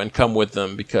light show and come with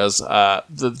them, because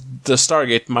the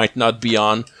Stargate might not be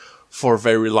on for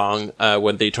very long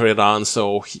when they turn it on,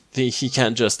 so he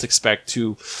can't just expect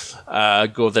to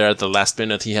go there at the last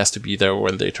minute. He has to be there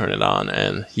when they turn it on,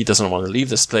 and he doesn't want to leave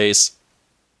this place.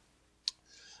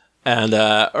 And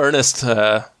Ernest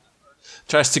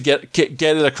tries to get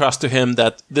it across to him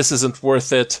that this isn't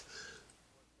worth it.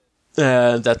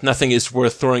 That nothing is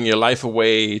worth throwing your life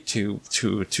away to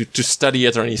study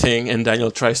it or anything, and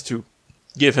Daniel tries to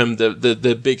give him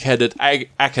the big-headed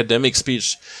academic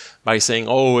speech by saying,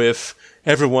 "Oh, if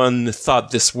everyone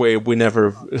thought this way,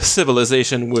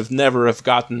 civilization would never have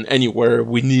gotten anywhere.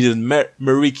 We needed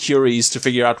Marie Curie's to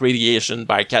figure out radiation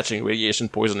by catching radiation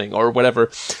poisoning or whatever."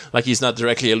 Like, he's not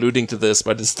directly alluding to this,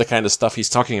 but it's the kind of stuff he's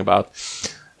talking about.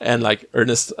 And like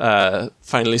Ernest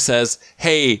finally says,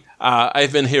 hey,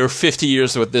 I've been here 50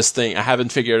 years with this thing. I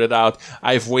haven't figured it out.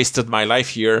 I've wasted my life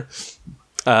here.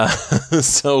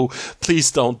 So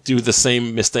please don't do the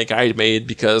same mistake I made,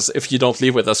 because if you don't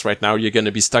leave with us right now, you're going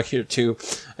to be stuck here too.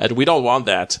 And we don't want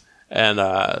that. And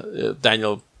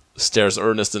Daniel stares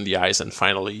Ernest in the eyes and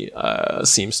finally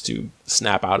seems to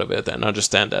snap out of it and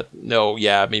understand that,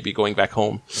 maybe going back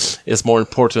home is more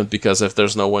important, because if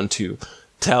there's no one to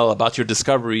tell about your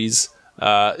discoveries,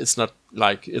 it's not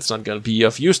going to be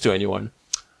of use to anyone.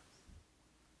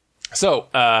 So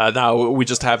now we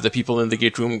just have the people in the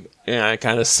gate room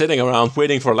kind of sitting around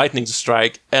waiting for lightning to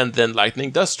strike, and then lightning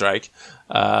does strike.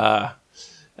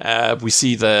 We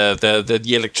see the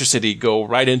electricity go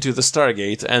right into the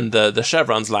Stargate, and the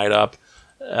chevrons light up,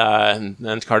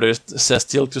 and Carter says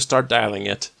Teal'c to start dialing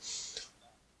it.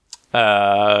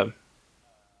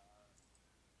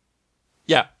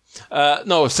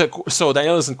 So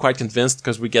Daniel isn't quite convinced,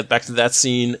 because we get back to that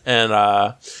scene, and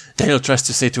Daniel tries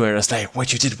to say to Ernest, like,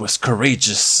 what you did was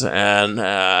courageous, and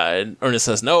Ernest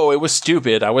says, no, it was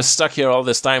stupid. I was stuck here all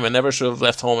this time. I never should have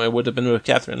left home. I would have been with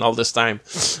Catherine all this time.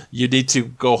 You need to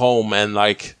go home. And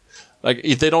like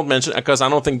if they don't mention, because I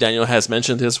don't think Daniel has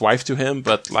mentioned his wife to him,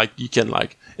 but like you can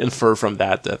like infer from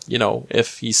that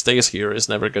if he stays here, he's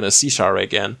never going to see Shara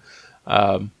again.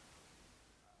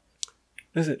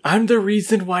 Listen, I'm the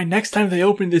reason why next time they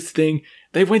open this thing,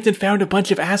 they went and found a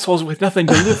bunch of assholes with nothing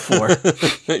to live for.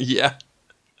 Yeah.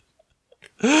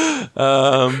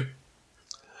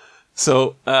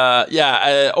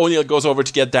 O'Neill goes over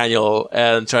to get Daniel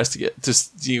and tries to get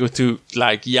to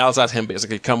yells at him,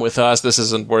 basically, come with us. This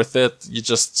isn't worth it. You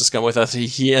just come with us.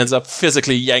 He ends up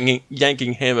physically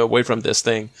yanking him away from this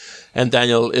thing. And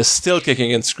Daniel is still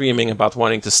kicking and screaming about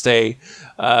wanting to stay,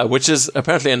 which is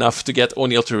apparently enough to get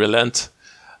O'Neill to relent.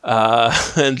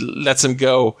 And lets him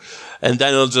go. And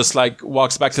Daniel just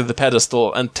walks back to the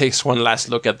pedestal and takes one last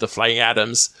look at the flying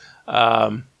atoms.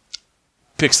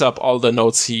 Picks up all the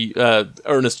notes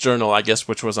Ernest's journal, I guess,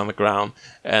 which was on the ground,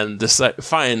 and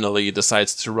finally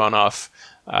decides to run off,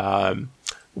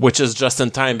 which is just in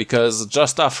time, because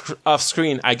just off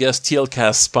screen, I guess Teal'c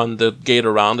has spun the gate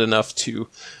around enough to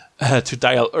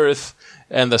dial Earth,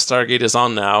 and the Stargate is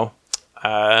on now.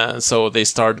 So they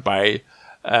start by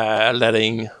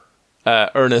letting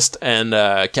Ernest and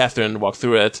Catherine walk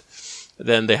through it.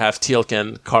 Then they have Teal'c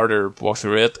and Carter walk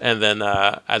through it, and then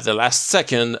at the last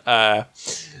second,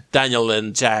 Daniel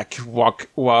and Jack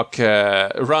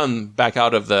run back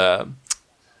out of the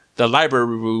library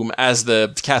room as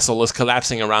the castle is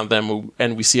collapsing around them,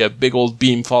 and we see a big old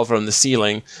beam fall from the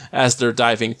ceiling as they're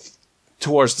diving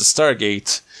towards the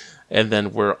Stargate, and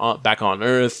then we're back on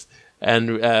Earth.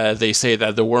 And they say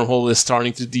that the wormhole is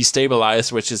starting to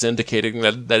destabilize, which is indicating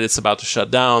that it's about to shut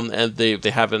down, and they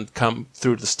haven't come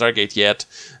through the Stargate yet,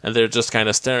 and they're just kind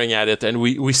of staring at it. And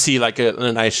we see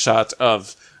a nice shot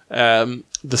of the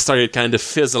Stargate kind of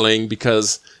fizzling,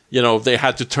 because they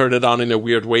had to turn it on in a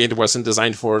weird way it wasn't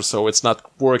designed for, so it's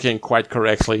not working quite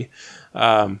correctly.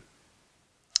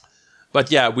 But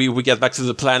yeah, we get back to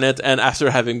the planet, and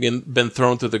after having been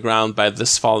thrown to the ground by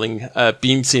this fallen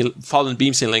beam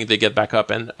ceiling, they get back up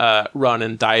and run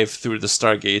and dive through the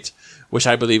Stargate, which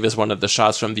I believe is one of the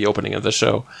shots from the opening of the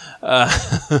show.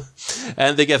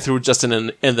 And they get through just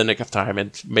in the nick of time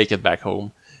and make it back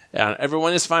home. And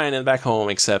everyone is fine and back home,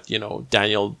 except,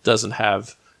 Daniel doesn't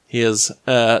have his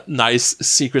nice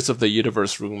Secrets of the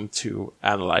Universe room to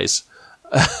analyze.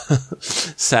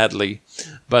 Sadly,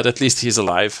 but at least he's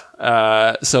alive.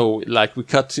 So we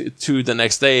cut to the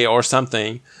next day or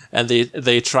something, and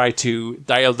they try to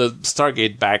dial the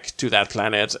Stargate back to that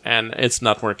planet, and it's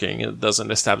not working. It doesn't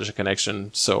establish a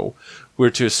connection. So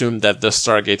we're to assume that the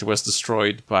Stargate was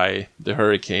destroyed by the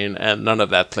hurricane, and none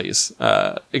of that place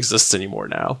exists anymore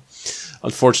now,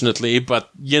 unfortunately. But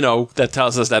that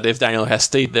tells us that if Daniel has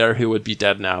stayed there, he would be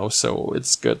dead now. So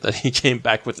it's good that he came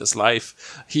back with his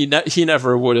life. He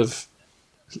never would have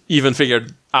even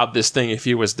figured out this thing if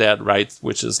he was dead, right?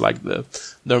 Which is like the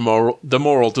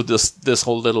moral to this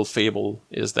whole little fable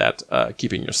is that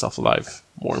keeping yourself alive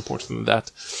more important than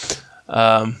that.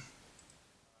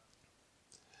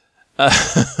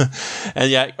 And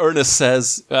yeah, Ernest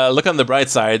says, look on the bright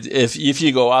side. If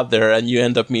you go out there and you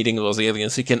end up meeting those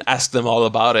aliens, you can ask them all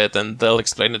about it and they'll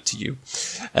explain it to you.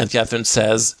 And Catherine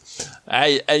says,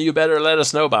 and you better let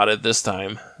us know about it this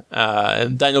time.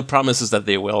 And Daniel promises that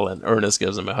they will, and Ernest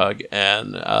gives him a hug.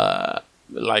 And I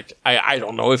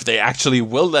don't know if they actually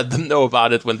will let them know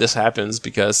about it when this happens,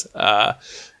 because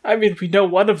we know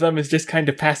one of them is just kind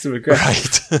of passive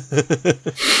aggressive.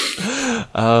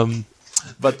 Right.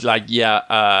 But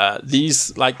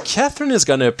Catherine is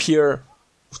gonna appear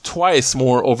twice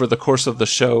more over the course of the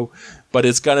show, but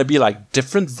it's gonna be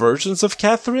different versions of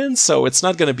Catherine, so it's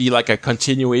not gonna be a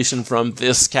continuation from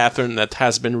this Catherine that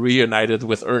has been reunited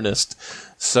with Ernest.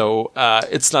 So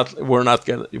it's not. We're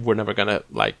never gonna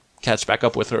catch back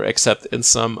up with her, except in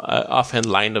some offhanded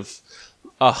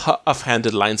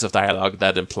lines of dialogue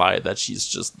that imply that she's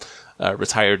just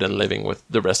retired and living with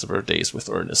the rest of her days with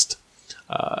Ernest.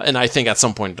 And I think at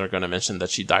some point they're going to mention that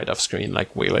she died off screen,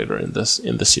 way later in the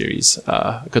series.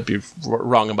 I could be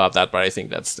wrong about that, but I think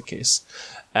that's the case.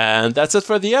 And that's it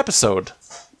for the episode.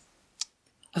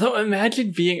 Although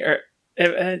imagine being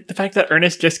the fact that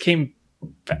Ernest just came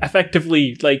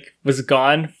effectively was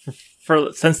gone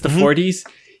since the 40s.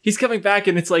 He's coming back,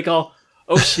 and it's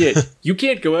oh shit, you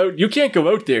can't go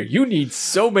out there. You need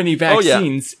so many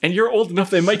vaccines, and you're old enough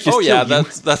they might just kill you.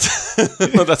 That's that's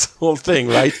the whole thing,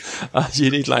 right?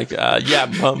 You need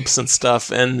bumps and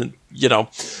stuff, and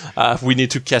we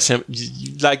need to catch him.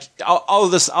 All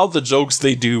the jokes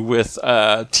they do with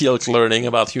Teal'c learning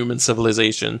about human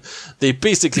civilization, they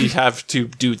basically have to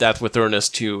do that with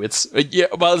Ernest too. It's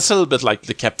it's a little bit like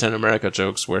the Captain America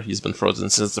jokes where he's been frozen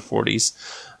since the 40s.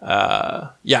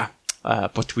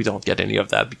 But we don't get any of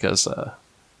that because, well,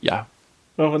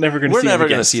 we're never going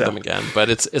to see them again. But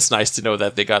it's nice to know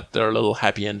that they got their little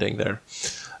happy ending there.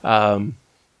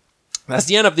 That's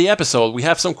the end of the episode. We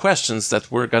have some questions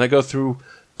that we're going to go through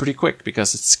pretty quick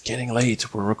because it's getting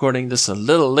late. We're recording this a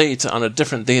little late on a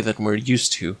different day than we're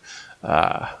used to.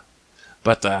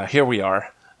 But here we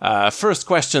are. First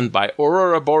question by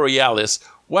Aurora Borealis.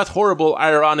 What horrible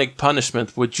ironic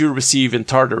punishment would you receive in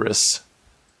Tartarus?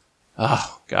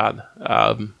 Oh, God.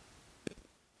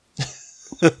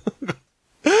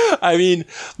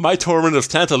 My torment of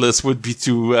Tantalus would be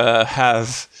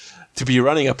to be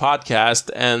running a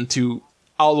podcast and to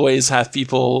always have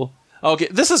people... Okay,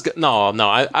 this is... No,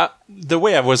 the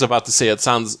way I was about to say it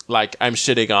sounds like I'm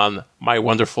shitting on my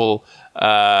wonderful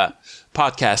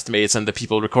podcast mates and the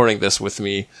people recording this with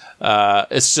me.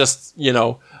 It's just,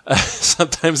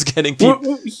 sometimes getting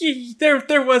people.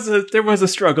 There was a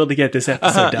struggle to get this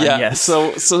episode done. Yeah. Yes.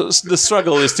 So the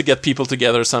struggle is to get people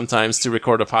together sometimes to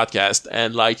record a podcast,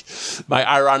 and my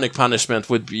ironic punishment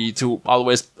would be to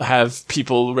always have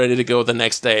people ready to go the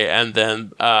next day, and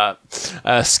then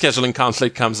scheduling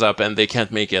conflict comes up and they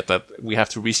can't make it. That we have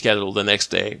to reschedule the next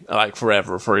day,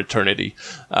 forever, for eternity.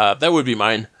 That would be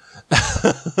mine.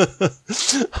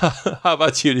 How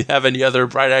about you? Do you have any other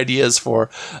bright ideas for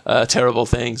terrible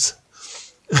things?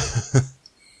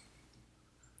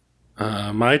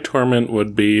 My torment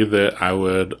would be that I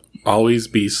would always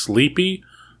be sleepy,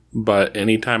 but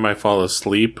anytime I fall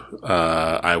asleep,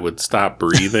 I would stop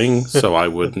breathing, so I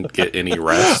wouldn't get any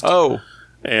rest. Oh.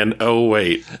 And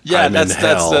wait, yeah, I'm in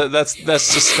hell. That's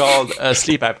just called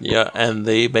sleep apnea, and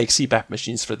they make CPAP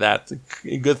machines for that.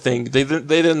 Good thing they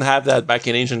didn't have that back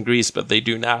in ancient Greece, but they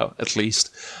do now, at least.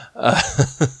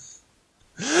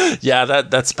 Yeah,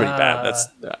 that's pretty bad. That's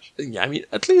yeah. I mean,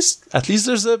 at least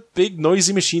there's a big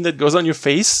noisy machine that goes on your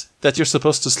face that you're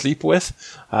supposed to sleep with.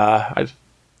 I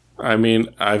mean,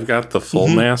 I've got the full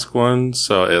mask one,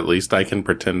 so at least I can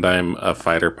pretend I'm a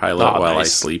fighter pilot while I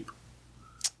sleep.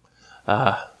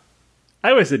 I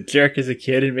was a jerk as a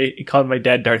kid and called my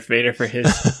dad Darth Vader for his.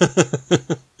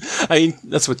 I mean,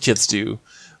 that's what kids do.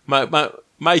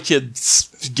 My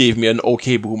kids gave me an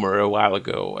OK Boomer a while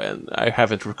ago, and I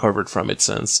haven't recovered from it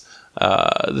since.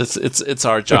 It's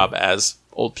our job as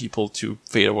old people to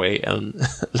fade away and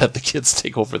let the kids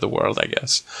take over the world, I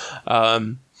guess.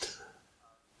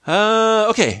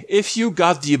 Okay, if you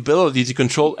got the ability to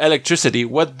control electricity,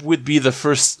 what would be the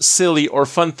first silly or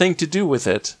fun thing to do with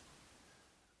it?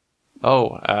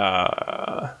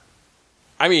 I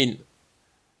mean,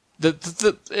 I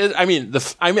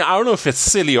don't know if it's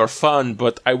silly or fun,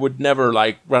 but I would never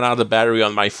run out of battery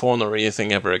on my phone or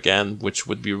anything ever again, which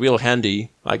would be real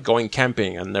handy, like going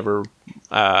camping and never,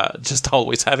 just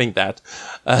always having that.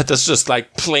 That's just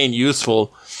plain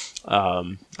useful.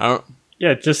 Yeah,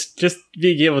 just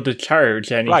being able to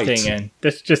charge anything, and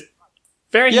that's just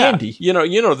very handy. You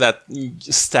know that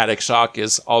Static Shock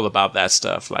is all about that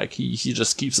stuff. He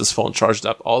just keeps his phone charged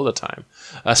up all the time.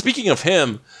 Speaking of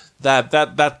him,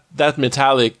 that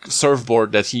metallic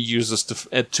surfboard that he uses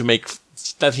to make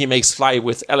that he makes fly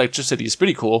with electricity is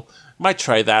pretty cool. Might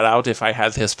try that out if I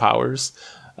had his powers.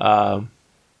 Don't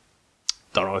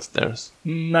know if there's.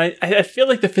 I feel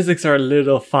like the physics are a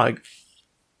little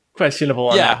questionable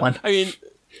on that one. I mean,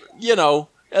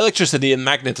 electricity and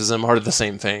magnetism are the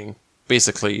same thing,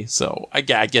 basically. So I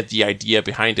get the idea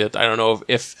behind it. I don't know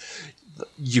if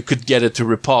you could get it to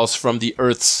repulse from the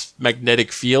Earth's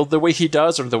magnetic field the way he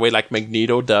does, or the way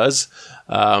Magneto does.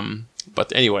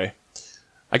 But anyway,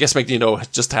 I guess Magneto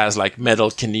just has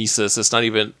metal kinesis. It's not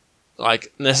even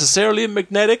necessarily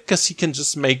magnetic, because he can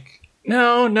just make.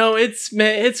 No,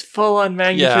 it's full on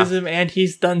magnetism, and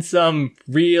he's done some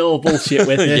real bullshit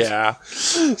with it. Yeah,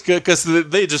 because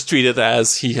they just treat it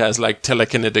as he has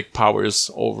telekinetic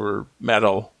powers over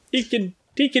metal. He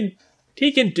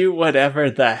can do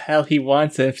whatever the hell he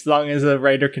wants, as long as a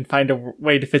writer can find a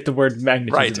way to fit the word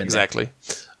magnetism. Right, in exactly.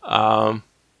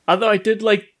 Although I did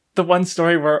like the one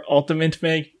story where Ultimate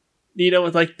Magneto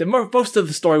was most of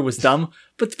the story was dumb,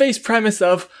 but the base premise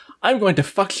of I'm going to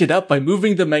fuck shit up by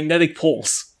moving the magnetic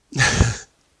poles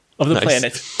of the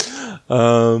planet.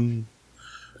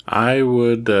 I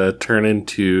would turn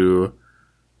into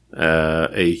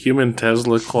a human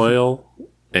Tesla coil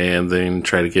and then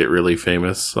try to get really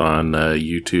famous on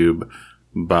YouTube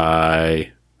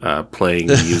by playing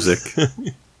music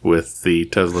with the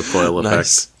Tesla coil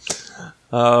effect.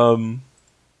 Nice.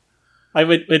 I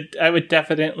would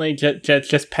definitely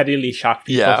just pettily shock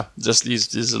people. Yeah, just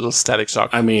these little Static Shock.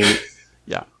 I mean,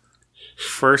 yeah.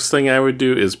 First thing I would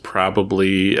do is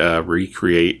probably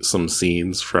recreate some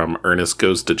scenes from Ernest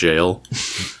Goes to Jail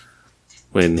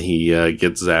when he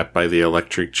gets zapped by the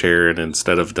electric chair, and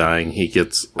instead of dying, he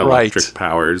gets electric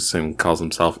powers and calls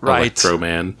himself Electro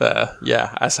Man.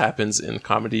 Yeah, as happens in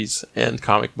comedies and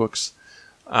comic books.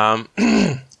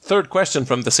 Third question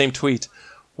from the same tweet.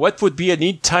 What would be a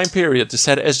neat time period to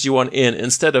set SG-1 in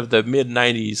instead of the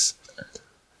mid-90s?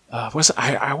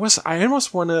 I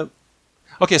almost want to...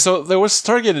 Okay, so there was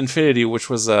Stargate Infinity, which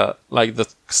was the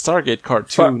Stargate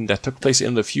cartoon that took place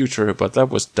in the future, but that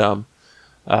was dumb.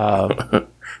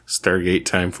 Stargate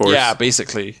Time Force. Yeah,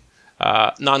 basically.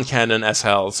 Non-canon as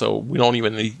hell, so we don't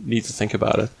even need to think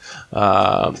about it.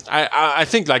 I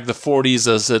think the 40s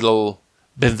is a little...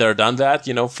 been there, done that,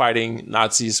 fighting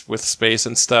Nazis with space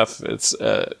and stuff. It's,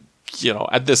 at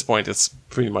this point, it's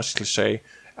pretty much cliche.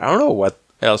 I don't know what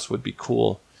else would be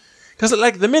cool. Because,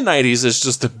 the mid-90s is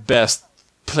just the best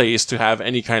place to have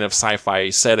any kind of sci-fi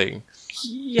setting.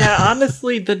 Yeah,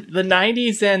 honestly, the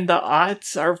 90s and the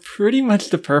aughts are pretty much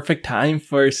the perfect time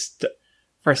for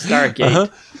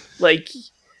Stargate.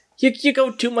 You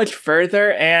go too much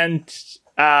further and,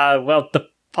 the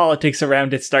politics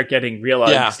around it start getting real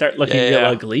looking real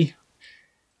ugly.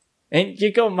 And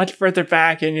you go much further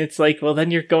back and it's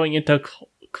then you're going into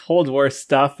Cold War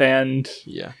stuff, and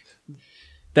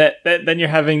then you're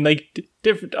having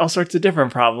different all sorts of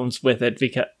different problems with it,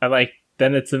 because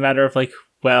then it's a matter of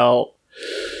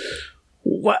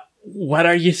what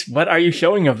are you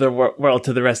showing of the world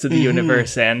to the rest of the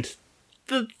universe? And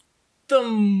the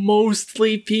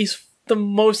mostly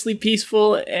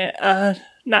peaceful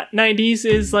 90s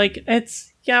is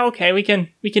it's okay, we can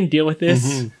deal with this.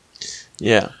 Mm-hmm.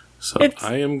 Yeah. So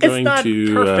I am going to... It's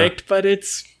not perfect, but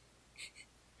it's...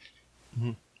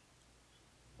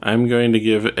 I'm going to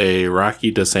give a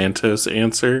Rocky DeSantis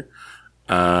answer.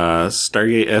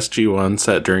 Stargate SG-1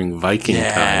 set during Viking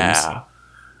times.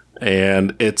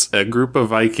 And it's a group of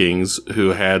Vikings who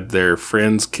had their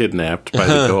friends kidnapped by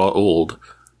the Goa'uld.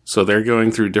 So they're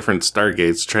going through different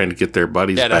Stargates trying to get their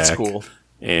buddies back. That's cool.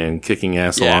 And kicking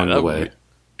ass along the way.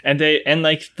 And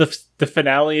the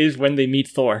finale is when they meet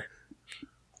Thor.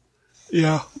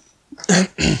 Yeah.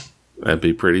 That'd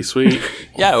be pretty sweet.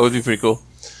 Yeah, it would be pretty cool.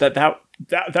 That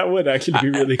would actually be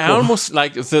really cool. I almost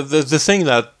like the thing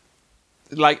that,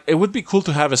 like, it would be cool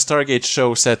to have a Stargate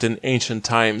show set in ancient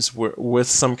times with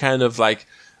some kind of like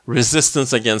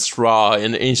resistance against Ra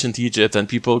in ancient Egypt, and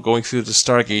people going through the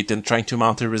Stargate and trying to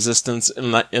mount a resistance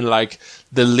in like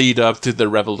the lead up to the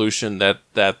revolution that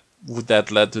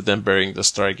led to them burying the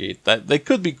Stargate. That they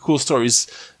could be cool stories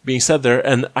being said there.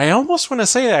 And I almost want to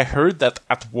say I heard that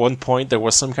at one point there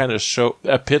was some kind of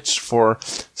a pitch for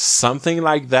something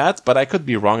like that, but I could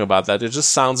be wrong about that. It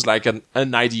just sounds like an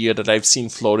idea that I've seen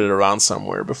floated around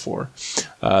somewhere before.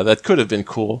 That could have been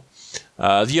cool.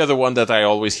 The other one that I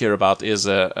always hear about is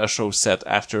a show set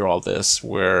after all this,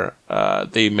 where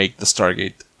they make the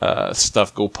Stargate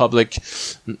stuff go public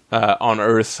on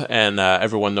Earth, and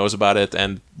everyone knows about it,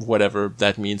 and whatever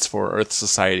that means for Earth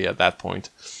society at that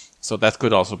point. So that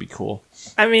could also be cool.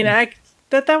 I mean, I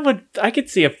could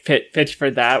see a pitch for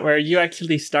that, where you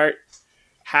actually start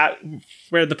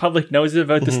where the public knows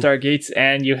about the Stargates,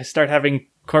 and you start having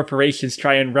corporations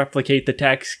try and replicate the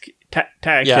tech,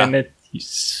 and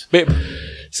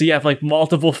so you have like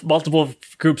multiple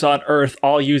groups on Earth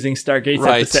all using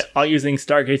Stargates, all using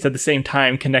Stargates at the same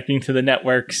time, connecting to the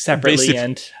network separately,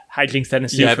 and hijinks that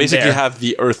ensue. Yeah, basically there. Have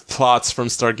the Earth plots from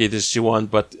Stargate SG-1,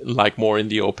 but like more in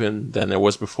the open than it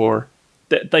was before.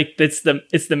 It's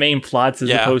the main plots as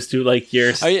opposed to like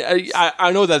your.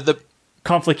 I know that the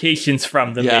complications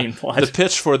from the main plot. The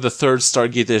pitch for the third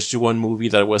Stargate SG-1 movie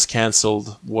that was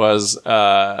cancelled was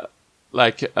they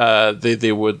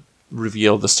would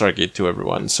reveal the Stargate to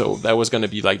everyone. So that was going to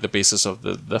be like the basis of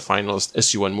the final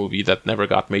SG-1 movie that never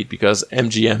got made because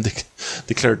MGM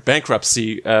declared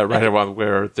bankruptcy right around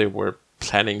where they were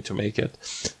planning to make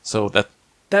it. So that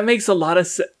makes a lot of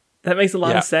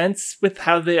of sense with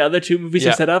how the other two movies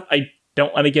are set up. I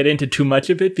don't want to get into too much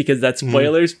of it because that's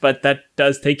spoilers, but that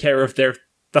does take care of the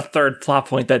third plot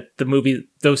point that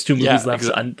those two movies left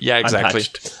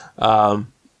untouched.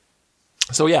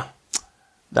 So yeah.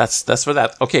 That's for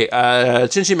that. Okay,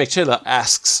 Chinchi McChilla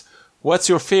asks, what's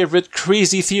your favorite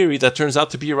crazy theory that turns out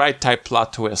to be right type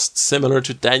plot twist? Similar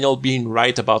to Daniel being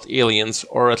right about aliens,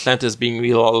 or Atlantis being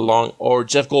real all along, or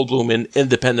Jeff Goldblum in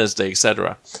Independence Day,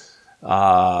 etc.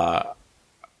 I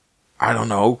don't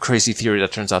know. Crazy theory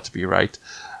that turns out to be right.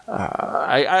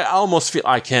 I almost feel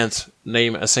I can't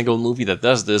name a single movie that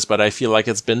does this, but I feel like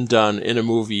it's been done in a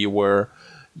movie where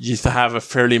you have a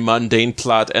fairly mundane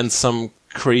plot and some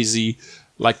crazy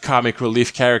like comic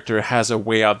relief character has a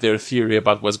way out there theory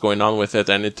about what's going on with it,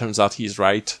 and it turns out he's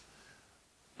right.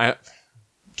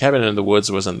 Cabin in the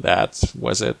Woods wasn't that,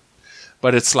 was it?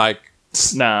 But it's like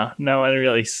no, I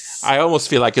really. I almost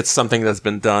feel like it's something that's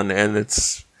been done, and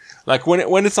it's like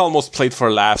when it's almost played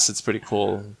for laughs, it's pretty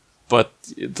cool. But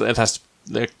it has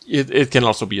it can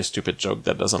also be a stupid joke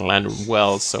that doesn't land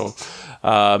well. So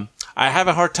I have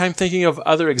a hard time thinking of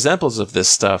other examples of this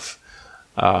stuff.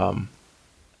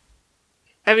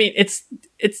 I mean, it's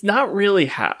not really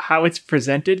how it's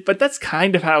presented, but that's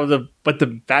kind of how what the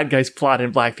bad guy's plot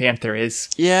in Black Panther is.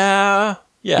 Yeah.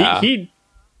 He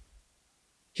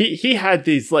had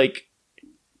these like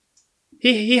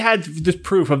he had this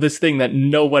proof of this thing that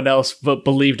no one else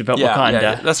believed about Wakanda.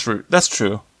 Yeah, that's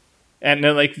true. And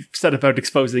then like set about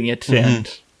exposing it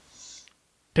and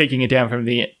taking it over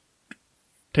from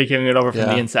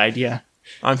the inside. Yeah.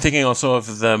 I'm thinking also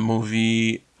of the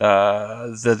movie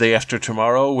The Day After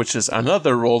Tomorrow, which is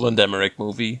another Roland Emmerich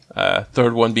movie,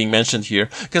 third one being mentioned here.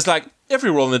 Because like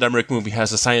every Roland Emmerich movie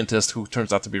has a scientist who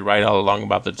turns out to be right all along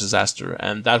about the disaster,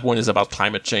 and that one is about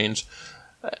climate change.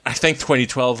 I think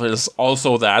 2012 is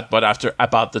also that, but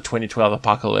about the 2012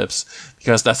 apocalypse,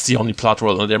 because that's the only plot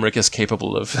Roland Emmerich is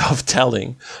capable of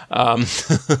telling.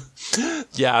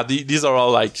 These are all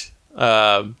like...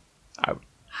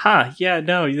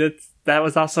 That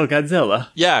was also Godzilla.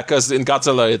 Yeah, because in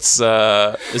Godzilla, it's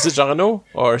is it Jean Reno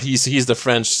or he's the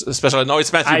French special? No,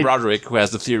 it's Matthew Broderick who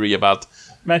has the theory about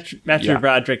Matthew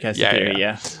Broderick has the theory.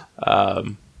 Yeah.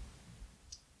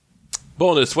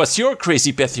 Bonus. What's your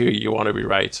crazy pet theory? You want to be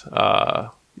right?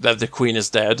 That the Queen is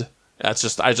dead. I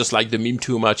just like the meme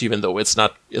too much, even though it's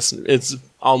not. It's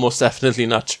almost definitely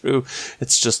not true.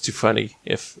 It's just too funny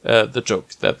if the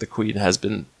joke that the Queen has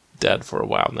been dead for a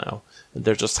while now, and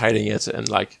they're just hiding it and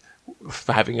like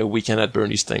having a weekend at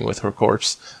Bernie's thing with her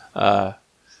corpse.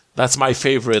 That's my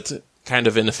favorite kind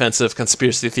of inoffensive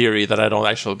conspiracy theory that I don't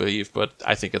actually believe, but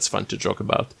I think it's fun to joke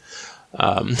about.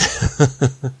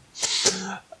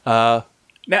 Now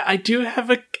I do have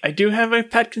a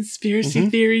pet conspiracy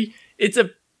theory. It's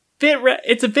a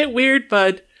bit weird,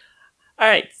 but all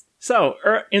right. So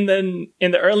in the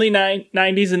early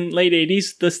 90s and late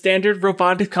 80s, the standard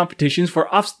robotic competitions were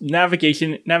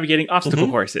navigating obstacle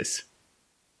courses.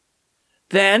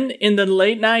 Then, in the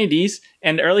late 90s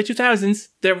and early 2000s,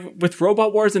 with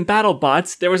Robot Wars and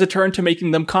BattleBots, there was a turn to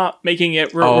making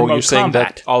it remote you're saying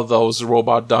combat. that all those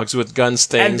robot dogs with guns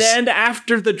things. And then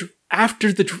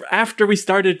after we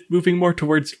started moving more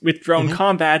towards with drone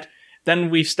combat, then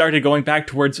we started going back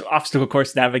towards obstacle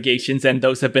course navigations, and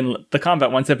the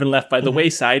combat ones have been left by the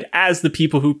wayside, as the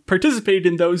people who participated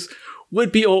in those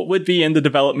would be in the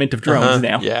development of drones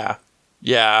now.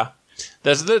 Yeah.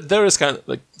 There is kind of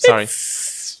like, sorry.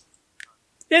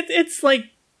 It's like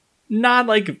not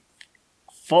like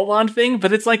full on thing,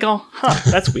 but it's like,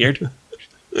 that's weird.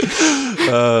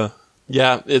 There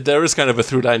is kind of a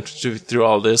through line through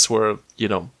all this where,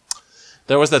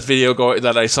 there was that video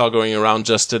that I saw going around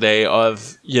just today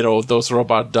of, those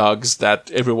robot dogs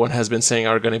that everyone has been saying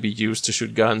are going to be used to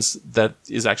shoot guns, that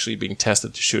is actually being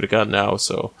tested to shoot a gun now.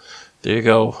 So there you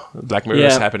go. Black Mirror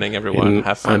is happening, everyone.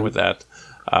 Have fun with that.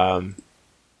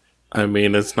 I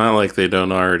mean, it's not like they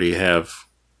don't already have,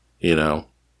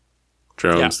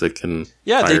 drones that can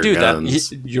fire they do guns.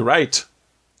 that. You're right.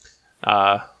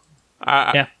 And,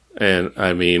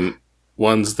 I mean,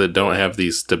 ones that don't have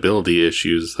these stability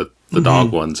issues that the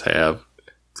dog ones have,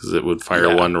 because it would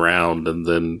fire one round and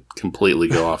then completely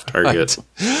go off target.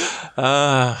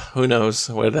 Who knows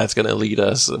where that's going to lead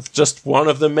us. Just one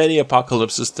of the many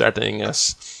apocalypses threatening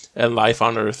us and life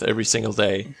on Earth every single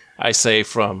day. I say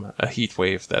from a heat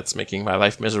wave that's making my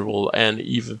life miserable and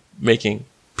even making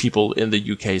people in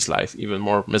the UK's life even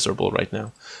more miserable right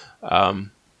now.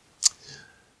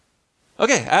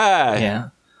 Okay.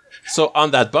 So on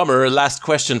that bummer, last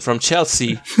question from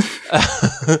Chelsea.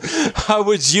 How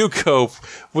would you cope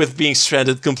with being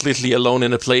stranded completely alone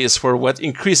in a place for what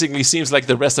increasingly seems like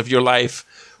the rest of your life?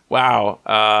 Wow.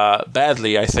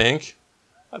 Badly, I think.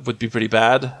 That would be pretty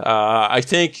bad. I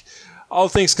think, all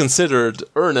things considered,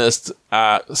 Ernest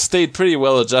stayed pretty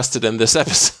well adjusted in this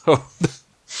episode.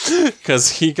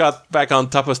 Because he got back on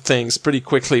top of things pretty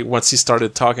quickly once he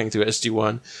started talking to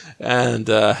SG-1 and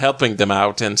helping them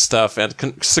out and stuff, and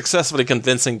successfully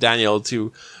convincing Daniel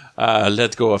to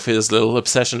let go of his little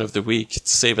obsession of the week to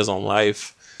save his own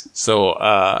life. So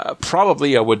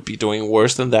probably I would be doing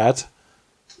worse than that.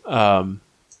 I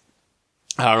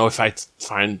don't know if I'd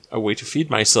find a way to feed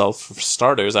myself, for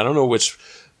starters. I don't know which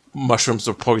mushrooms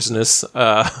are poisonous,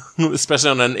 especially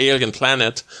on an alien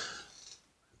planet.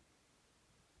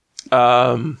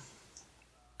 I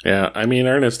mean,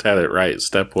 Ernest had it right.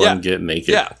 Step one, get naked.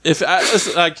 Yeah, as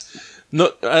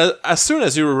soon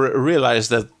as you realize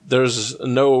that there's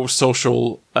no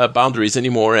social boundaries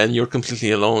anymore and you're completely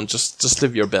alone, just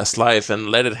live your best life and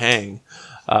let it hang.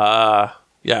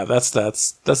 That's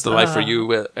the life for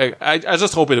you. I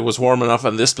just hope it was warm enough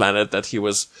on this planet that he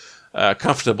was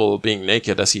comfortable being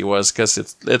naked as he was, because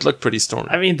it looked pretty stormy.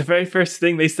 I mean, the very first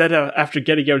thing they said after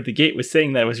getting out of the gate was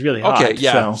saying that it was really hot. Okay,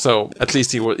 yeah. So at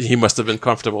least he must have been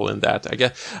comfortable in that.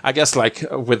 I guess like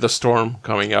with the storm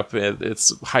coming up,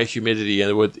 it's high humidity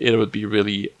and it would be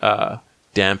really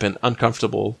damp and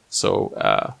uncomfortable. So.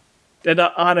 And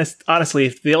honestly,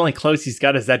 if the only clothes he's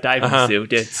got is that diving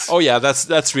suit, it's... Oh yeah,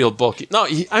 that's real bulky. No,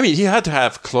 he had to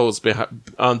have clothes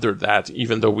under that,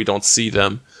 even though we don't see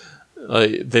them.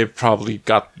 They probably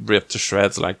got ripped to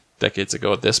shreds like decades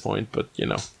ago at this point, but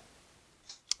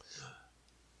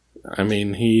I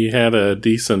mean, he had a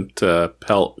decent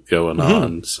pelt going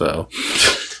on, so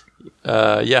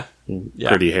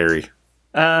pretty hairy.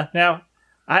 Now,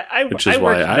 which is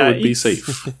why I would be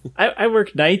safe. I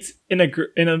work nights in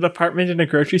an apartment in a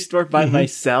grocery store by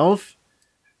myself,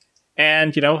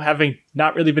 and having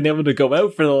not really been able to go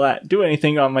out do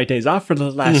anything on my days off for the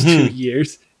last 2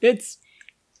 years, it's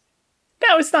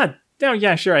not. No,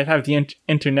 yeah, sure. I have the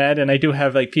internet, and I do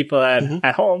have like people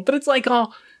at home, but it's like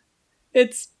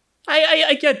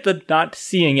I get the not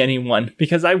seeing anyone,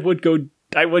 because I would go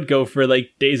for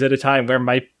like days at a time where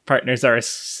my partners are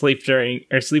asleep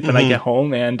when I get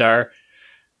home and are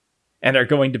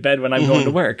going to bed when I'm going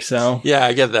to work. So yeah,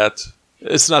 I get that.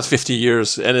 It's not 50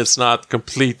 years, and it's not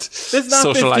complete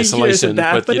social isolation,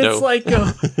 but it's like,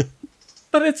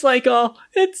 but it's like,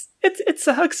 it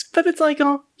sucks. But it's like,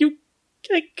 you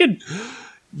could.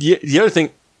 The other thing,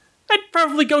 I'd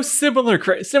probably go similar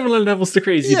levels to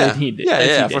crazy than he did.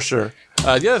 Yeah, for sure.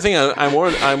 The other thing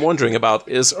I'm wondering about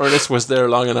is Ernest was there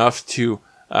long enough to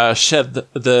shed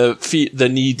the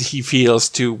need he feels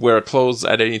to wear clothes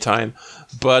at any time,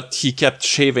 but he kept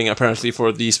shaving apparently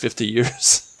for these 50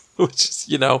 years. Which is,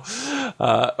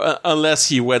 unless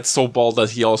he went so bald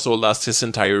that he also lost his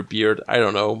entire beard. I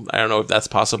don't know if that's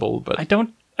possible, but I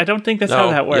don't think that's how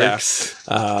that works.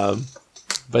 Yeah.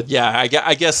 But yeah,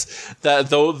 I guess that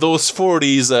those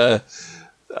 40s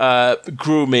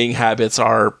grooming habits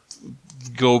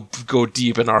go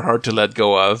deep and are hard to let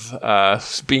go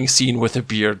of. Being seen with a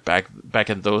beard back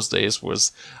in those days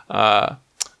was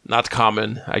not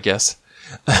common, I guess.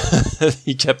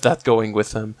 He kept that going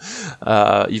with him,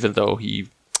 even though he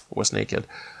was naked.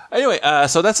 Anyway,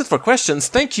 so that's it for questions.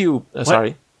 Thank you.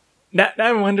 Sorry. Now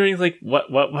I'm wondering, like,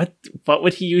 what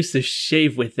would he use to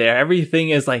shave with there? Everything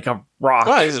is like a rock.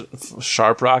 Well,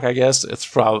 sharp rock, I guess. It's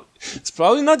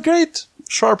probably not great.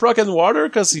 Sharp rock and water,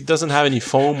 because he doesn't have any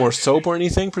foam or soap or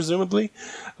anything, presumably.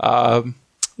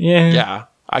 Yeah.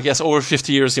 I guess over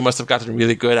 50 years, he must have gotten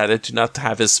really good at it to not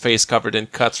have his face covered in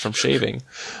cuts from shaving.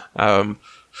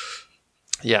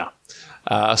 Yeah.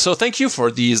 So thank you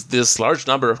for this large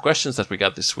number of questions that we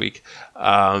got this week.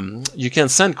 You can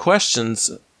send questions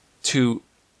to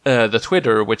the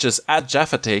Twitter, which is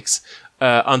 @JaffaTakes,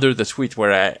 under the tweet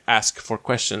where I ask for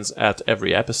questions at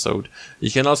every episode. You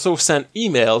can also send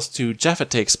emails to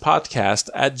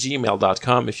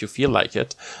jaffatakes.podcast@gmail.com if you feel like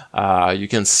it. You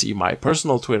can see my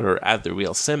personal Twitter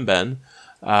 @TheRealSimben.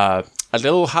 A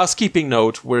little housekeeping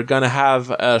note, we're going to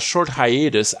have a short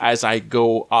hiatus as I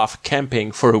go off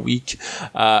camping for a week.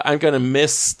 I'm going to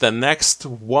miss the next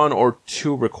 1 or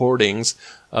 2 recordings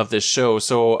of this show,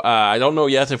 so I don't know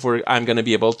yet if I'm going to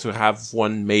be able to have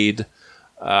one made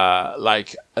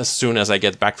like as soon as I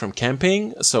get back from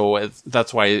camping. So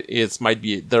that's why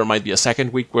there might be a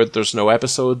second week where there's no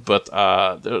episode, but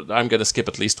I'm going to skip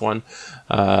at least one.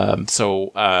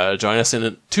 So join us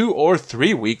in 2 or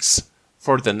 3 weeks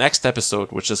for the next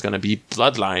episode, which is going to be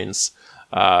Bloodlines.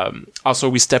 Also,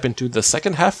 we step into the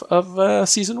second half of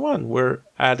season 1. We're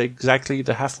at exactly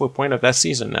the halfway point of that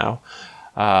season now.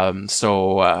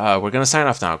 So we're going to sign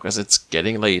off now because it's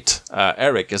getting late.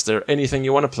 Eric, is there anything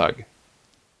you want to plug?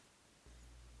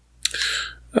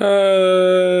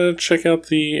 Check out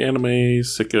the Anime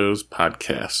Sickos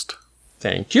podcast.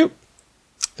 Thank you.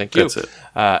 That's it.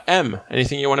 M,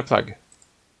 anything you want to plug?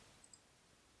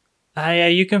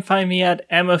 You can find me at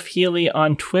Emma Feely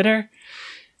on Twitter.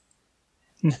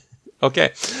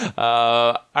 Okay.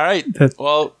 All right.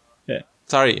 Well, yeah.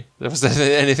 Sorry. Was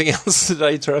there anything else? Did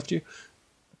I interrupt you?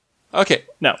 Okay.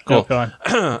 No. Cool. No, go on.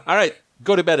 All right.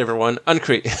 Go to bed, everyone.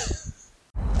 Uncrete.